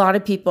lot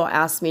of people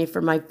ask me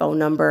for my phone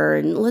number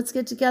and let's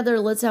get together.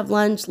 Let's have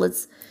lunch.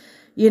 Let's,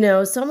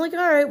 So I'm like, all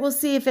right, we'll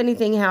see if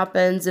anything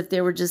happens, if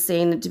they were just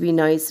saying it to be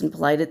nice and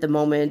polite at the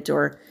moment,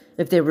 or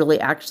if they really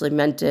actually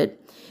meant it.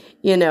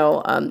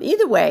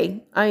 Either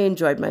way, I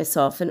enjoyed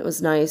myself, and it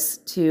was nice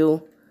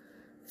to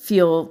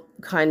feel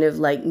kind of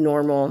like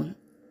normal,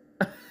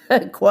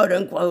 quote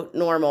unquote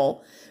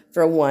normal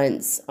for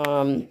once.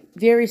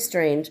 Very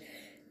strange.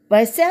 But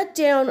I sat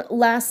down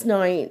last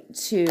night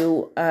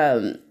to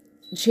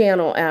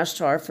channel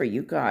Ashtar for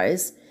you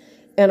guys,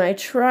 and I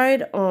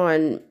tried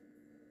on,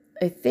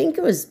 I think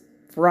it was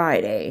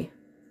Friday.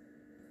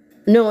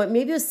 No,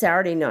 maybe it was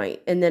Saturday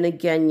night, and then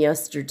again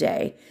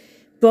yesterday.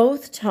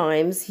 Both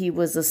times he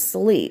was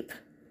asleep.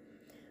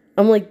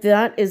 I'm like,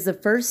 that is the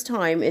first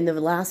time in the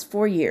last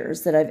 4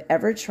 years that I've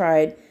ever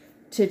tried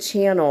to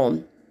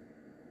channel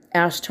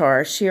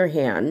Ashtar,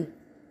 Sherhan,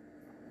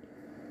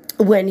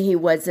 when he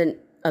wasn't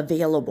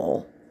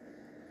available.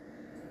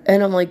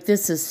 And I'm like,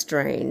 this is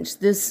strange.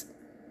 This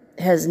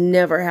has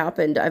never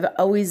happened. I've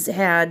always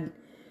had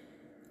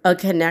a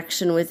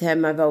connection with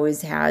him. I've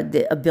always had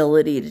the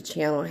ability to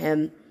channel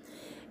him.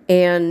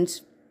 And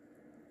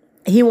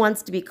he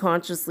wants to be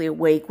consciously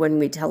awake when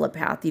we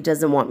telepath. He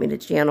doesn't want me to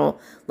channel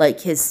like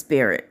his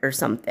spirit or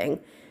something,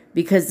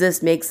 because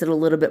this makes it a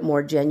little bit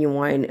more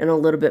genuine and a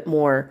little bit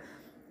more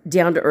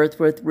down to earth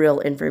with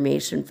real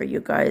information for you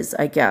guys,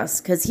 I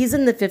guess. Because he's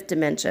in the 5th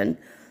dimension,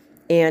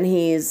 and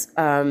he's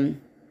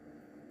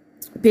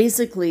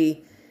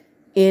basically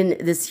in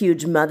this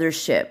huge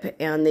mothership,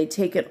 and they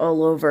take it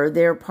all over.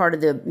 They're part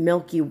of the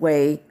Milky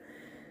Way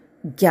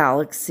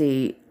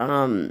galaxy.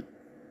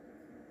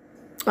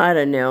 I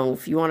don't know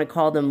if you want to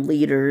call them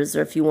leaders,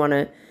 or if you want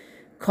to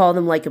call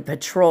them like a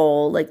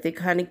patrol. Like, they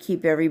kind of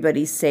keep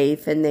everybody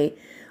safe, and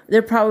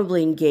they're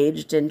probably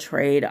engaged in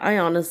trade. I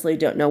honestly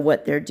don't know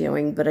what they're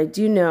doing, but I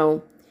do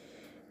know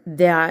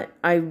that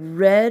I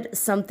read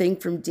something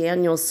from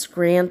Daniel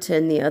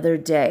Scranton the other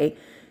day,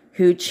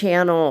 who he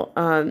channels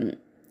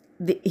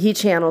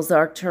the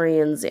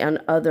Arcturians and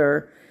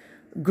other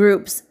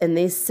groups, and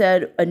they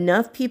said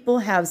enough people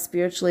have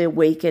spiritually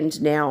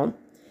awakened now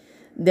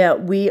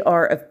that we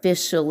are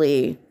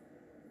officially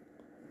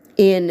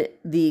in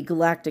the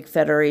Galactic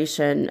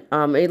Federation.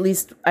 At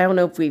least, I don't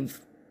know if we've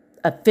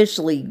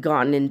officially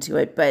gotten into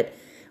it, but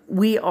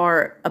we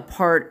are a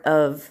part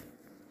of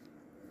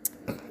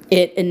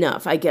it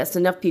enough. I guess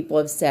enough people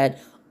have said,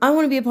 I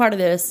want to be a part of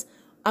this.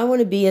 I want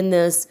to be in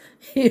this,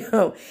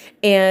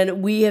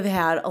 and we have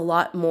had a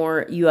lot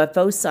more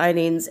UFO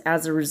sightings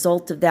as a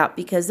result of that,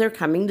 because they're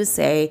coming to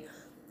say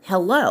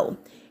hello.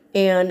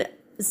 And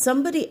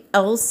somebody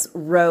else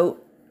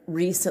wrote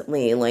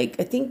recently, like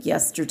I think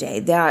yesterday,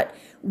 that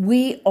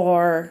we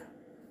are,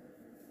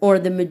 or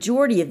the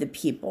majority of the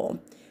people,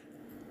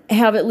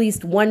 have at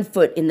least 1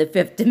 foot in the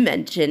 5th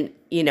dimension.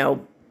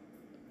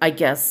 I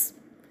guess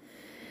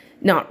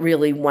not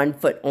really 1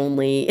 foot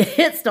only.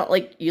 It's not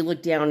like you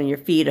look down and your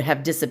feet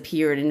have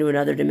disappeared into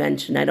another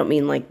dimension. I don't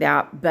mean like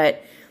that.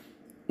 But,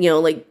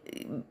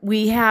 like,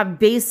 we have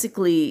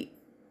basically,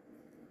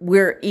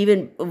 we're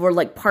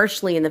like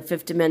partially in the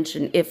 5th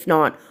dimension, if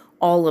not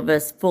all of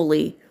us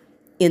fully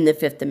in the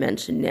 5th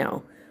dimension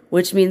now,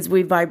 which means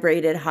we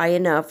vibrated high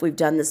enough. We've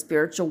done the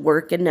spiritual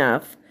work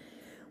enough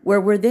where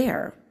we're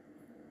there.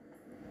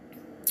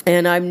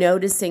 And I'm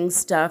noticing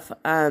stuff,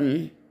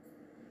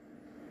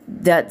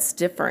 that's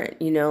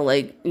different,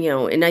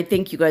 and I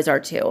think you guys are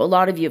too. A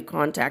lot of you have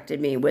contacted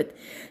me with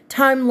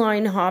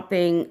timeline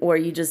hopping, or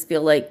you just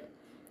feel like,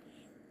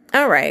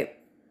 all right,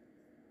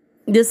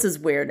 this is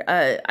weird.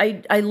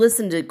 I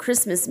listened to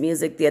Christmas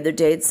music the other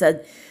day. It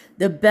said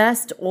the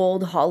best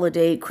old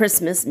holiday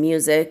Christmas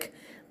music.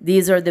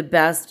 These are the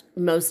best,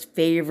 most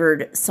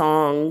favored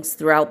songs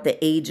throughout the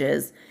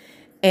ages.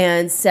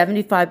 And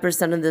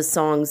 75% of the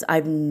songs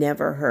I've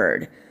never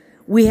heard.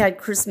 We had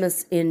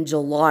Christmas in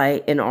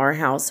July in our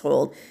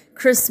household.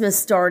 Christmas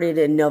started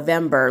in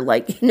November,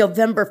 like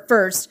November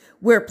 1st,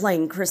 we're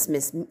playing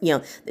Christmas.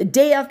 The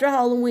day after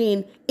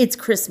Halloween, it's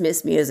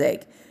Christmas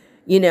music.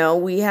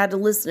 We had to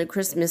listen to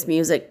Christmas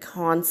music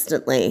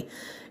constantly.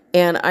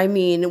 And I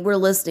mean, we're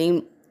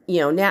listening,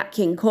 Nat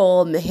King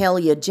Cole,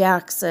 Mahalia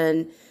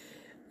Jackson.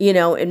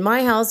 In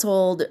my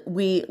household,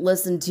 we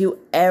listened to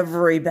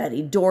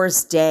everybody.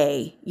 Doris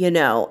Day,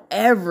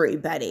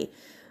 everybody.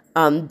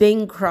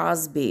 Bing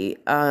Crosby,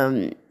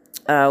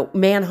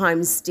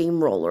 Mannheim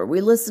Steamroller. We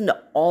listened to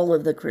all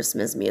of the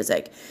Christmas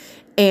music.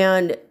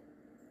 And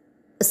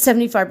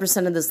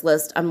 75% of this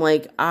list, I'm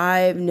like,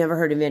 I've never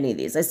heard of any of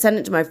these. I sent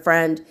it to my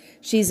friend.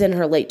 She's in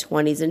her late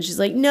 20s. And she's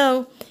like,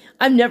 no,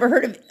 I've never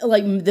heard of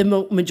like the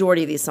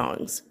majority of these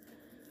songs.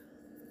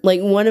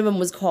 Like, one of them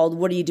was called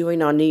What Are You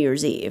Doing on New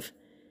Year's Eve?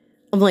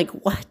 I'm like,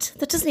 what?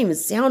 That doesn't even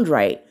sound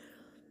right.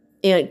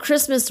 And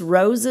Christmas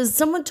Roses,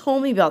 someone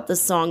told me about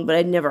this song, but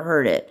I'd never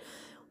heard it.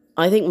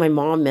 I think my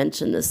mom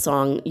mentioned this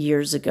song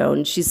years ago,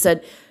 and she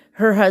said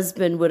her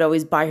husband would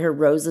always buy her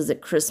roses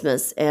at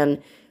Christmas,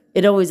 and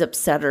it always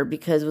upset her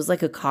because it was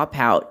like a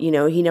cop-out.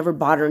 He never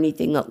bought her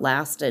anything that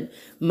lasted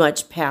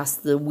much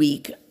past the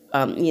week.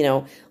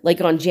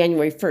 Like on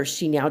January 1st,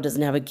 she now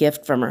doesn't have a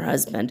gift from her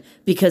husband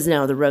because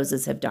now the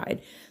roses have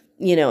died.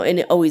 and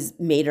it always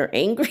made her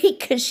angry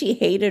because she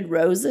hated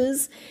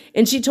roses.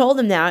 And she told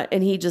him that,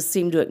 and he just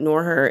seemed to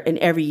ignore her. And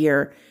every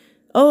year,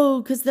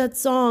 oh, because that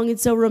song,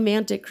 it's so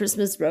romantic,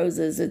 Christmas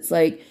Roses. It's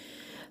like,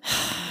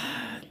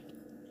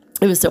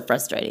 it was so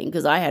frustrating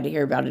because I had to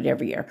hear about it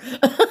every year.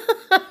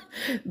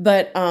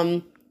 But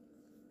a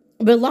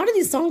lot of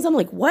these songs, I'm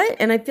like, what?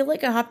 And I feel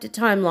like I hopped a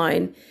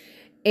timeline,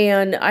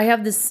 and I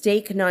have this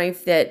steak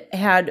knife that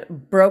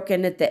had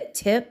broken at the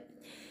tip,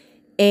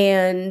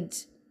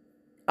 and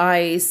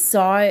I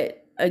saw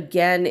it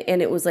again,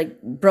 and it was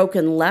like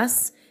broken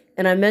less.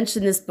 And I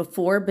mentioned this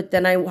before, but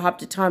then I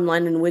hopped a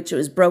timeline in which it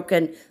was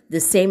broken the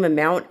same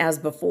amount as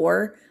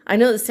before. I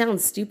know this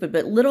sounds stupid,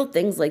 but little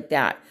things like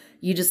that,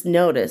 you just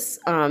notice.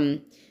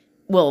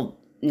 Well,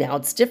 now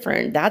it's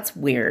different. That's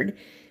weird.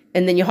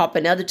 And then you hop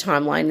another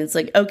timeline, and it's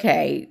like,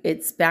 okay,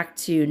 it's back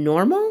to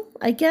normal,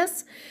 I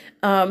guess.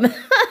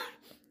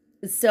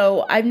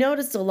 So I've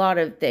noticed a lot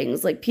of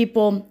things. Like,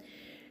 people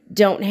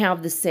don't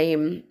have the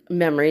same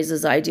memories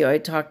as I do. I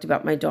talked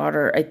about my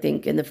daughter, I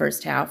think, in the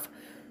first half,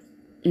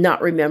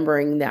 not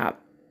remembering that.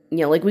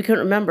 Like, we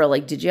couldn't remember,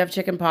 like, did you have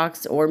chicken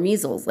pox or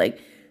measles? Like,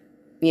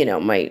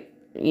 basically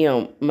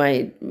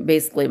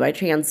my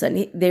trans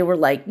son, they were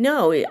like,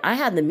 no, I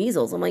had the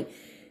measles. I'm like,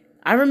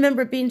 I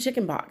remember it being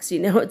chicken pox.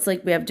 It's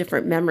like we have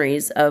different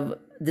memories of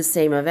the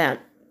same event.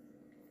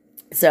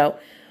 So,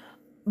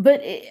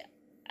 but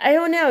I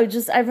don't know.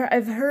 Just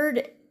I've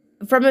heard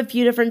from a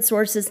few different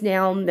sources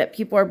now that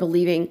people are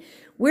believing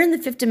we're in the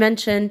fifth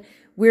dimension.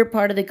 We're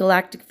part of the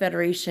Galactic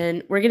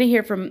Federation. We're going to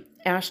hear from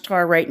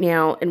Ashtar right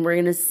now, and we're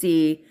going to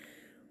see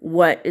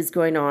what is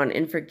going on.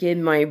 And forgive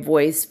my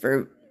voice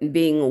for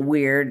being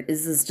weird.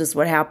 This is just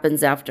what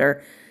happens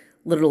after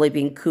literally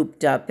being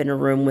cooped up in a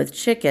room with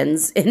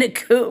chickens in a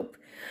coop.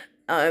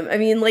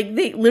 Like,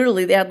 they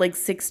had like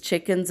 6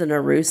 chickens and a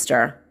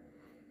rooster.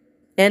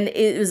 And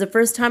it was the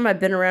first time I've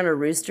been around a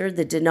rooster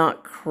that did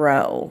not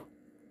crow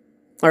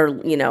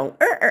or,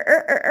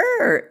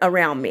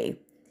 around me.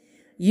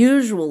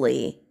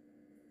 Usually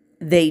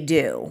they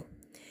do.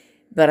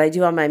 But I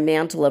do have my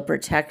mantle of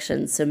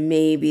protection, so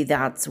maybe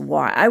that's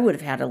why. I would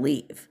have had to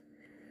leave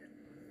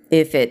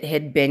if it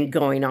had been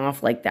going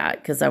off like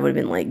that, because I would have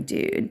been like,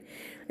 dude.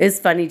 It's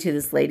funny too,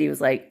 this lady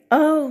was like,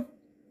 oh,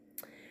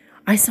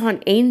 I saw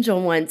an angel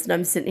once, and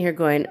I'm sitting here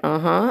going,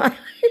 uh-huh.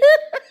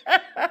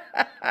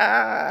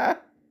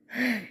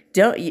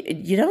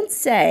 You don't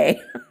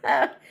say.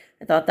 I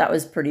thought that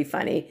was pretty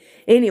funny.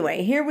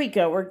 Anyway, here we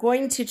go. We're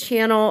going to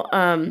channel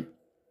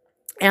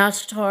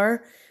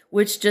Ashtar,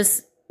 which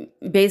just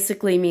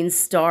basically means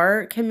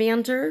star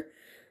commander.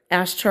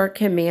 Ashtar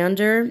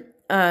commander.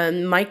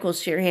 Michael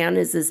Sherhan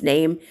is his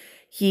name.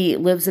 He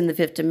lives in the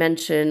fifth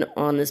dimension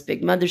on this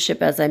big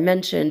mothership, as I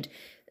mentioned.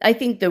 I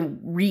think the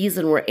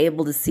reason we're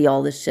able to see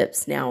all the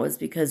ships now is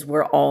because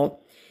we're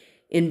all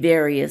in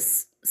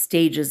various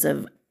stages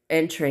of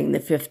entering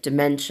the fifth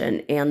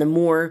dimension. And the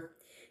more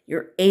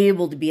you're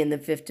able to be in the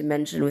fifth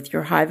dimension with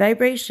your high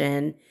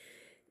vibration,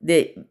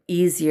 the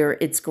easier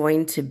it's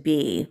going to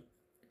be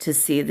to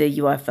see the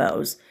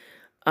UFOs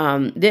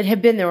that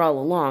have been there all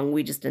along.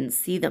 We just didn't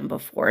see them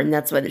before. And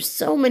that's why there's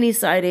so many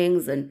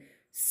sightings and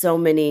so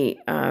many,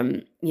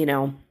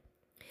 so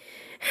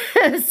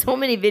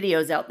many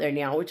videos out there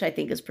now, which I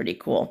think is pretty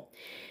cool.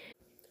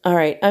 All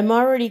right, I'm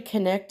already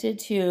connected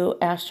to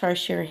Ashtar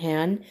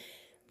Sherhan,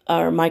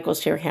 or Michael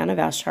Sherhan of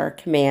Ashtar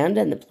Command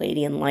and the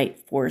Plieadian Light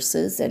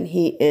Forces, and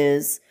he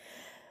is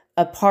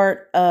a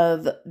part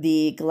of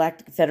the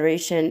Galactic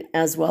Federation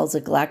as well as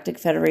the Galactic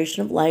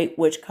Federation of Light,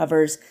 which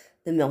covers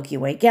the Milky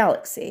Way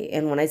galaxy.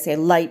 And when I say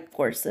light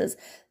forces,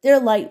 they're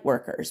light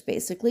workers,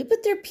 basically, but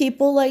they're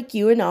people like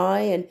you and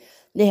I, and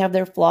they have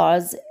their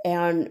flaws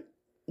and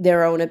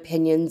their own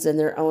opinions and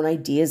their own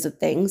ideas of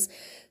things.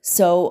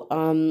 So,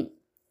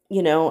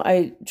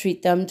 I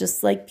treat them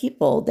just like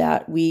people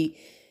that we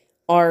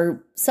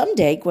are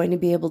someday going to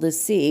be able to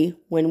see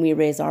when we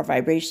raise our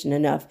vibration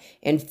enough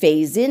and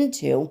phase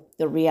into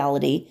the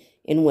reality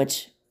in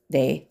which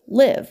they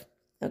live.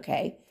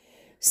 Okay.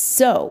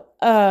 So,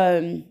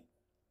 I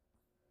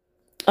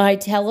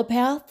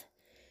telepath.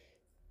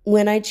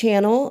 When I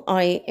channel,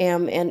 I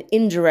am an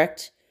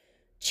indirect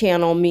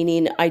channel,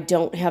 meaning I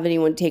don't have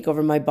anyone take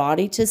over my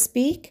body to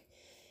speak.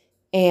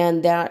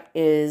 And that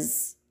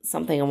is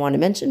something I want to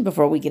mention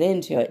before we get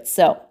into it.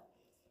 So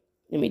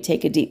let me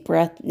take a deep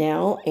breath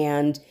now,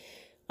 and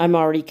I'm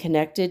already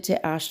connected to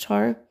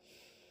Ashtar.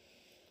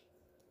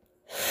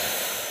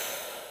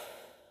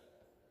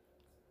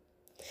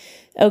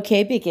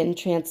 Okay, begin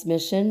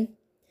transmission.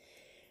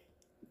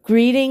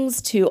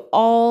 Greetings to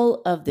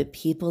all of the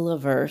people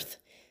of Earth.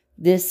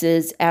 This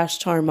is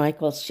Ashtar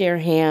Michael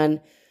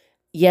Sherhan.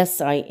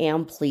 Yes, I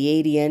am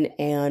Plieadian,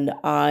 and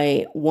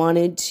I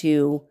wanted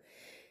to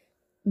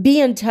be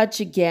in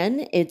touch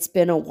again. It's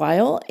been a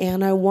while,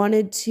 and I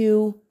wanted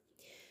to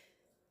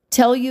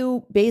tell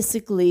you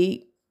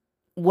basically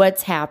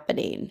what's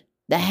happening.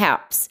 The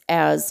haps,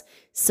 as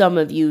some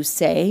of you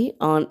say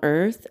on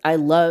Earth. I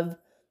love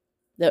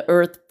the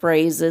Earth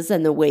phrases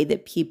and the way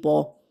that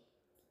people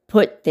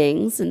put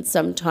things, and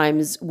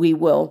sometimes we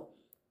will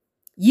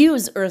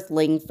use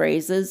Earthling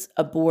phrases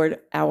aboard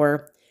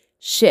our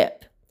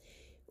ship.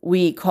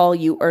 We call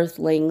you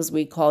Earthlings,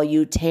 we call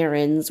you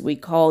Terrans, we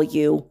call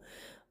you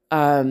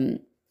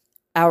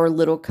our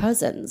little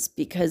cousins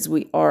because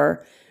we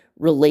are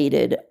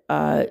related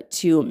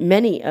to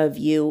many of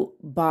you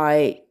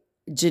by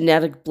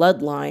genetic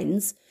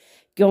bloodlines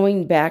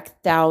going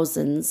back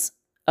thousands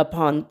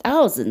upon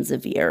thousands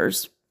of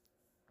years.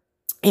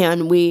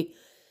 And we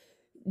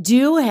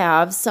do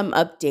have some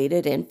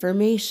updated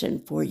information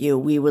for you.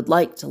 We would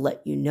like to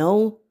let you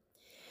know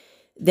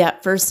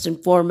that first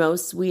and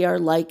foremost, we are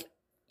like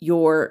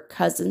your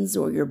cousins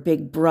or your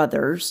big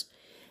brothers,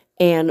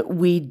 and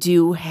we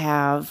do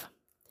have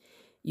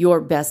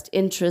your best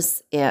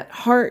interests at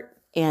heart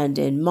and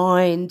in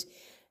mind,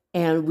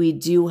 and we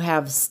do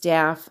have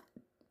staff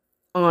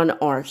on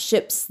our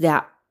ships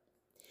that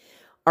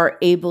are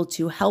able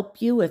to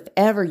help you. If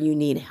ever you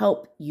need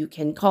help, you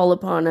can call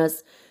upon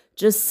us.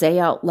 Just say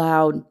out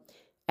loud,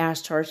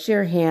 Ashtar,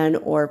 Sherhan,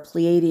 or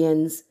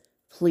Plieadians,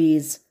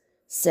 please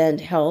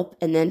send help,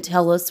 and then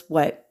tell us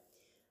what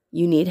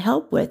you need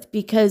help with,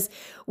 because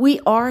we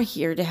are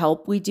here to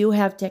help. We do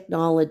have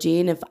technology,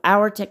 and if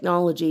our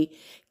technology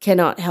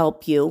cannot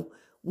help you,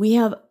 we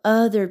have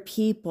other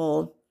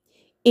people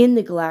in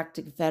the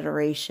Galactic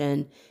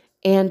Federation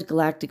and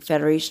Galactic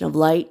Federation of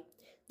Light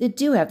that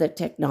do have the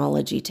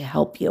technology to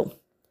help you.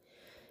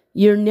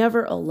 You're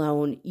never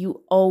alone.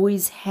 You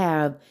always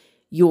have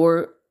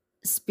your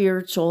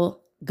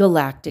spiritual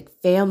galactic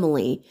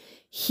family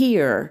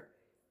here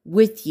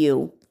with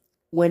you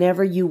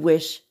whenever you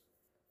wish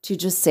to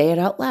just say it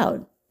out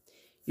loud.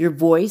 Your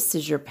voice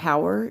is your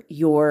power,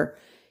 your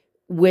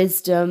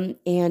wisdom,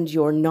 and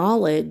your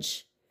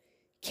knowledge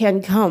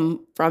can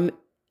come from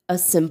a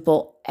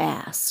simple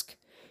ask.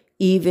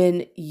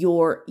 Even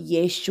your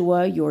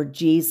Yeshua, your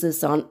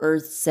Jesus on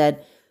earth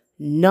said,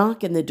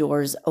 knock and the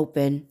doors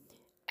open,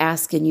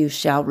 ask and you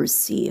shall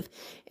receive.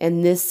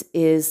 And this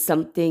is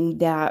something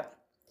that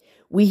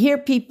we hear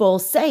people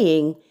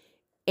saying,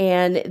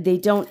 and they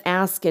don't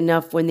ask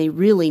enough when they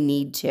really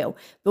need to.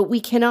 But we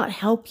cannot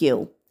help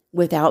you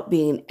without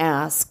being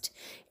asked.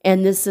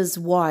 And this is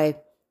why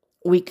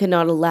we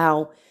cannot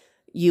allow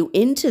you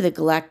into the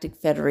Galactic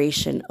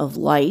Federation of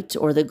Light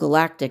or the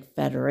Galactic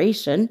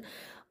Federation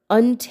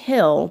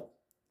until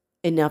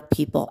enough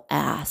people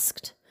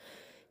asked.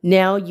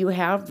 Now you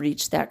have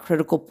reached that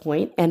critical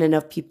point and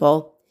enough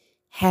people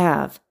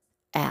have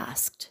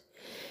asked.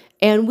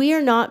 And we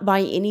are not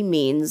by any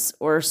means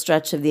or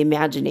stretch of the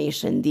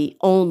imagination the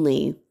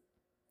only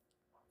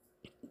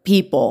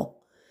people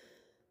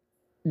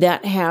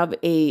that have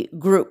a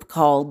group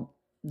called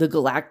the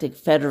Galactic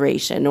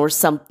Federation or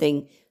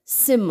something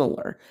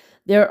similar.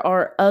 There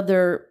are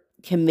other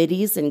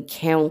committees and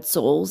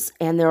councils,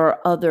 and there are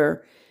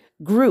other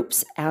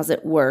groups, as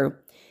it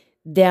were,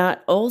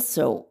 that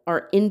also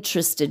are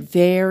interested,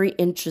 very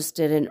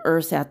interested in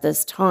Earth at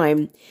this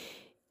time,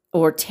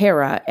 or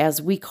Terra,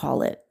 as we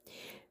call it.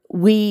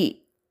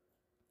 We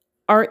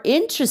are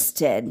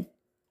interested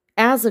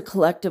as a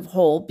collective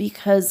whole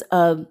because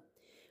of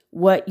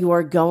what you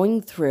are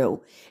going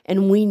through.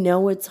 And we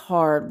know it's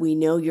hard. We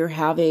know you're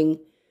having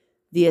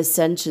the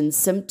ascension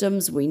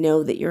symptoms. We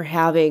know that you're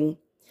having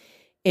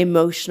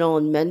emotional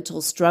and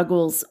mental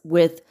struggles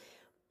with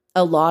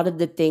a lot of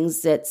the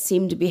things that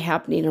seem to be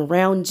happening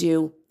around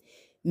you.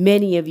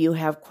 Many of you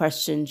have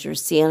questioned your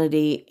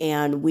sanity,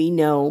 and we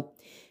know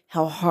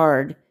how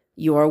hard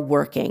you are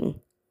working.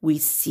 We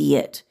see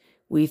it.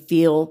 We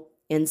feel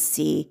and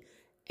see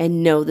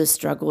and know the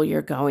struggle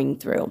you're going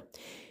through.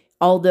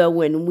 Although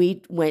when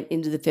we went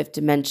into the fifth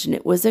dimension,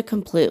 it was a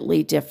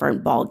completely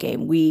different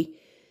ballgame. We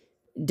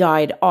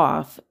died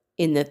off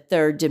in the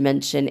third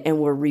dimension and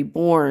were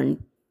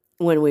reborn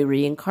when we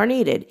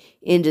reincarnated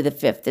into the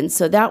fifth. And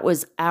so that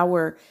was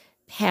our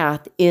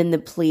path in the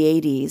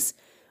Pleiades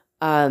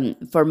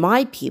for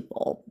my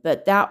people.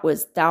 But that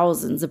was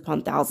thousands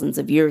upon thousands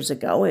of years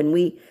ago. And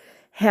we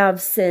have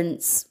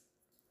since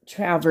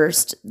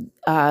traversed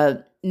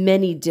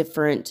many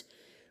different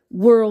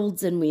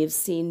worlds, and we have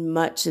seen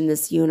much in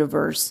this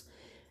universe,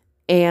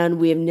 and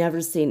we have never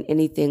seen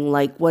anything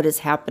like what is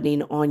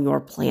happening on your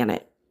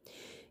planet.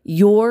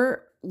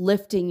 You're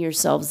lifting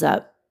yourselves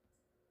up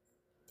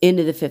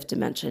into the fifth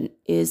dimension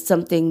is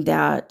something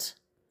that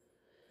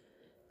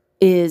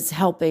is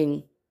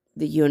helping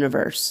the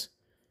universe.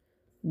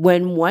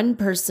 When one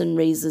person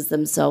raises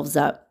themselves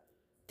up,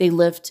 they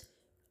lift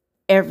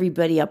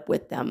everybody up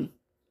with them.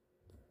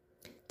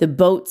 The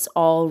boats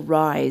all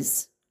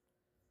rise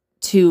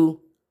to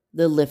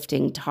the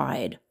lifting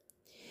tide.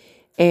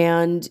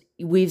 And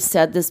we've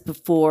said this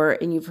before,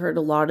 and you've heard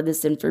a lot of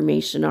this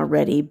information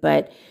already,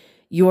 but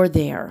you're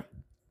there.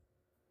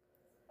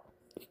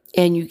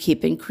 And you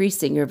keep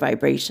increasing your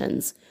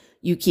vibrations.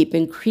 You keep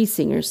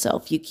increasing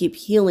yourself. You keep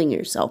healing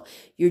yourself.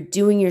 You're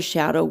doing your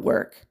shadow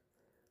work.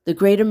 The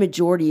greater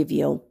majority of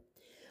you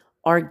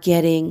are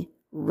getting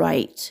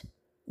right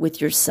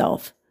with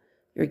yourself.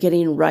 You're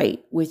getting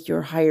right with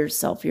your higher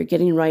self. You're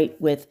getting right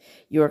with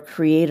your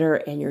creator,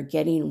 and you're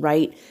getting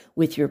right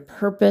with your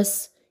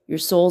purpose, your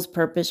soul's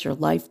purpose, your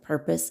life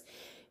purpose.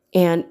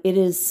 And it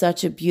is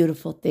such a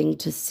beautiful thing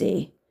to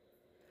see.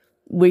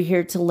 We're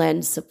here to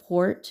lend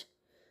support.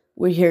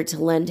 We're here to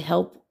lend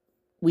help.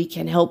 We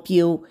can help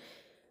you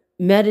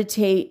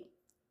meditate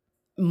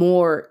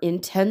more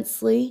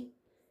intensely.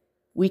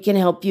 We can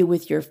help you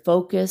with your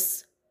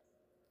focus.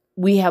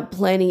 We have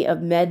plenty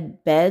of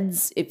med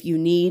beds. If you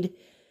need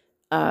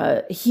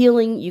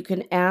healing, you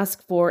can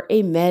ask for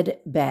a med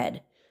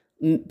bed,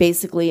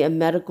 basically a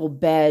medical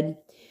bed,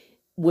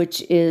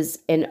 which is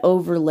an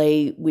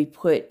overlay we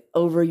put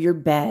over your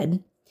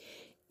bed,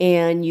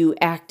 and you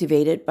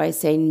activate it by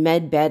saying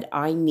med bed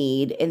I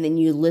need, and then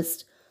you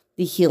list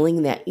the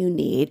healing that you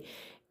need,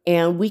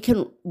 and we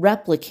can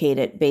replicate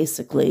it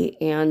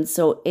basically. And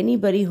so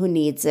anybody who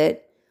needs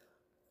it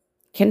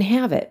can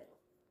have it.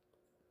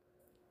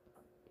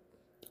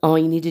 All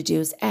you need to do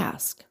is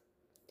ask.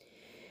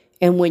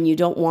 And when you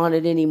don't want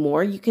it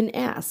anymore, you can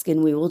ask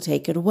and we will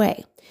take it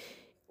away.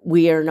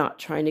 We are not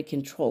trying to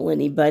control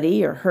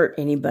anybody or hurt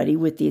anybody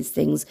with these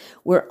things.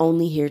 We're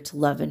only here to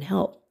love and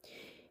help.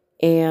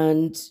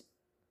 And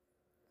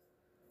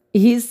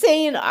he's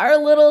saying our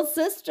little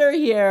sister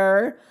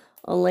here,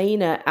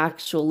 Elena,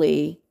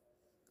 actually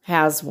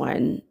has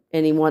one.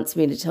 And he wants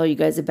me to tell you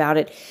guys about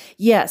it.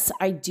 Yes,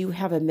 I do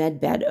have a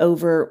med bed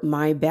over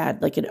my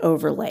bed, like an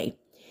overlay.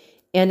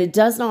 And it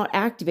does not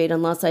activate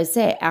unless I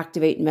say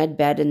activate med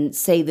bed and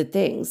say the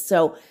things.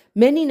 So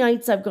many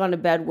nights I've gone to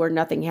bed where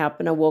nothing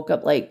happened. I woke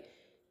up like,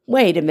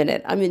 wait a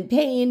minute, I'm in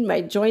pain.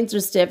 My joints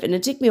are stiff. And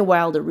it took me a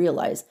while to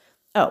realize,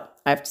 oh,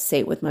 I have to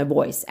say it with my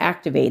voice,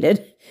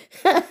 activated.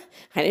 I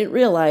didn't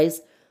realize,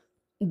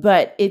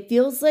 but it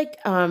feels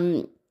like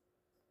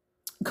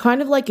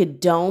kind of like a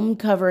dome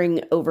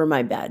covering over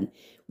my bed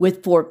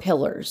with 4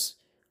 pillars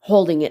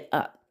holding it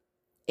up.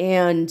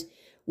 And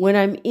when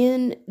I'm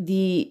in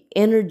the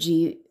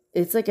energy,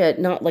 it's like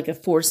not like a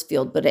force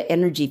field, but an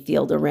energy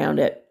field around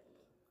it,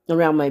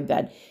 around my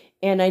bed.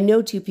 And I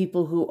know 2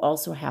 people who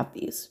also have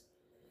these.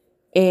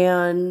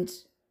 And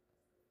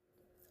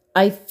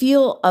I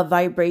feel a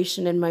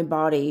vibration in my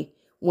body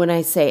when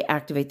I say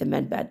activate the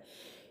med bed.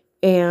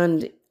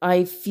 And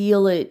I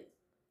feel it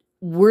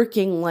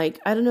working like,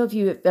 I don't know if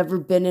you've ever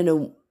been in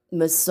a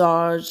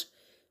massage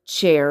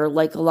chair,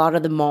 like a lot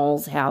of the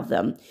malls have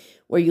them,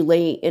 where you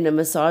lay in a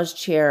massage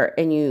chair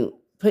and you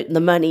put the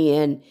money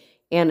in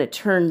and it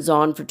turns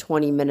on for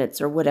 20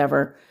 minutes or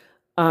whatever.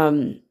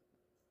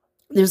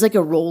 There's like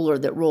a roller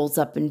that rolls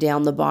up and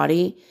down the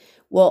body.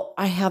 Well,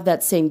 I have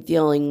that same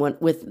feeling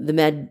with the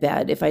med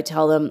bed. If I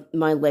tell them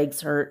my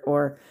legs hurt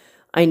or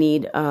I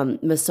need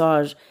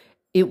massage,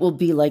 it will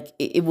be like,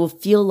 it will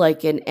feel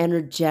like an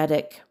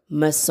energetic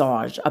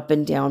massage up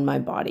and down my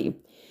body.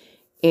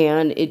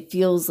 And it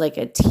feels like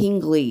a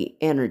tingly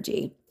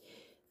energy.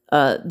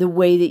 The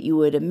way that you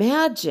would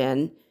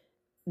imagine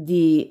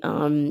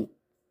I'm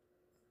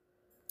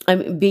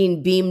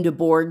being beamed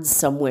aboard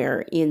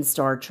somewhere in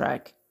Star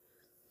Trek.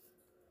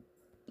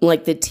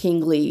 Like the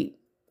tingly,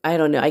 I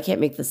don't know, I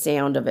can't make the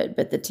sound of it,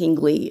 but the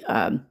tingly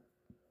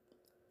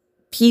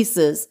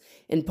pieces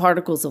and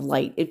particles of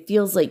light. It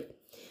feels like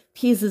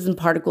pieces and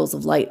particles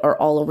of light are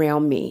all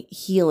around me,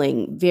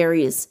 healing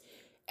various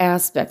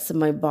aspects of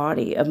my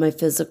body, of my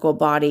physical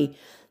body.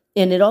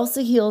 And it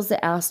also heals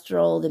the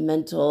astral, the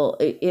mental.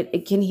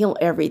 It can heal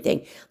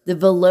everything. The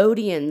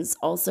Plieadians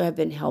also have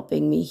been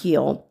helping me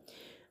heal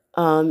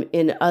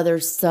in other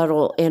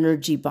subtle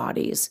energy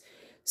bodies.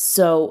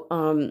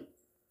 So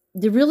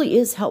there really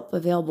is help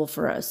available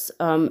for us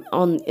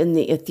in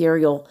the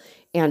ethereal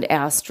and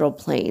astral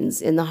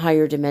planes, in the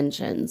higher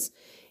dimensions.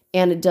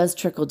 And it does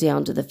trickle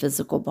down to the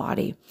physical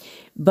body.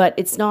 But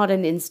it's not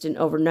an instant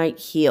overnight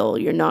heal.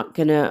 You're not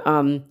going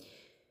to,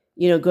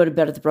 go to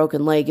bed with a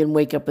broken leg and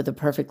wake up with a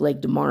perfect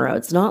leg tomorrow.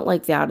 It's not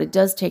like that. It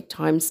does take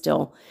time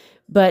still,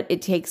 but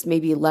it takes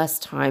maybe less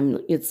time.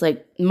 It's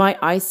like my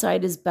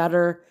eyesight is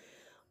better.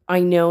 I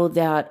know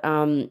that,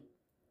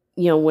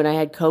 when I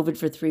had COVID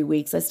for 3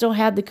 weeks, I still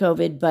had the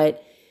COVID,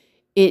 but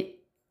it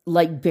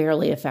like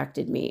barely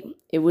affected me.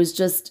 It was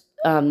just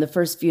the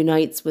first few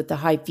nights with the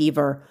high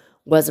fever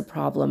was a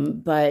problem,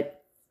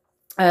 but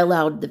I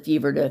allowed the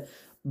fever to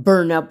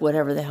burn up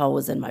whatever the hell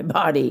was in my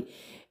body.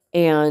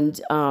 And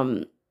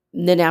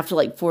then after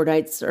like 4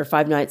 nights or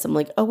 5 nights, I'm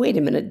like, oh, wait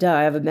a minute, duh,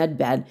 I have a med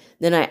bed.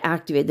 Then I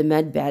activated the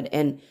med bed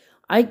and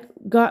I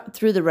got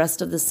through the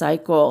rest of the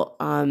cycle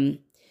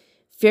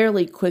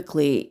fairly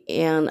quickly.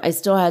 And I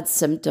still had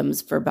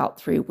symptoms for about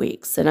 3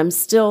 weeks. And I'm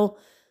still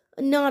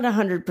not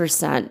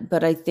 100%,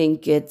 but I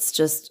think it's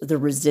just the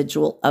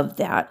residual of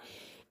that.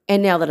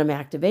 And now that I'm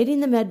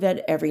activating the med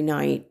bed every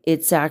night,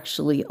 it's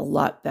actually a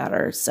lot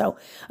better. So,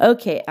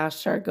 okay,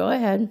 Ashtar, go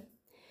ahead.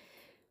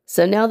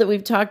 So now that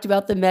we've talked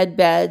about the med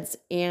beds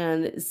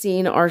and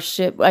seeing our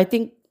ship, I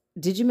think,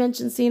 did you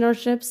mention seeing our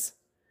ships?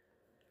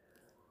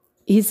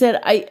 He said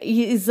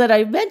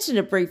I mentioned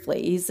it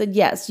briefly. He said,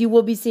 yes, you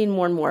will be seeing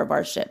more and more of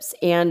our ships.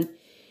 And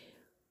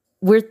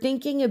we're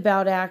thinking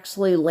about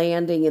actually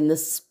landing in the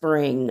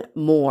spring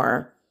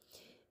more.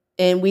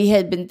 And we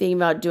had been thinking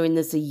about doing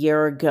this a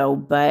year ago,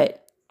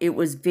 but it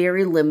was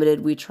very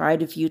limited. We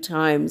tried a few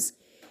times,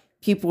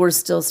 people were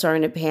still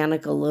starting to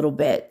panic a little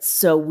bit.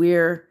 So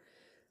we're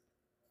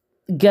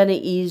going to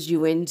ease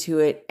you into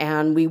it,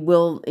 and we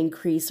will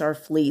increase our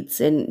fleets.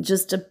 And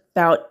just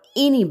about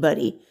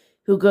anybody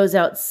who goes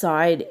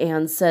outside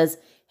and says,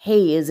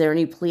 hey, is there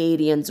any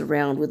Plieadians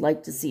around? Would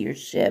like to see your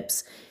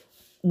ships.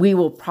 We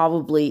will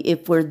probably,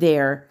 if we're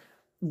there,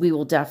 we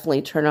will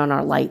definitely turn on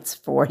our lights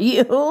for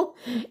you.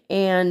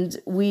 And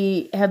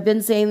we have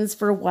been saying this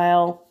for a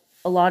while.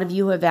 A lot of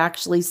you have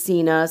actually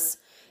seen us.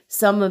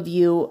 Some of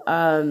you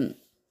have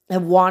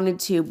wanted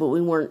to, but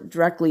we weren't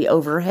directly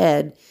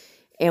overhead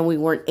and we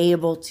weren't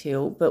able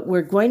to. But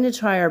we're going to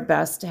try our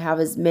best to have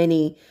as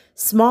many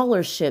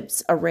smaller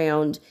ships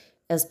around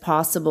as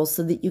possible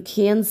so that you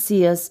can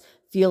see us,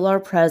 feel our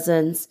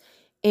presence,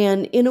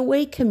 and in a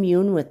way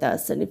commune with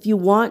us. And if you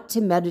want to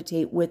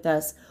meditate with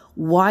us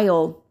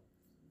while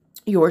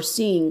you're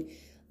seeing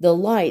the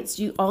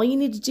lights, all you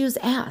need to do is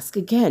ask.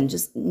 Again,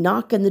 just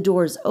knock and the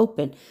doors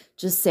open.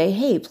 Just say,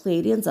 hey,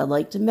 Plieadians, I'd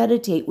like to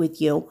meditate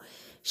with you.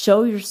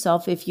 Show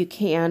yourself if you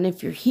can,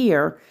 if you're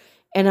here,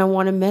 and I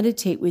want to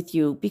meditate with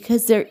you,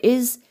 because there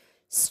is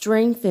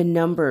strength in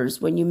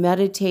numbers when you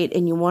meditate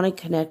and you want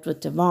to connect with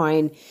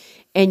divine,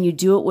 and you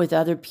do it with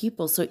other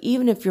people. So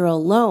even if you're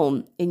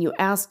alone and you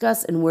ask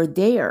us and we're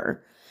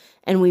there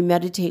and we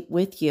meditate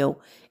with you,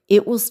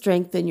 it will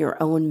strengthen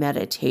your own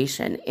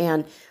meditation.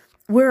 And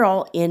we're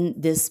all in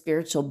this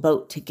spiritual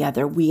boat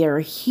together. We are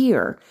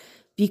here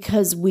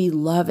because we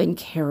love and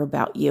care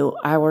about you,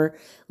 our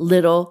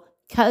little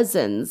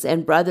cousins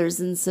and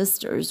brothers and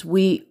sisters.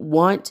 We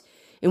want,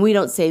 and we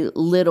don't say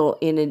little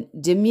in a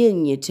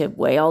diminutive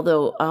way,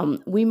 although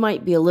we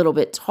might be a little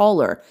bit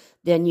taller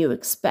than you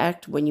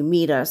expect when you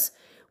meet us.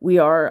 We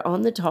are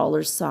on the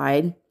taller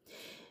side,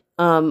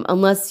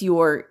 unless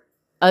you're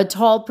a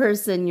tall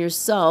person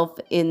yourself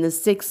in the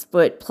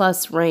 6-foot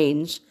plus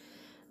range.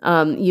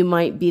 You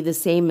might be the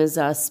same as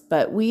us,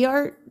 but we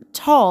are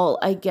tall,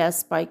 I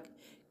guess, by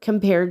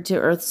compared to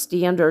Earth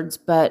standards.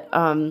 But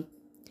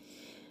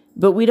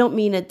we don't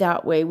mean it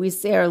that way. We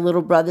say our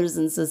little brothers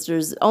and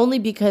sisters only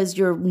because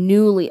a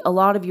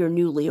lot of you are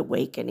newly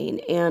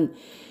awakening, and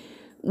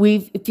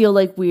we feel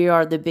like we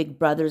are the big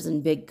brothers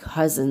and big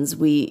cousins.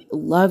 We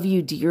love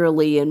you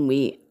dearly, and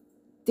we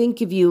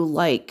think of you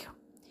like,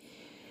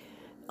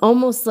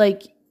 almost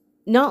like,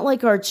 not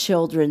like our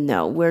children,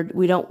 though.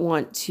 We don't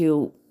want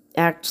to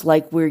act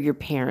like we're your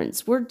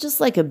parents. We're just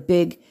like a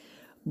big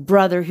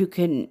brother who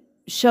can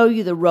show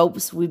you the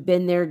ropes. We've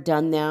been there,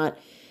 done that.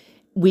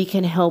 We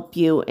can help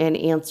you and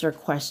answer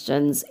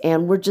questions,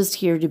 and we're just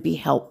here to be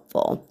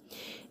helpful.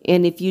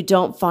 And if you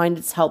don't find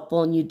it's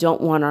helpful and you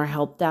don't want our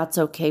help, that's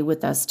okay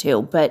with us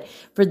too. But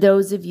for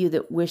those of you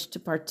that wish to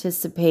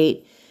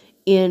participate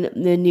in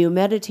the new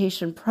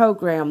meditation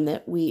program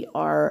that we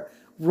are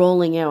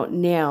rolling out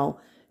now,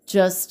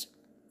 just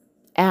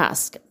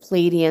ask,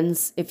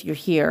 Plieadians, if you're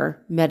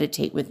here,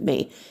 meditate with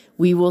me.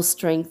 We will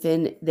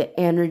strengthen the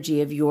energy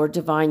of your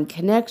divine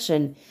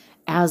connection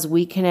as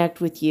we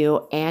connect with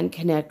you and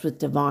connect with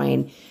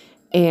divine.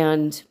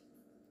 And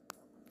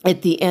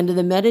at the end of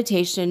the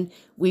meditation,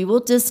 we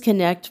will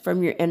disconnect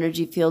from your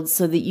energy field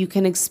so that you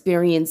can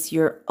experience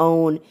your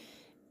own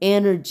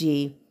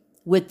energy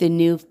with the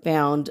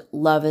newfound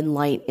love and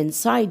light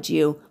inside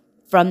you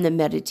from the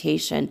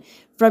meditation,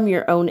 from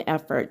your own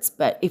efforts.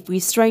 But if we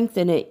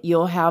strengthen it,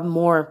 you'll have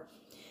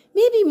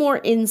maybe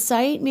more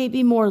insight,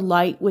 maybe more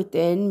light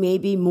within,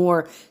 maybe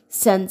more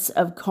sense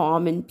of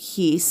calm and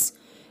peace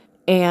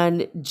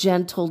and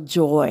gentle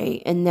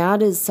joy. And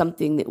that is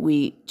something that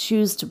we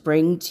choose to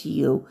bring to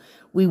you.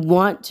 We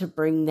want to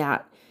bring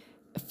that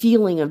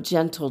feeling of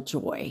gentle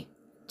joy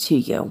to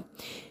you.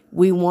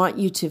 We want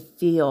you to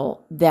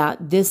feel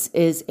that this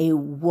is a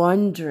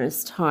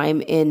wondrous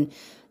time in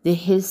the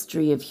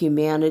history of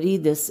humanity.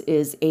 This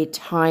is a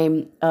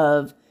time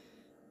of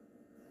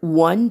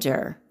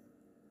wonder.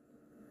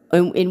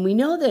 And we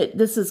know that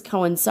this is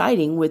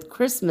coinciding with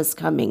Christmas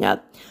coming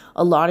up.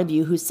 A lot of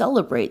you who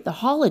celebrate the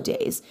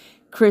holidays,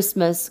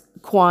 Christmas,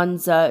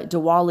 Kwanzaa,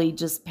 Diwali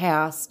just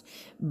passed,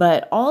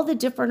 but all the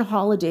different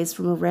holidays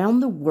from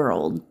around the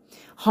world,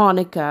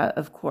 Hanukkah,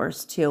 of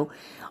course, too,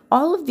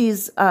 all of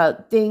these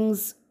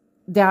things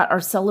that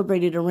are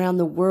celebrated around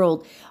the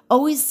world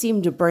always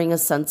seem to bring a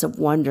sense of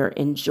wonder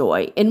and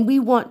joy. And we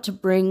want to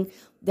bring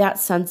that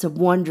sense of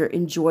wonder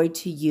and joy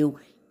to you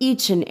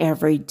each and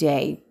every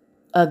day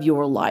of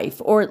your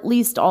life, or at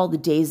least all the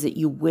days that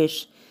you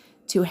wish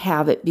to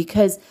have it,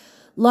 because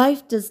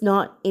life does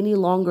not any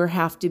longer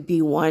have to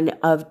be one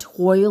of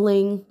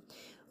toiling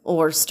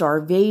or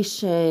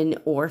starvation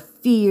or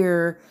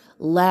fear,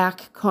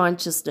 lack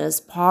consciousness,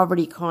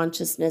 poverty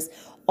consciousness.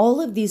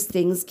 All of these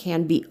things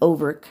can be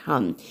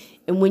overcome.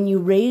 And when you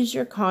raise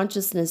your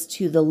consciousness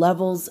to the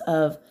levels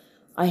of,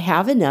 I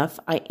have enough,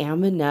 I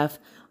am enough,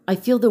 I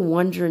feel the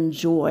wonder and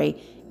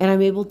joy, and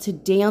I'm able to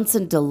dance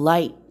and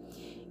delight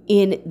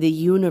in the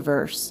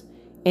universe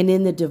and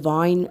in the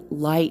divine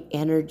light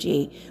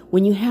energy.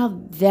 When you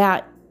have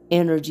that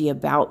energy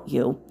about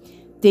you,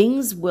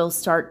 things will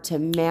start to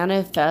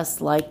manifest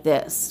like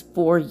this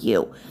for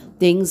you.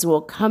 Things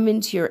will come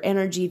into your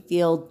energy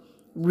field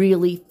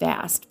really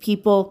fast.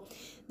 People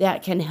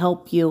that can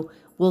help you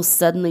will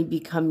suddenly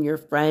become your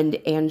friend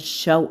and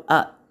show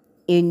up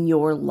in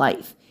your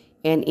life.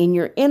 And in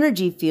your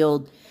energy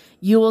field,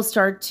 you will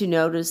start to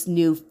notice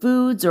new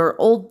foods or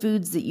old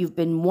foods that you've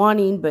been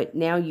wanting, but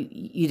now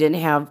you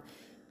didn't have.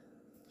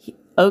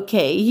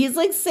 Okay, he's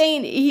like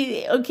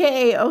saying,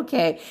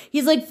 okay.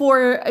 He's like,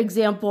 for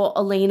example,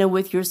 Elena,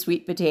 with your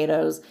sweet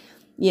potatoes,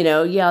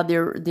 yeah,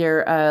 there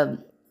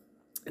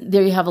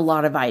you have a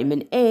lot of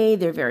vitamin A.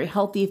 They're very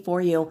healthy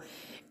for you.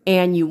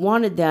 And you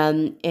wanted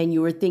them, and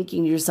you were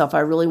thinking to yourself, I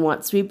really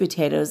want sweet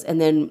potatoes. And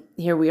then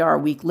here we are a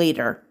week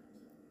later.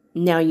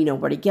 Now you know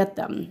where to get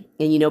them.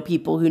 And you know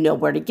people who know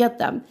where to get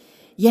them.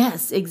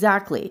 Yes,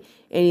 exactly.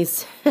 And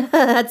he's,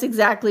 that's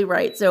exactly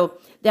right. So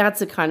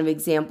that's a kind of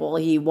example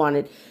he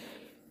wanted.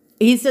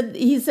 He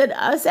said,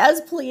 us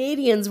as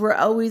Plieadians, we're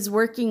always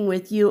working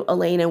with you,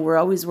 Elena. We're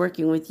always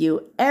working with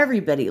you.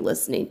 Everybody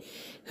listening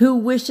who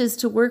wishes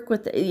to work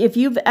with, if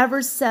you've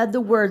ever said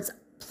the words,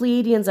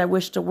 Plieadians, I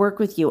wish to work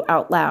with you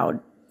out loud,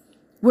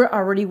 we're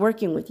already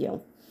working with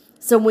you.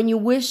 So when you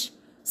wish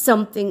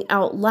something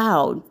out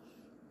loud,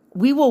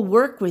 we will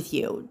work with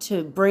you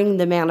to bring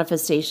the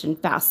manifestation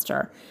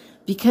faster,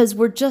 because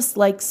we're just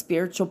like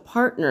spiritual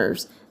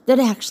partners that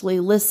actually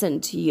listen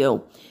to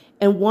you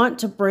and want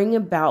to bring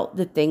about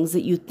the things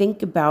that you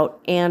think about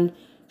and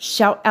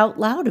shout out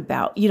loud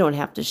about. You don't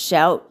have to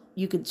shout.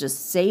 You could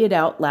just say it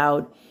out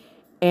loud,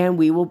 and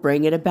we will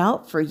bring it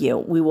about for you.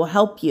 We will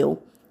help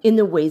you in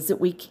the ways that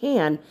we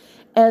can,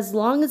 as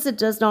long as it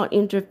does not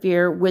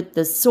interfere with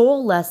the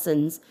soul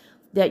lessons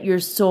that your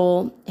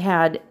soul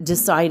had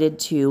decided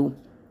to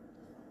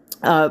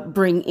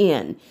bring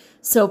in.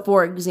 So,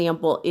 for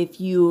example, if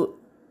you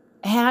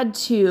had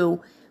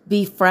to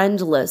be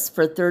friendless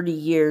for 30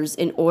 years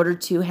in order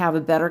to have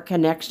a better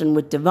connection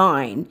with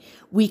divine,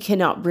 we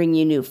cannot bring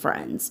you new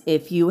friends.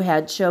 If you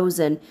had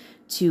chosen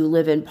to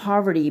live in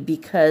poverty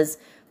because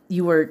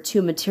you were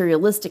too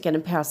materialistic in a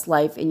past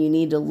life and you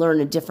need to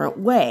learn a different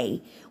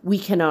way, we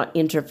cannot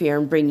interfere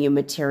and bring you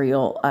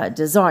material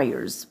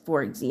desires,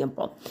 for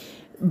example.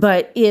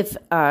 But if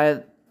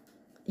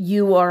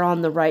you are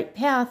on the right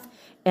path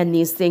and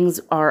these things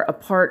are a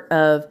part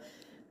of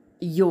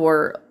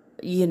your,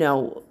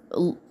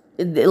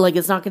 like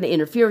it's not going to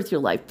interfere with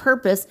your life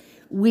purpose,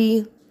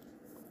 we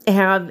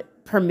have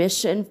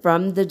permission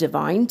from the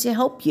divine to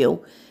help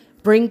you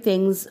bring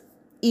things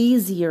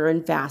easier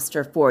and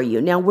faster for you.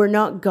 Now, we're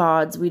not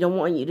gods. We don't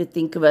want you to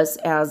think of us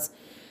as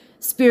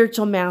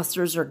spiritual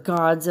masters or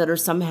gods that are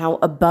somehow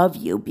above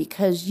you,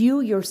 because you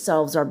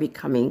yourselves are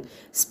becoming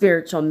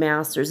spiritual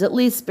masters, at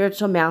least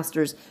spiritual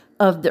masters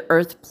of the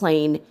earth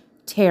plane,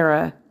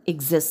 Terra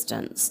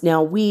existence.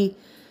 Now, we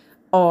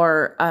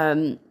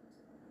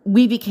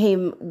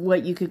became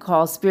what you could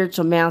call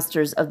spiritual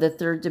masters of the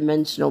third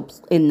dimensional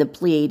in the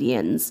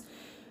Plieadians,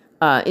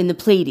 in the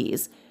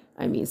Pleiades.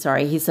 I mean,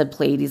 sorry, he said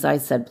Pleiades, I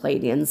said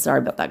Plieadians. Sorry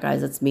about that,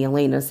 guys. It's me,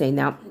 Elena, saying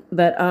that.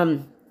 But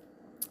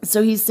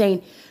so he's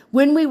saying,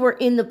 when we were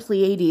in the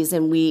Pleiades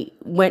and we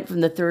went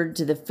from the third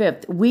to the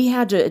fifth, we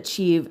had to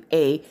achieve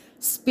a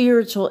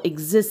spiritual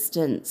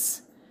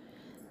existence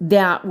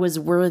that was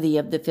worthy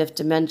of the fifth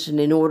dimension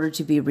in order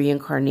to be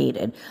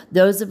reincarnated.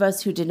 Those of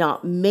us who did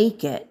not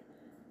make it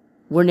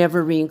were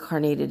never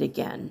reincarnated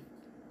again.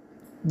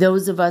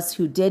 Those of us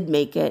who did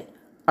make it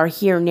are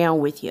here now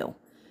with you,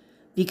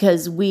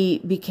 because we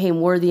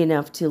became worthy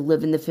enough to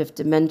live in the fifth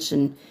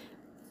dimension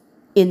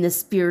in the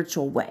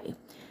spiritual way.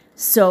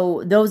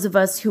 So those of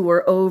us who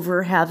were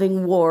over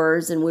having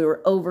wars, and we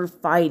were over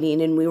fighting,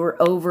 and we were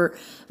over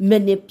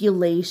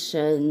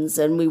manipulations,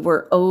 and we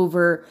were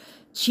over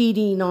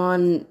cheating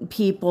on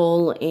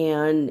people,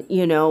 and,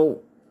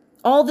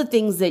 all the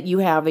things that you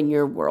have in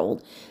your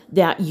world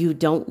that you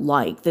don't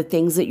like, the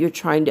things that you're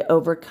trying to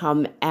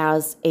overcome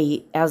as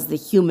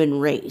the human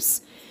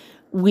race,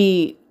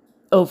 we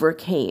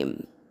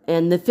overcame.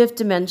 And the fifth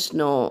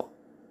dimensional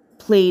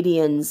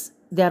Plieadians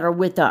that are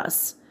with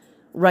us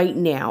right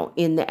now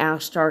in the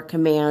Ashtar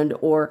command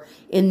or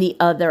in the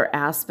other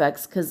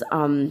aspects, because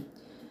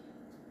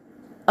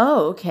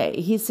okay,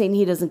 he's saying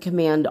he doesn't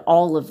command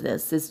all of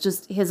this. It's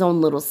just his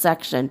own little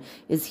section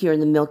is here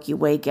in the Milky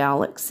Way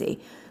galaxy.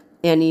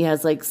 And he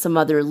has like some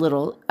other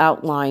little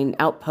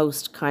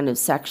outpost kind of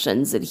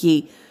sections that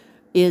he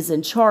is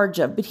in charge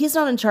of. But he's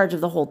not in charge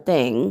of the whole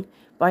thing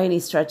by any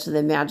stretch of the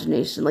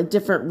imagination. Like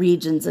different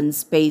regions in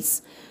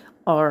space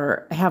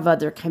have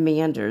other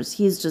commanders.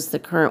 He's just the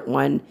current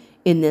one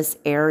in this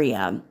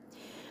area.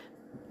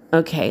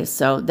 Okay,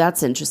 so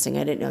that's interesting.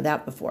 I didn't know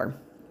that before.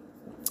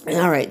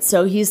 All right,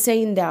 so he's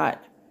saying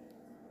that.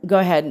 Go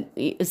ahead,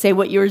 say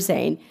what you were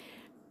saying.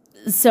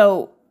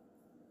 So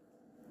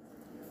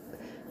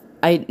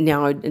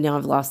now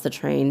I've lost the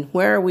train.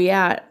 Where are we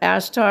at,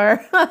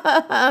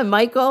 Ashtar?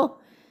 Michael?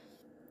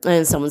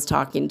 And someone's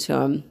talking to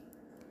him.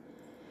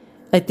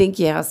 I think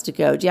he has to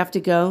go. Do you have to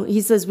go?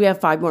 He says we have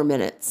 5 more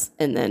minutes,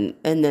 and then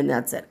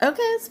that's it.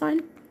 Okay, that's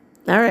fine.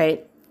 All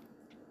right.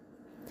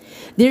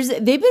 They've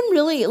been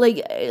really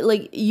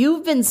like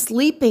you've been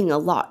sleeping a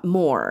lot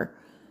more.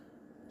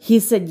 He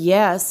said,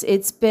 yes,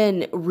 it's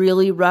been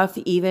really rough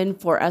even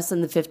for us in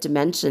the fifth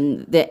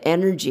dimension, the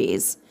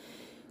energies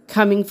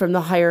coming from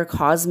the higher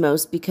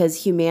cosmos,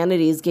 because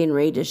humanity is getting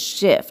ready to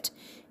shift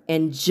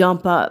and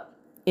jump up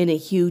in a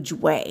huge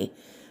way.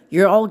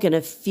 You're all going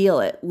to feel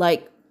it.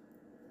 Like,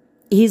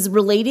 he's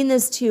relating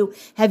this to,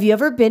 have you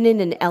ever been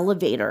in an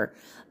elevator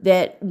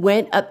that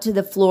went up to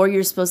the floor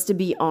you're supposed to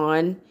be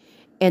on,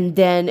 and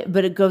then,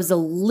 but it goes a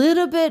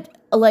little bit,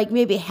 like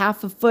maybe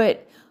half a foot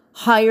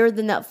higher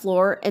than that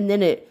floor, and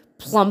then it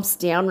plumps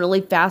down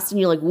really fast,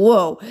 and you're like,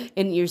 whoa,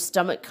 and your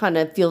stomach kind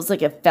of feels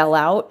like it fell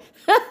out,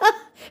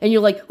 and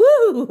you're like,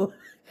 whoo.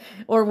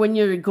 Or when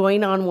you're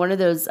going on one of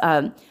those,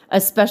 a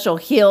special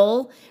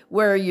hill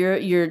where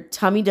your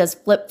tummy does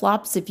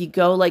flip-flops. If you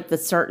go like the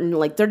certain,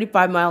 like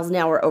 35 miles an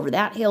hour over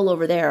that hill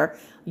over there,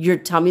 your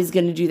tummy's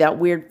going to do that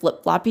weird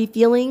flip-floppy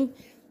feeling.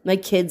 My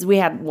kids, we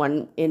had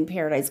one in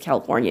Paradise,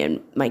 California,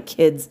 and my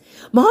kids,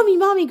 mommy,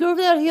 go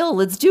over that hill.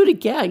 Let's do it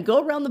again.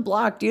 Go around the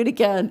block. Do it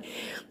again.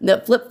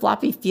 That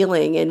flip-floppy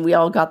feeling, and we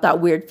all got that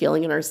weird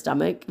feeling in our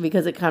stomach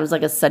because it kind of was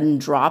like a sudden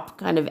drop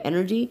kind of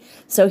energy.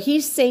 So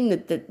he's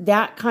saying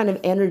that kind of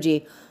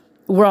energy,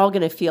 we're all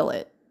going to feel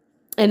it.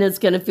 And it's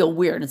going to feel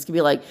weird. It's going to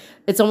be like,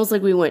 it's almost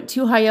like we went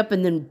too high up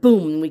and then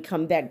boom, we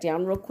come back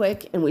down real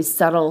quick and we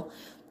settle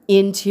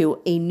into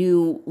a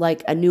new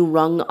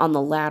rung on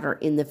the ladder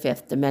in the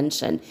fifth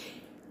dimension.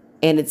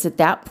 And it's at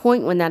that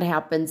point when that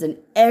happens, and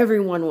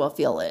everyone will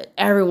feel it.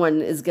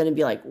 Everyone is going to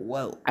be like,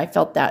 whoa, I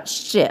felt that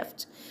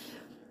shift.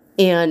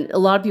 And a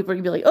lot of people are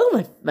going to be like,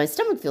 oh, my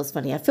stomach feels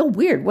funny. I feel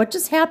weird. What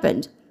just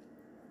happened?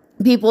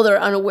 People that are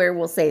unaware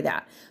will say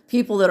that.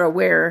 People that are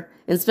aware,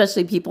 and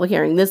especially people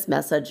hearing this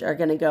message, are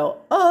going to go,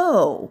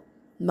 oh,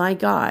 my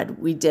God,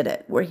 we did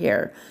it. We're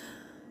here.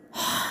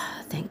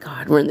 Thank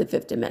God we're in the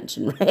fifth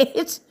dimension,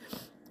 right?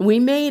 We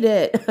made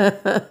it.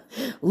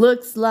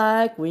 Looks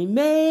like we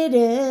made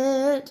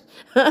it.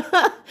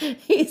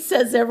 He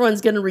says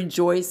everyone's going to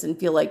rejoice and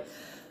feel like,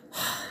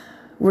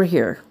 we're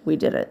here. We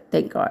did it.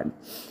 Thank God.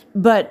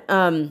 But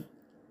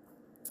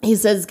he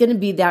says it's going to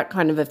be that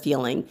kind of a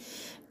feeling.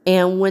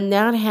 And when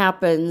that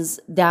happens,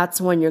 that's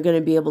when you're going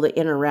to be able to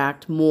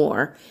interact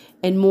more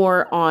and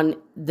more on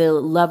the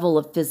level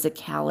of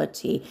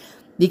physicality.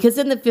 Because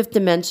in the fifth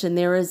dimension,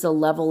 there is a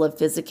level of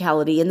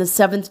physicality. In the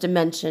seventh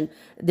dimension,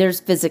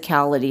 there's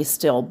physicality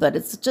still, but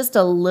it's just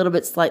a little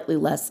bit slightly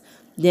less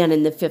than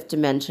in the fifth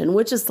dimension,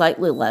 which is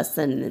slightly less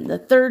than in the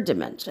third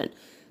dimension.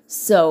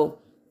 So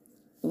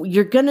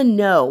you're going to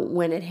know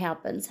when it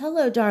happens.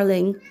 Hello,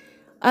 darling.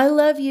 I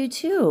love you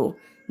too.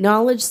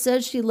 Knowledge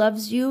says she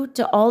loves you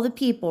to all the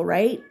people,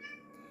 right?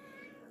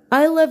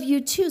 I love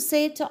you too.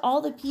 Say it to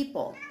all the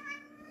people.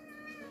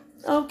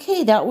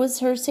 Okay, that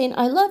was her saying,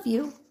 I love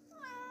you.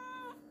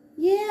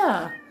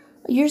 Yeah,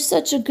 you're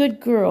such a good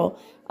girl.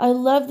 I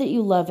love that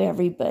you love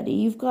everybody.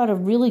 You've got a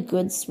really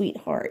good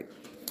sweetheart.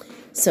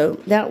 So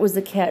that was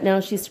the cat. Now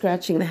she's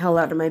scratching the hell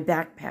out of my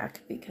backpack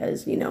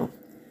because,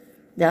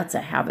 that's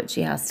a habit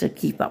she has to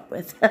keep up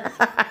with.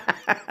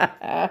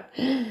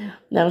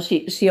 Now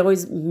she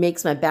always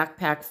makes my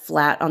backpack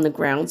flat on the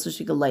ground so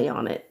she could lay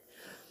on it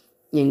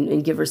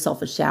and give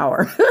herself a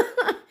shower.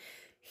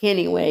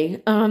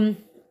 Anyway,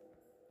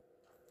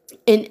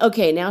 and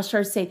okay, now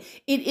Ashtar's saying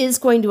it is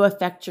going to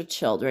affect your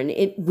children.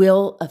 It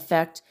will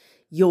affect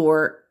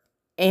your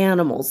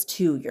animals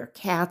too, your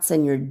cats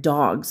and your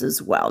dogs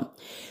as well.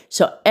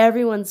 So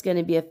everyone's going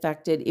to be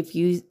affected. If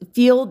you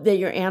feel that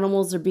your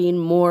animals are being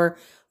more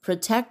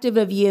protective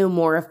of you,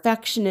 more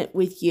affectionate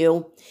with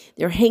you,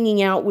 they're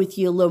hanging out with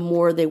you a little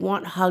more, they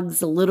want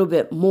hugs a little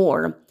bit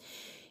more,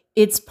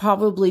 it's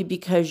probably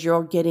because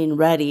you're getting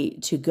ready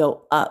to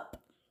go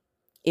up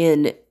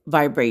in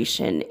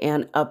vibration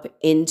and up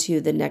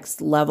into the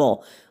next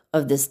level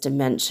of this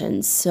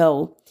dimension.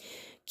 So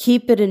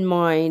keep it in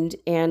mind,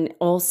 and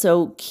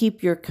also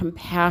keep your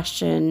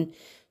compassion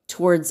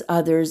towards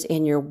others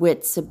and your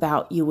wits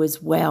about you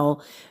as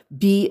well.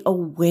 Be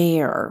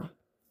aware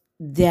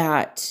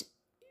that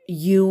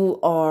you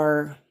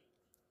are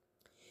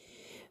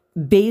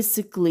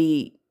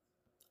basically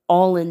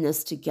all in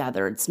this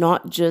together. It's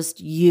not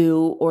just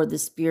you or the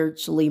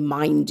spiritually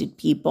minded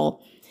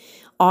people.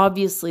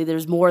 Obviously,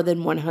 there's more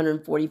than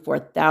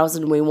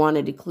 144,000. We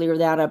wanted to clear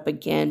that up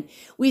again.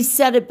 We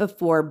said it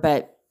before,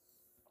 but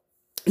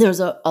there's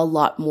a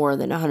lot more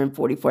than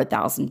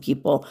 144,000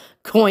 people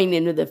going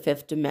into the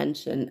fifth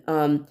dimension.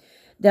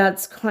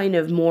 That's kind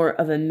of more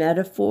of a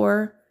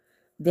metaphor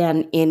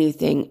than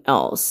anything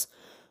else.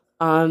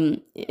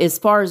 As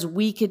far as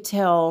we could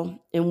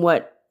tell, and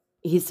what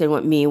he said,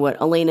 what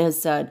Elena has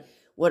said,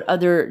 what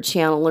other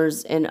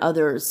channelers and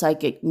other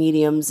psychic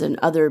mediums and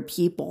other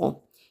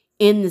people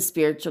in the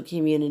spiritual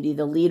community,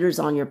 the leaders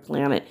on your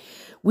planet,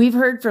 we've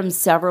heard from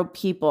several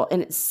people,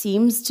 and it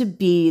seems to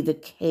be the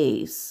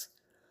case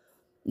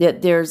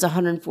that there's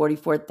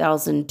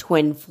 144,000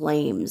 twin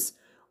flames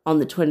on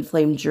the twin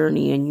flame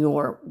journey in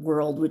your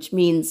world, which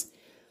means,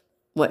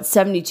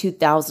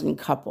 72,000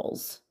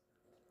 couples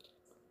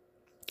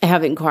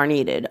have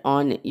incarnated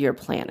on your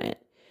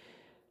planet.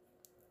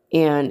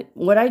 And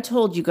what I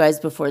told you guys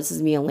before, this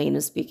is me,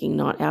 Elena, speaking,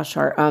 not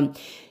Ashtar.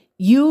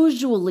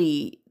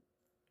 Usually,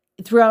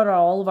 throughout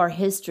all of our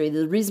history,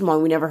 the reason why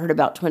we never heard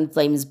about twin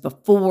flames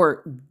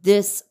before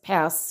this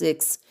past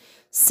 6,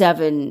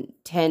 7,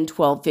 10,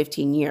 12,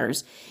 15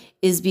 years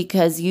is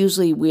because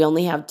usually we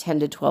only have 10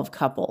 to 12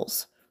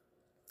 couples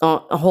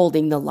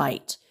holding the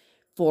light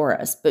for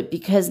us. But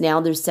because now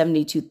there's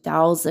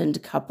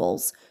 72,000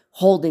 couples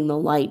holding the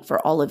light for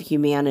all of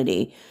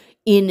humanity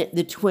in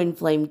the twin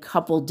flame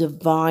couple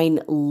divine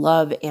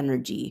love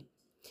energy.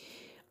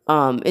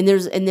 And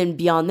then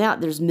beyond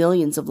that, there's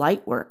millions of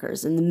light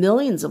workers, and the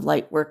millions of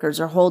light workers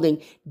are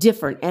holding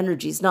different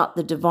energies, not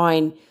the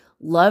divine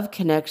love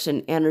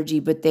connection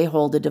energy, but they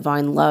hold a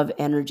divine love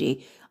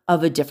energy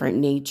of a different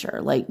nature,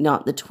 like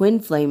not the twin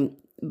flame,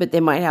 but they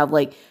might have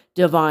like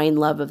divine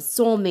love of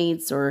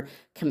soulmates or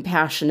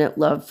compassionate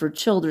love for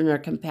children or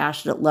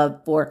compassionate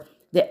love for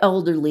the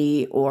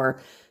elderly or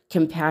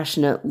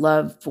compassionate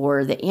love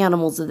for the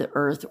animals of the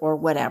earth or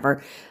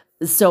whatever.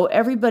 So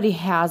everybody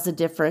has a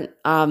different,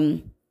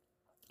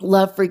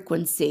 love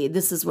frequency.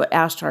 This is what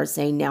Ashtar is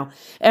saying now.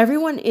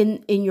 Everyone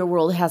in your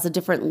world has a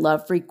different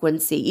love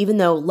frequency, even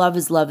though love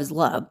is love is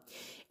love.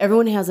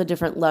 Everyone has a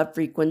different love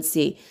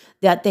frequency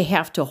that they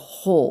have to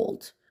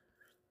hold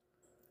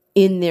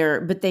in there,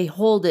 but they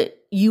hold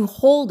it, you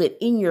hold it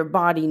in your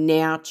body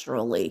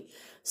naturally.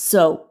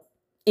 So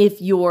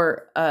if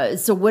you're,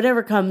 so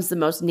whatever comes the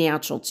most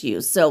natural to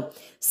you. So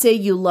say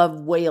you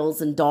love whales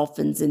and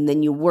dolphins, and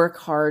then you work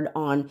hard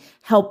on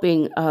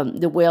helping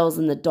the whales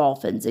and the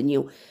dolphins, and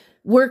you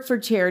work for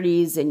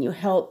charities and you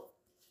help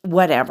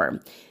whatever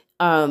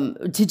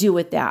to do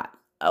with that.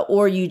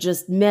 Or you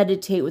just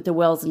meditate with the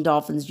whales and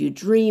dolphins. You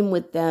dream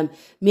with them.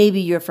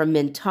 Maybe you're from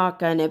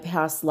Mintaka in a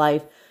past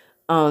life.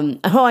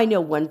 I know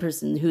one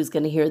person who's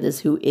going to hear this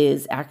who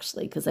is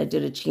actually, because I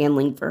did a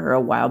channeling for her a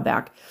while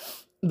back.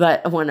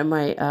 But one of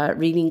my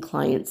reading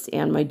clients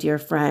and my dear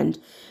friend.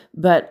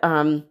 But,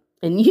 and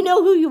you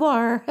know who you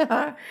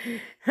are.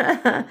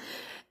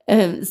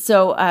 And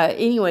so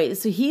anyway,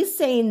 so he's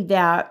saying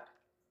that,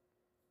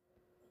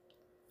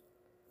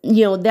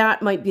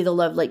 that might be the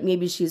love, like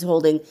maybe she's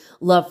holding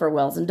love for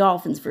whales and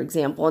dolphins, for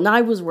example. And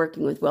I was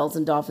working with whales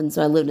and dolphins,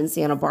 so I lived in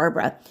Santa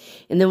Barbara.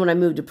 And then when I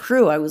moved to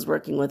Peru, I was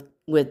working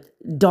with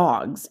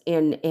dogs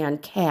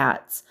and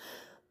cats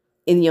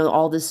and,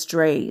 all the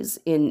strays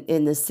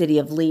in the city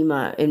of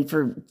Lima. And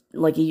for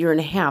like a year and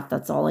a half,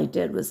 that's all I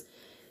did was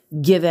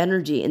give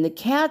energy. And the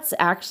cats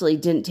actually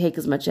didn't take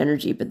as much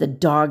energy, but the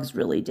dogs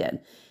really did.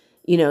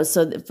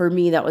 So for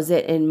me, that was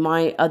it. And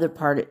my other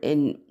part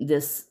in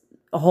this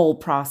whole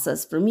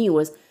process for me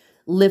was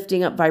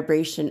lifting up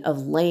vibration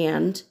of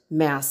land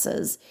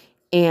masses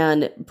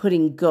and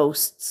putting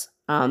ghosts,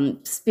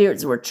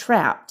 spirits that were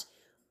trapped,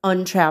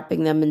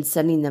 untrapping them and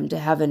sending them to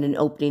heaven and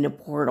opening a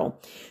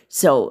portal.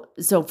 So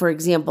for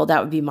example, that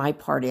would be my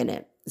part in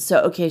it. So,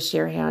 okay,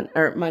 Sherhan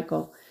or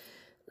Michael,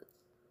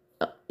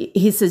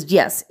 he says,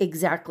 yes,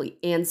 exactly.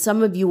 And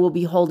some of you will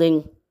be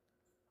holding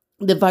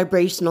the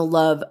vibrational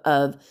love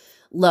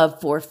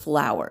for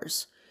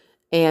flowers.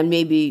 And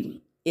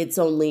maybe it's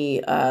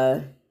only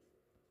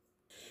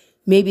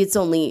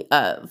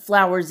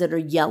flowers that are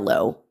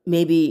yellow,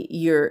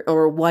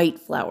 or white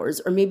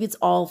flowers, or maybe it's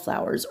all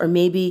flowers, or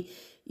maybe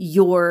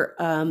your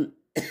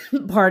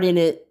part in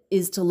it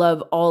is to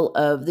love all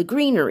of the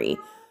greenery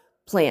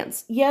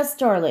plants. Yes,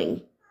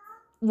 darling.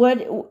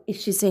 What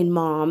is she saying?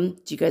 Mom,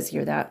 do you guys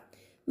hear that?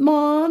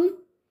 Mom, do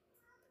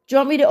you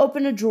want me to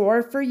open a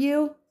drawer for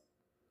you?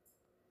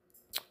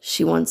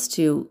 She wants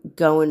to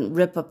go and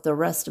rip up the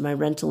rest of my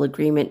rental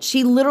agreement.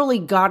 She literally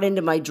got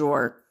into my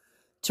drawer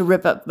to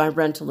rip up my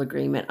rental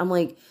agreement. I'm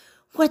like,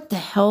 what the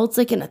hell? It's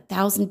like in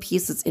 1,000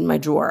 pieces in my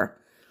drawer.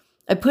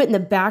 I put it in the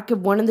back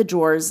of one of the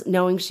drawers,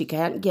 knowing she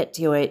can't get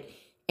to it,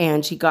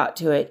 and she got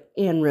to it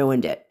and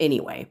ruined it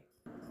anyway.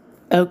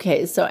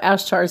 Okay, so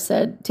Ashtar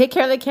said, take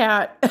care of the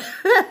cat.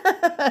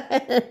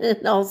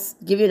 And I'll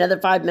give you another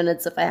 5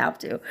 minutes if I have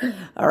to.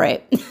 All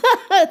right.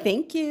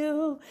 Thank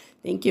you.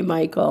 Thank you,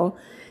 Michael.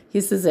 He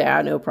says,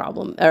 yeah, no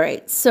problem. All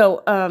right.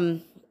 So I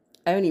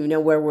don't even know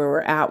where we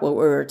were at, what we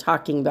were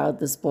talking about at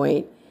this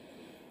point.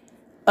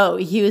 Oh,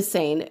 he was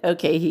saying,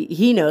 okay,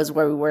 he knows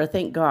where we were.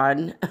 Thank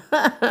God.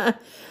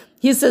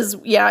 He says,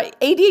 yeah,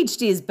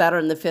 ADHD is better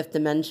in the fifth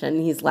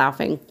dimension. He's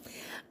laughing.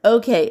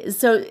 Okay,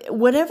 so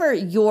whatever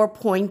your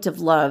point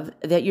of love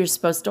that you're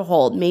supposed to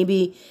hold,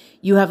 maybe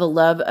you have a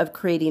love of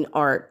creating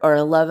art or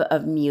a love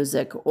of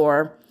music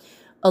or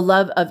a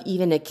love of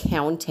even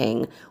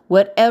accounting,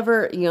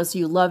 whatever, so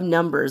you love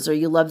numbers or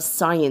you love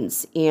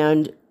science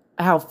and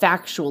how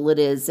factual it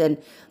is. And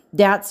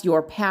that's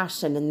your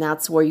passion, and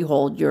that's where you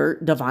hold your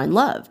divine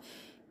love.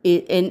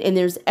 And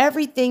there's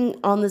everything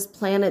on this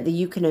planet that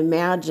you can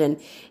imagine,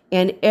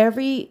 and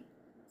every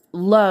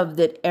love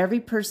that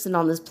every person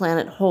on this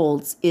planet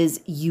holds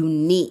is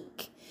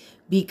unique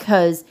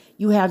because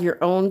you have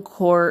your own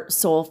core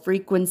soul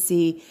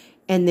frequency,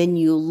 and then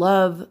you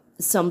love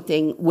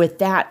something with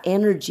that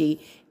energy,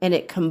 and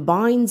it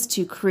combines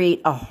to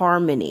create a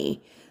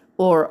harmony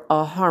or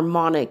a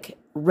harmonic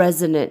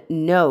resonant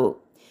note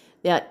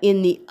that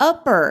in the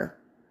upper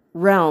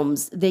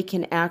realms, they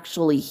can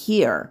actually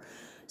hear.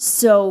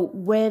 So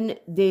when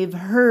they've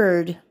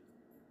heard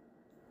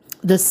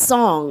the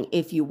song,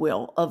 if you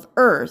will, of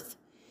earth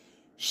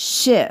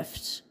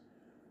shift,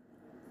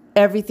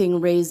 everything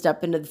raised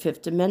up into the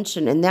fifth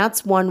dimension. And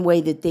that's one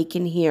way that they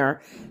can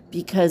hear,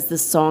 because the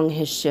song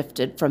has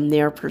shifted from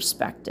their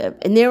perspective.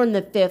 And they're in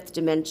the fifth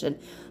dimension.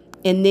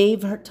 And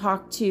they've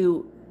talked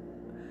to,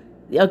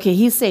 okay,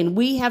 he's saying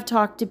we have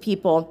talked to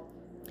people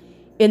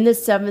in the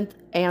 7th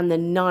and the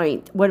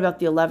 9th. What about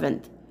the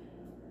 11th?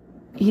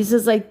 He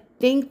says, I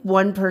think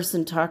one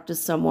person talked to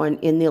someone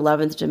in the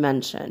 11th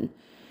dimension,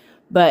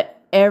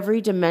 but every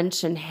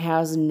dimension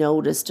has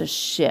noticed a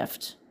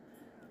shift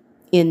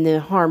in the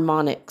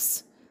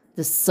harmonics,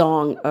 the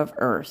song of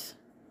earth.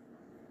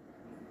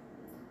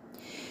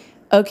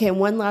 Okay,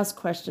 one last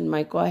question,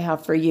 Michael, I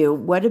have for you.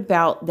 What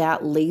about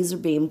that laser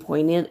beam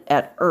pointed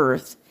at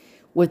earth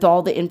with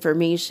all the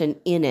information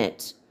in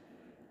it?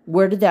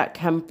 Where did that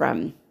come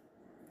from?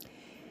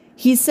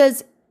 He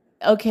says,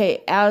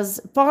 okay, as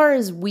far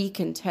as we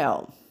can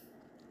tell,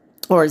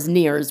 or as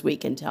near as we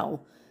can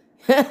tell,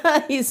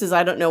 he says,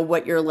 I don't know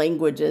what your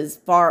language is,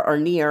 far or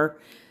near,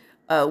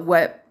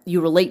 what you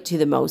relate to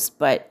the most,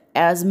 but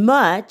as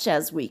much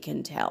as we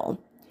can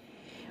tell,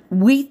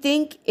 we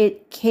think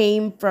it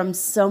came from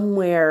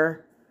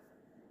somewhere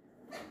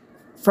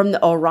from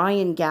the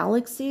Orion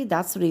galaxy.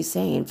 That's what he's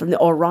saying, from the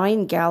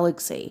Orion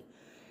galaxy.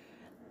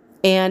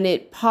 And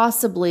it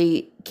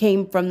possibly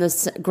came from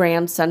the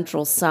Grand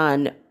Central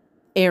Sun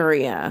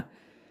area,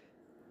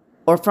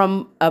 or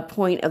from a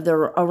point of the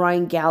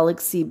Orion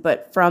galaxy,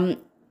 but from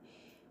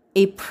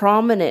a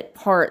prominent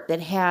part that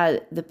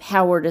had the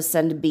power to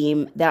send a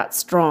beam that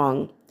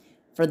strong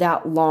for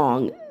that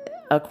long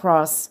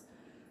across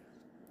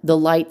the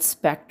light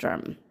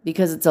spectrum,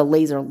 because it's a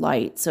laser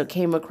light. So it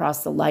came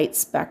across the light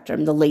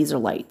spectrum, the laser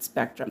light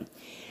spectrum.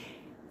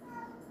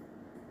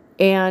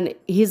 And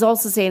he's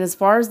also saying, as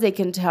far as they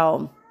can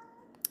tell,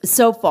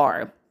 so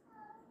far,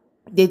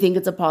 they think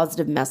it's a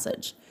positive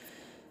message.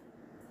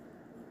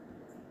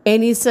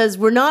 And he says,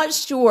 we're not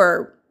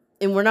sure,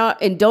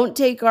 and don't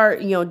take our,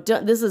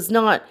 this is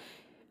not,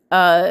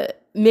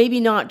 maybe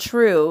not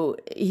true.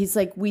 He's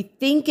like, we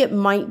think it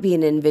might be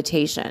an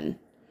invitation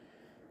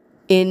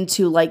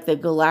into like the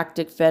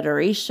Galactic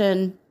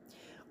Federation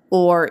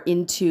or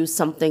into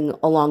something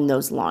along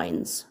those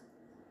lines.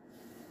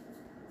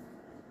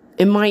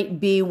 It might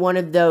be one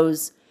of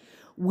those,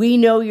 we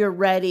know you're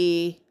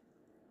ready,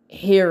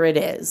 here it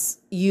is.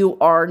 You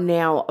are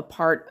now a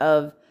part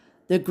of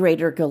the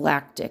greater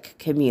galactic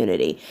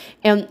community.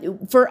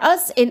 And for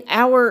us in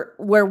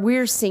where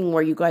we're seeing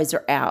where you guys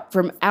are at,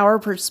 from our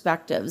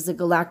perspectives, the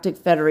Galactic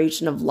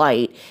Federation of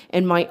Light,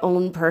 and my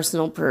own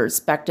personal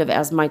perspective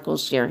as Michael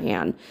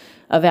Sherhan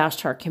of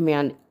Ashtar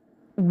Command,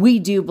 we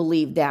do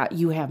believe that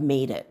you have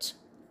made it.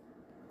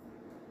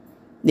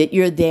 That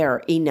you're there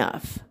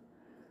enough.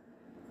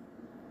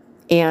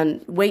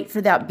 And wait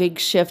for that big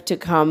shift to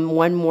come,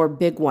 one more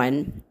big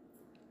one.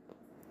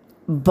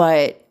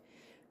 But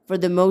for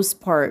the most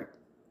part,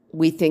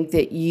 we think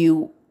that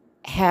you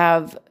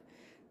have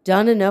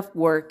done enough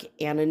work,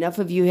 and enough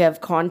of you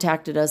have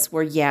contacted us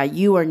where, yeah,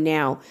 you are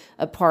now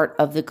a part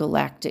of the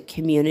galactic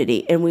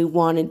community. And we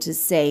wanted to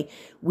say,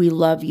 we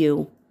love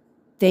you,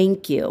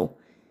 thank you,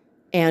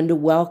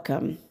 and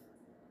welcome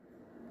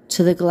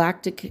to the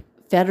Galactic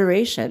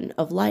Federation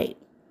of Light,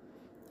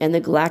 and the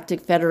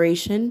Galactic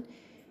Federation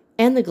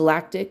and the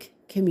galactic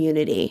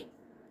community.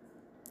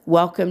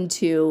 Welcome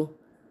to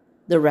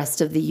the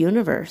rest of the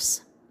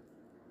universe.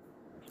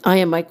 I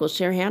am Michael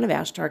Sherhan of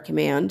Ashtar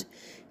Command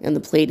and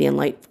the Plieadian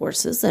Light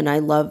Forces, and I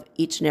love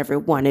each and every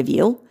one of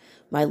you,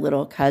 my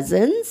little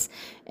cousins,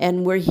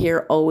 and we're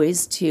here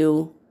always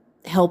to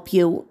help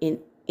you in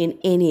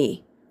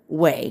any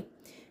way.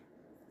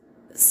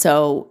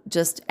 So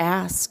just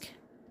ask,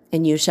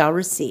 and you shall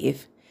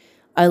receive.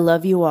 I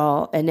love you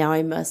all, and now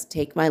I must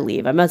take my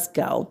leave. I must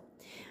go.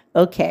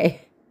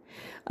 Okay.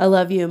 I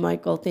love you,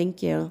 Michael.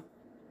 Thank you.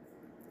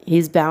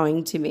 He's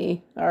bowing to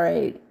me. All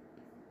right.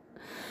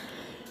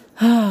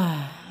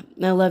 I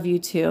love you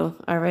too.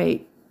 All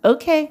right.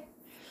 Okay.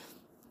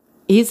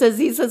 He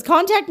says,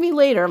 contact me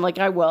later. I'm like,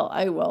 I will.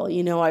 I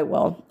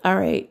will. All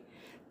right.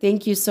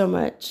 Thank you so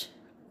much.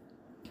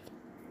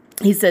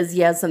 He says, he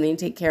has something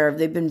to take care of.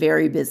 They've been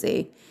very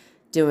busy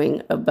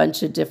doing a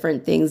bunch of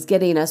different things,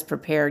 getting us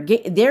prepared.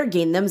 They're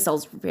getting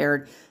themselves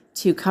prepared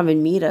to come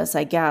and meet us,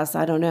 I guess.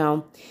 I don't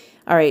know.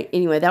 All right.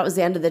 Anyway, that was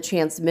the end of the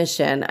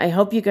transmission. I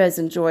hope you guys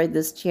enjoyed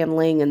this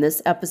channeling and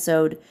this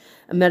episode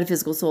of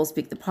Metaphysical Soul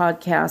Speak, the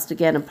podcast.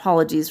 Again,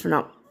 apologies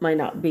for my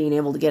not being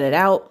able to get it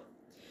out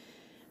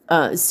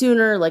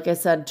sooner. Like I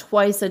said,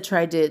 twice I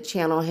tried to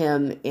channel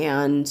him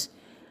and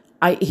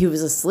he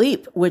was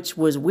asleep, which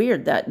was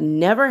weird. That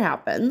never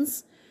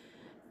happens.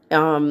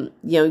 We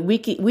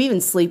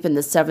even sleep in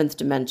the 7th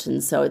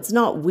dimension, so it's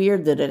not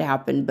weird that it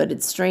happened, but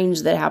it's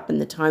strange that it happened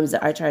the times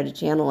that I try to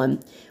channel him.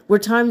 Were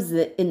times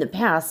that in the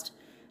past,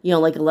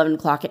 like 11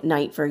 o'clock at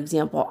night, for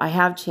example, I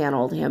have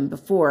channeled him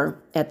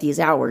before at these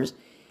hours,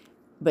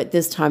 but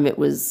this time it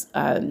was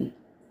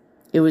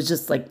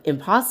just like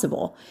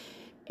impossible.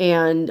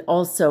 And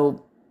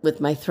also with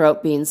my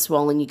throat being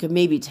swollen, you can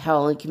maybe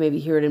tell, and you can maybe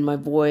hear it in my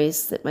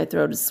voice that my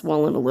throat is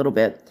swollen a little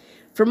bit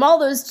from all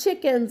those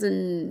chickens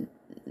and,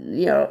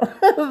 the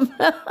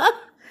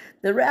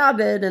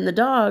rabbit and the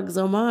dogs.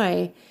 Oh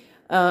my.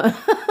 And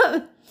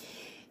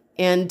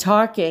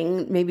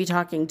maybe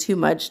talking too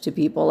much to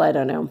people. I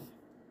don't know.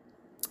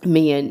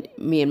 Me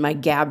and my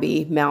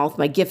gabby mouth,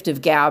 my gift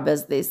of gab,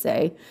 as they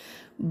say.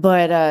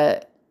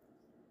 But,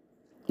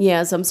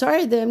 so I'm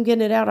sorry that I'm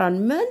getting it out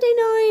on Monday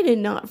night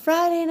and not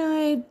Friday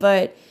night,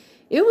 but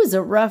it was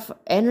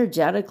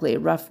energetically a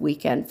rough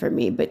weekend for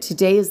me. But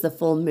today is the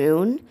full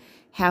moon.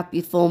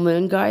 Happy full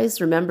moon, guys.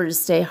 Remember to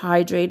stay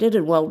hydrated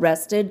and well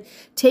rested.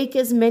 Take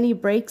as many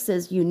breaks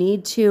as you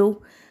need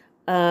to.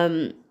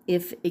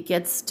 If it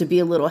gets to be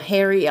a little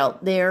hairy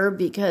out there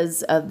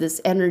because of this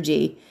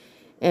energy.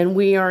 And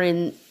we are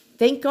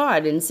thank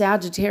God, in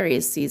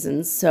Sagittarius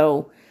season.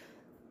 So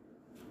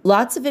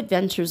lots of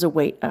adventures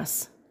await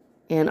us.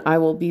 And I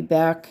will be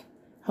back,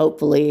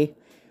 hopefully,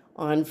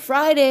 on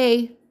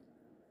Friday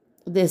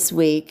this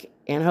week.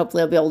 And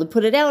hopefully I'll be able to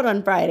put it out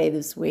on Friday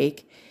this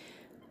week.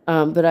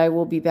 But I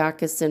will be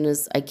back as soon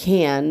as I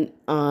can.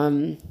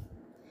 And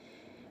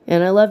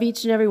I love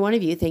each and every one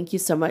of you. Thank you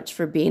so much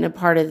for being a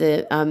part of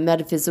the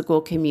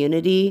metaphysical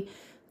community,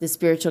 the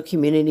spiritual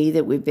community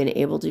that we've been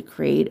able to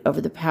create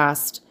over the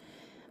past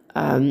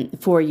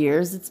 4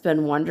 years. It's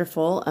been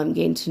wonderful. I'm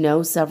getting to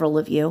know several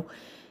of you.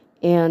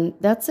 And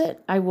that's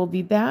it. I will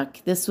be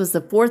back. This was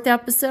the 4th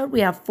episode. We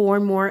have 4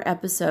 more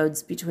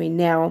episodes between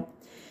now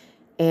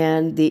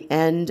and the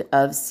end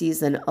of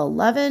season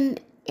 11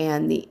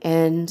 and the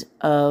end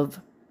of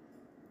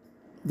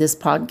this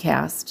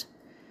podcast.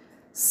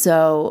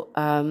 So,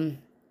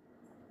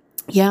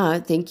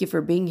 thank you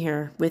for being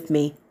here with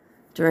me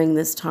during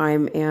this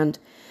time. And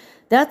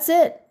that's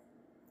it.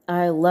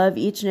 I love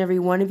each and every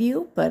one of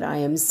you, but I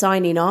am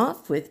signing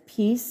off with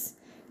peace,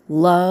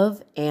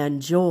 love,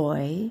 and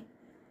joy,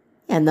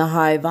 and the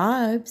high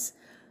vibes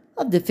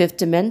of the 5th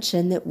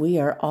dimension that we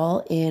are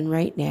all in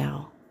right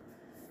now.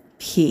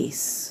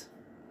 Peace.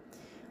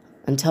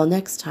 Until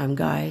next time,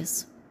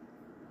 guys.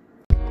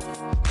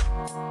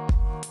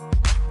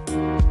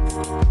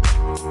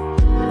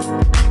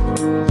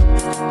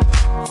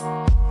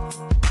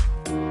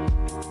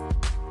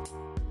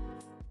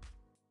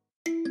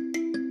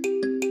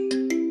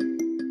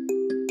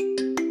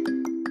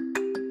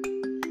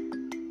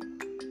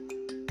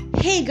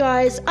 Hey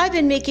guys, I've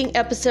been making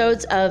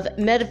episodes of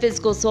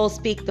Metaphysical Soul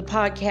Speak, the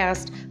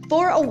podcast,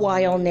 for a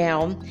while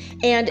now,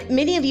 and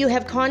many of you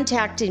have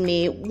contacted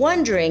me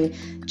wondering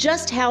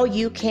just how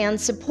you can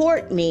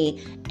support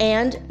me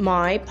and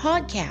my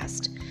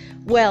podcast.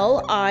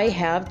 Well, I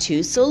have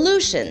 2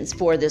 solutions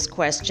for this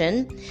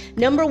question.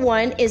 Number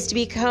 1 is to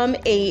become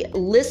a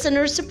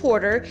listener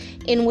supporter,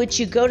 in which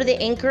you go to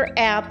the Anchor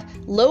app,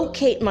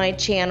 locate my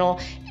channel,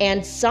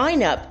 and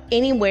sign up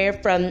anywhere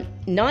from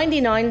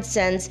 99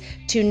 cents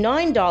to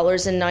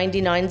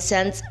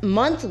 $9.99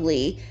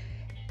 monthly,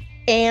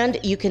 and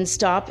you can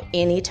stop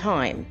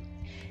anytime.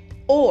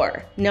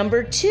 Or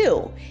number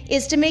 2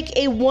 is to make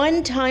a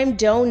one-time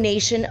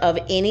donation of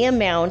any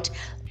amount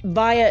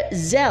via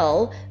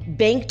Zelle,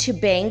 bank to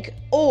bank,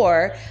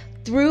 or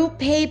through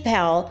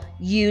PayPal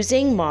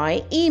using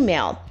my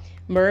email,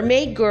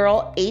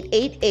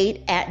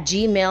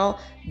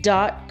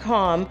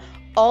 mermaidgirl888@gmail.com,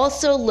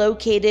 also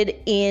located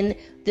in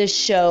the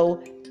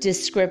show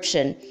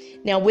description.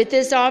 Now, with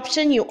this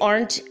option, you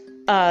aren't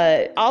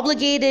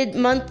obligated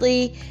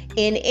monthly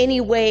in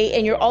any way,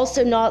 and you're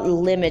also not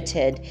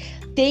limited.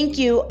 Thank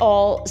you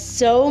all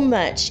so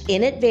much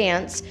in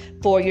advance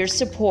for your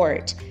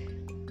support.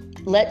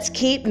 Let's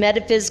keep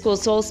Metaphysical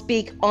Soul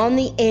Speak on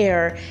the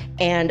air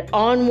and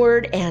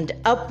onward and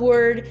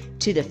upward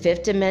to the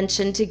 5th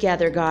dimension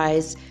together,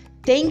 guys.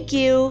 Thank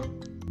you.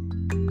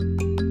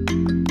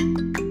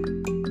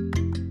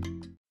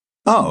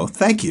 Oh,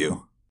 thank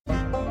you.